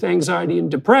associated with anxiety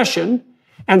and depression,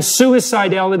 and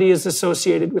suicidality is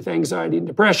associated with anxiety and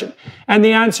depression? And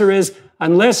the answer is,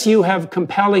 unless you have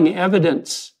compelling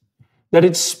evidence that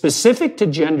it's specific to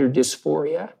gender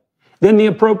dysphoria, then the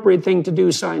appropriate thing to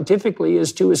do scientifically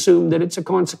is to assume that it's a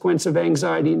consequence of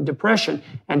anxiety and depression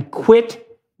and quit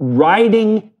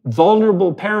riding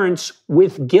vulnerable parents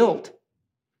with guilt.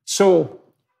 So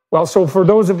for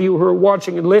those of you who are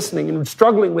watching and listening and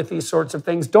struggling with these sorts of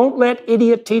things, don't let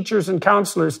idiot teachers and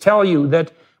counselors tell you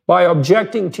that by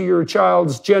objecting to your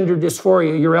child's gender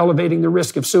dysphoria, you're elevating the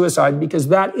risk of suicide, because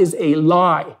that is a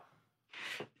lie.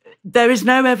 There is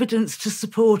no evidence to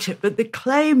support it, but the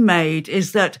claim made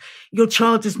is that your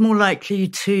child is more likely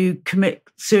to commit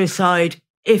suicide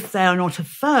if they are not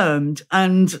affirmed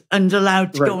and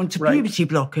allowed to go on to puberty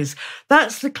blockers.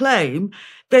 That's the claim.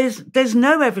 There's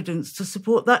no evidence to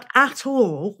support that at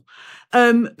all.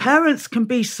 Parents can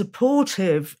be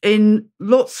supportive in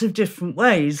lots of different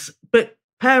ways, but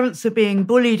parents are being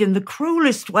bullied in the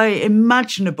cruelest way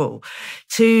imaginable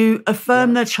to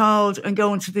affirm their child and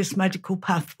go onto this medical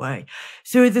pathway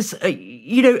through this,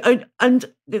 and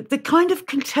the kind of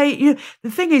the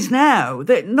thing is now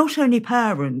that not only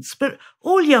parents, but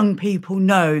all young people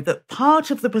know that part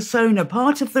of the persona,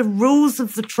 part of the rules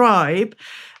of the tribe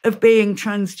of being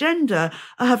transgender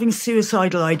are having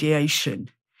suicidal ideation.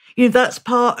 That's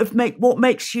part of what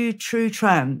makes you true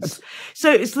trans.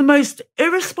 So it's the most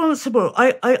irresponsible.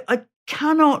 I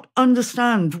cannot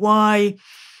understand why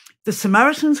the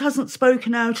Samaritans hasn't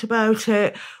spoken out about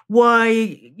it,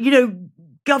 why,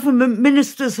 government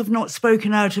ministers have not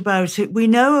spoken out about it. We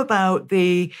know about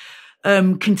the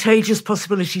contagious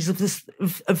possibilities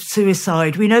of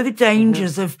suicide. We know the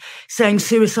dangers of saying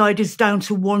suicide is down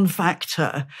to one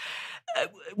factor.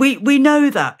 We know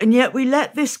that, and yet we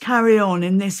let this carry on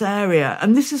in this area.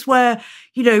 And this is where,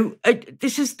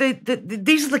 this is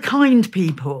these are the kind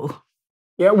people.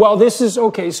 Yeah, well, this is,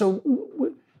 okay, so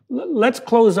let's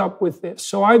close up with this.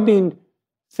 So I've been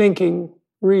thinking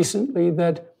recently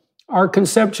that our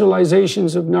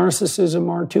conceptualizations of narcissism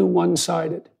are too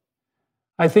one-sided.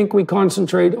 I think we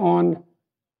concentrate on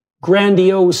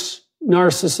grandiose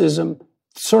narcissism,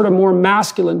 sort of more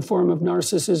masculine form of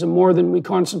narcissism, more than we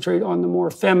concentrate on the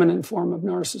more feminine form of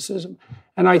narcissism.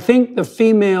 And I think the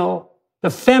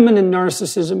feminine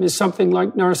narcissism is something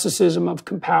like narcissism of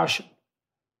compassion.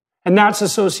 And that's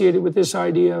associated with this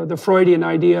idea, the Freudian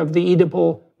idea of the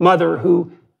Oedipal mother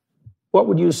who, what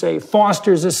would you say,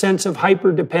 fosters a sense of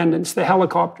hyperdependence, the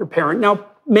helicopter parent. Now,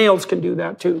 males can do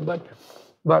that too,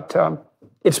 but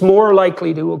it's more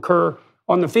likely to occur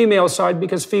on the female side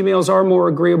because females are more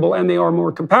agreeable and they are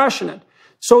more compassionate.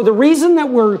 So the reason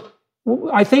that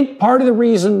I think part of the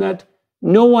reason that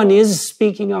no one is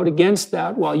speaking out against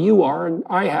that, well, you are, and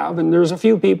I have, and there's a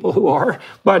few people who are,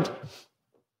 but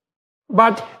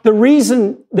the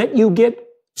reason that you get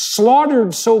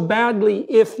slaughtered so badly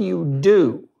if you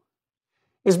do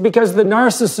is because the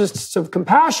narcissists of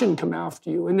compassion come after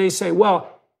you and they say,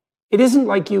 well, it isn't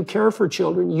like you care for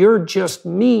children, you're just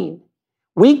mean.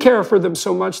 We care for them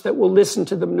so much that we'll listen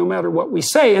to them no matter what we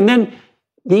say. And then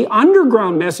the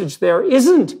underground message there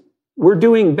isn't, we're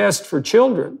doing best for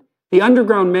children. The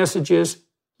underground message is,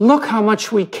 look how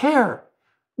much we care.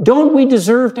 Don't we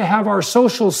deserve to have our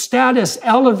social status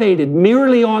elevated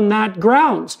merely on that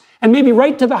grounds? And maybe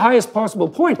right to the highest possible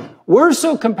point. We're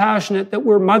so compassionate that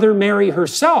we're Mother Mary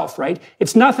herself, right?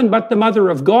 It's nothing but the Mother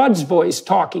of God's voice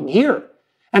talking here.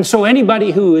 And so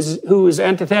anybody who is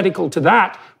antithetical to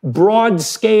that broad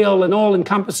scale and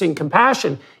all-encompassing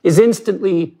compassion is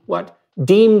instantly,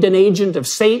 deemed an agent of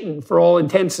Satan for all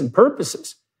intents and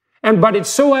purposes. But it's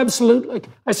so absolute. Like,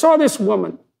 I saw this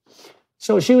woman.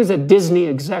 So she was a Disney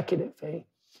executive,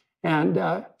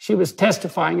 and she was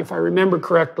testifying, if I remember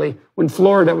correctly, when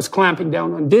Florida was clamping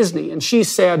down on Disney. And she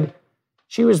said,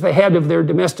 she was the head of their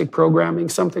domestic programming,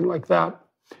 something like that.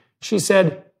 She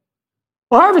said,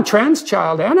 well, I have a trans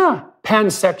child and a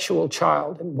pansexual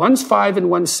child, and one's 5 and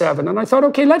one's 7. And I thought,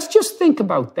 okay, let's just think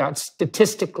about that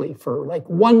statistically for like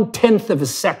 1/10 of a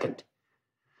second.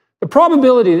 The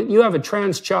probability that you have a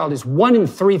trans child is 1 in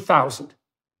 3,000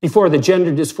 before the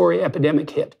gender dysphoria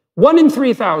epidemic hit. 1 in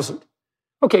 3,000.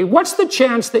 Okay, what's the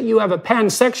chance that you have a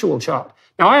pansexual child?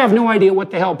 Now, I have no idea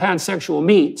what the hell pansexual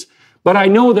means, but I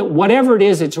know that whatever it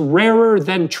is, it's rarer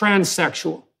than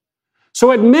transsexual.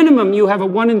 So at minimum, you have a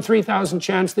 1 in 3,000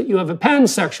 chance that you have a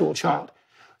pansexual child.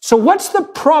 So what's the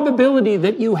probability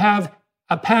that you have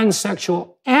a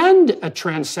pansexual and a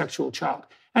transsexual child?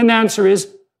 And the answer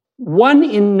is 1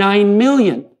 in 9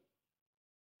 million.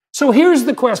 So here's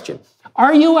the question.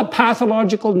 Are you a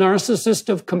pathological narcissist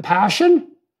of compassion?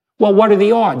 Well, what are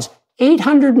the odds?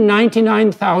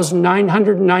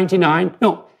 899,999.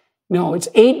 No, it's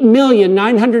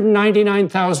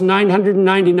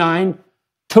 8,999,999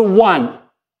 to 1.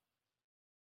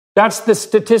 That's the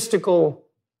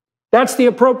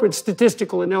appropriate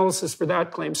statistical analysis for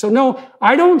that claim. So no,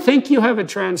 I don't think you have a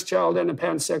trans child and a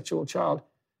pansexual child.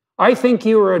 I think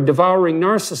you are a devouring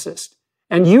narcissist,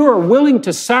 and you are willing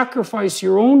to sacrifice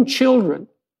your own children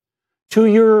to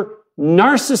your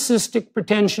narcissistic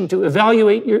pretension to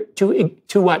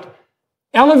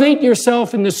elevate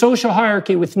yourself in the social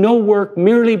hierarchy with no work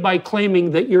merely by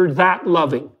claiming that you're that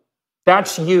loving.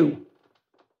 That's you.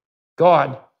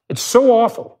 God, it's so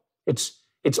awful. It's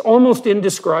almost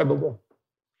indescribable.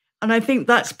 And I think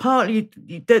that's partly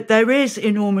that there is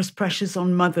enormous pressures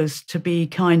on mothers to be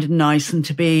kind and nice and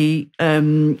to be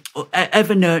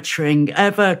ever nurturing,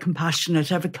 ever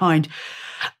compassionate, ever kind.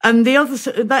 And the other,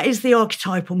 that is the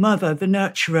archetypal mother, the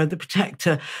nurturer, the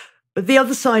protector. But the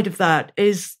other side of that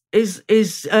is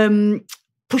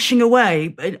pushing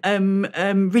away,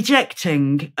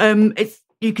 rejecting.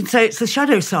 You can say it's the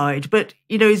shadow side, but,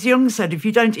 as Jung said, if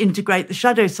you don't integrate the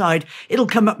shadow side, it'll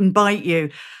come up and bite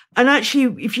you. And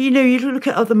actually, if you look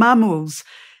at other mammals,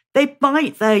 they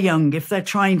bite their young if they're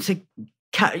trying to,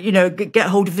 get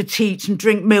hold of the teat and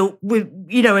drink milk with,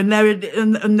 and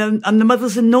the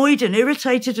mother's annoyed and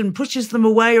irritated and pushes them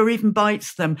away or even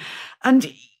bites them.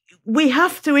 And we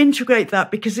have to integrate that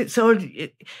because it's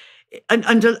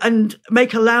and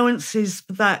make allowances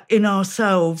for that in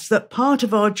ourselves, that part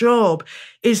of our job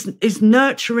is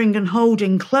nurturing and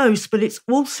holding close, but it's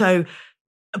also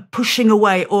pushing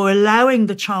away or allowing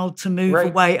the child to move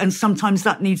away. And sometimes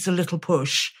that needs a little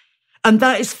push. And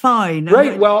that is fine.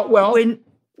 Right. Well,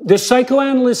 the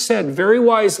psychoanalyst said very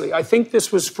wisely, I think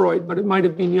this was Freud, but it might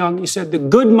have been Jung. He said, the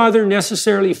good mother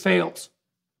necessarily fails.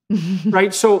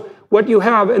 Right? So what you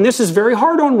have, and this is very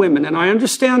hard on women, and I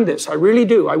understand this, I really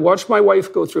do. I watched my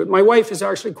wife go through it. My wife is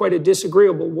actually quite a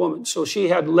disagreeable woman, so she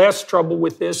had less trouble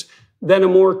with this than a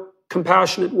more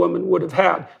compassionate woman would have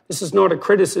had. This is not a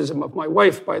criticism of my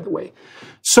wife, by the way.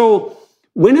 So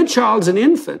when a child's an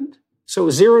infant, so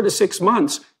 0 to 6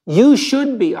 months, you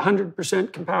should be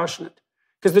 100% compassionate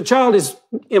because the child is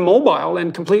immobile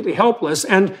and completely helpless.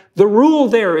 And the rule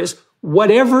there is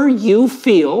whatever you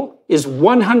feel is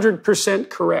 100%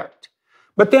 correct.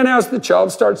 But then as the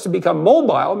child starts to become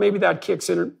mobile, maybe that kicks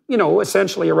in,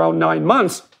 essentially around 9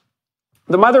 months,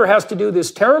 the mother has to do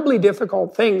this terribly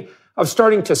difficult thing of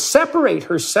starting to separate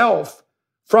herself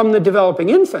from the developing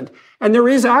infant. And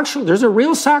there's a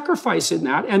real sacrifice in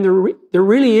that. And there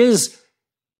really is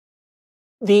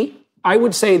I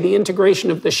would say the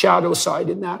integration of the shadow side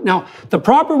in that. Now, the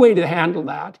proper way to handle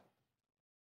that,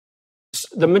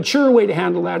 the mature way to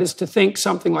handle that is to think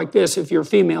something like this, if you're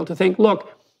female, to think, look,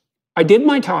 I did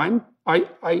my time.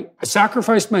 I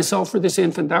sacrificed myself for this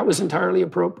infant. That was entirely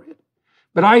appropriate.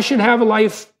 But I should have a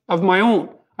life of my own.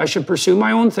 I should pursue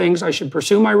my own things. I should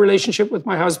pursue my relationship with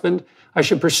my husband. I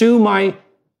should pursue my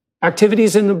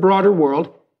activities in the broader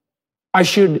world. I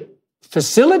should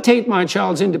facilitate my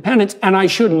child's independence, and I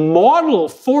should model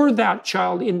for that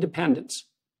child independence.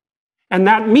 And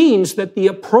that means that the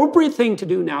appropriate thing to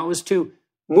do now is to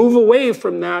move away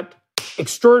from that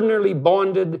extraordinarily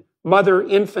bonded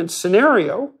mother-infant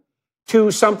scenario to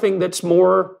something that's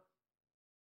more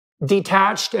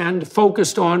detached and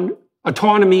focused on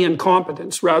autonomy and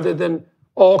competence rather than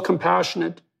all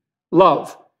compassionate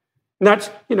love. And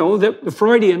that's, the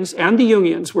Freudians and the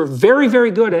Jungians were very, very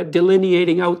good at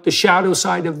delineating out the shadow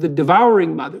side of the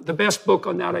devouring mother. The best book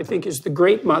on that, I think, is The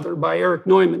Great Mother by Erich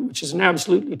Neumann, which is an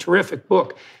absolutely terrific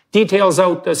book. Details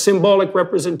out the symbolic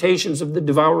representations of the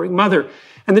devouring mother.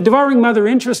 And the devouring mother,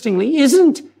 interestingly,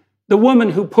 isn't the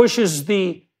woman who pushes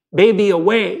the baby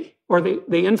away, or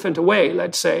the infant away,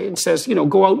 let's say, and says,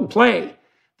 go out and play.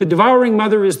 The devouring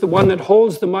mother is the one that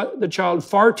holds the child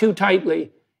far too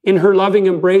tightly in her loving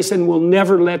embrace and will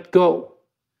never let go.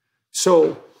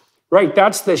 So, right,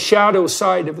 that's the shadow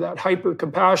side of that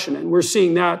hyper-compassion. And we're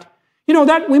seeing that,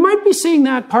 that we might be seeing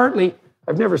that partly.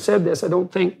 I've never said this, I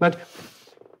don't think, but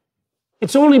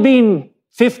it's only been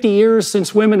 50 years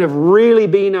since women have really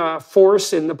been a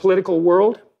force in the political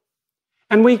world.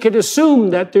 And we could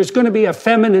assume that there's going to be a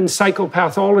feminine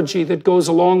psychopathology that goes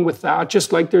along with that,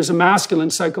 just like there's a masculine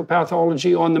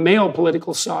psychopathology on the male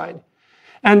political side.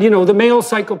 And, the male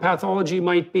psychopathology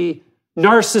might be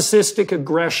narcissistic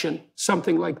aggression,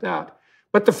 something like that.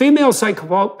 But the female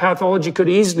psychopathology could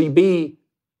easily be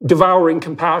devouring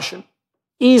compassion,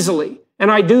 easily.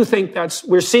 And I do think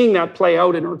we're seeing that play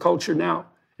out in our culture now.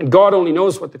 And God only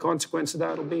knows what the consequence of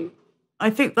that will be.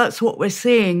 I think that's what we're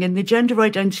seeing in the gender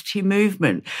identity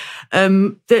movement,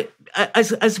 that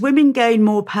as women gain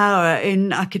more power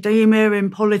in academia,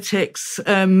 in politics,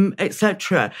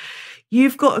 etc.,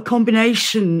 you've got a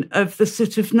combination of the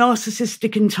sort of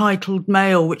narcissistic entitled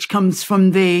male, which comes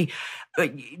from the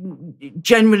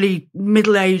generally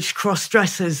middle-aged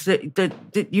cross-dressers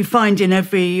that you find in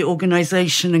every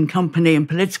organisation and company and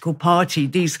political party,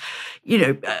 these,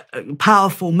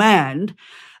 powerful men.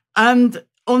 And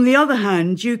on the other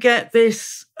hand, you get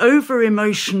this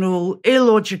over-emotional,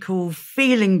 illogical,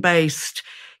 feeling-based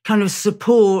kind of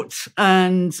support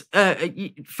and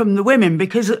from the women,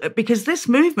 because this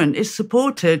movement is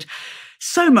supported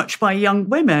so much by young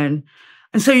women.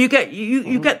 And so you get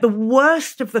the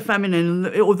worst of the feminine,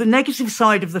 or the negative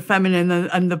side of the feminine,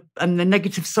 and the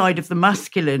negative side of the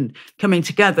masculine coming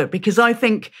together. Because I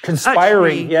think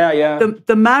conspiring, actually,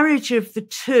 the marriage of the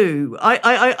two.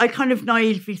 I kind of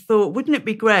naively thought, wouldn't it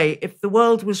be great if the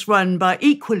world was run by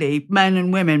equally men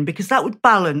and women, because that would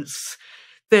balance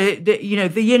the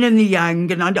yin and the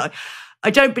yang. And I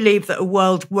don't believe that a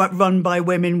world run by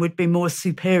women would be more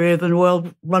superior than a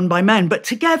world run by men, but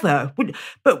together.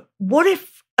 But what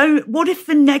if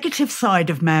the negative side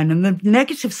of men and the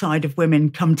negative side of women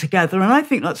come together? And I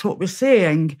think that's what we're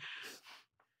seeing.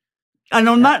 And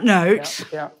on that note...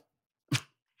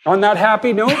 On that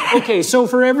happy note, okay, so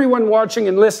for everyone watching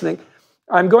and listening,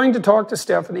 I'm going to talk to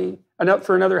Stephanie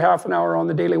for another half an hour on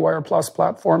the Daily Wire Plus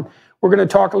platform. We're going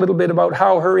to talk a little bit about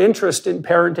how her interest in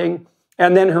parenting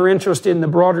and then her interest in the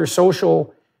broader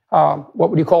social,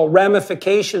 what would you call,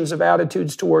 ramifications of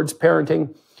attitudes towards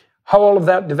parenting, how all of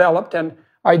that developed. And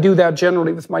I do that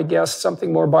generally with my guests,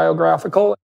 something more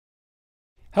biographical.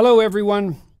 Hello,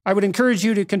 everyone. I would encourage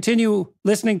you to continue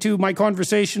listening to my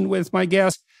conversation with my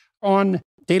guest on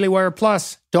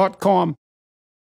dailywireplus.com.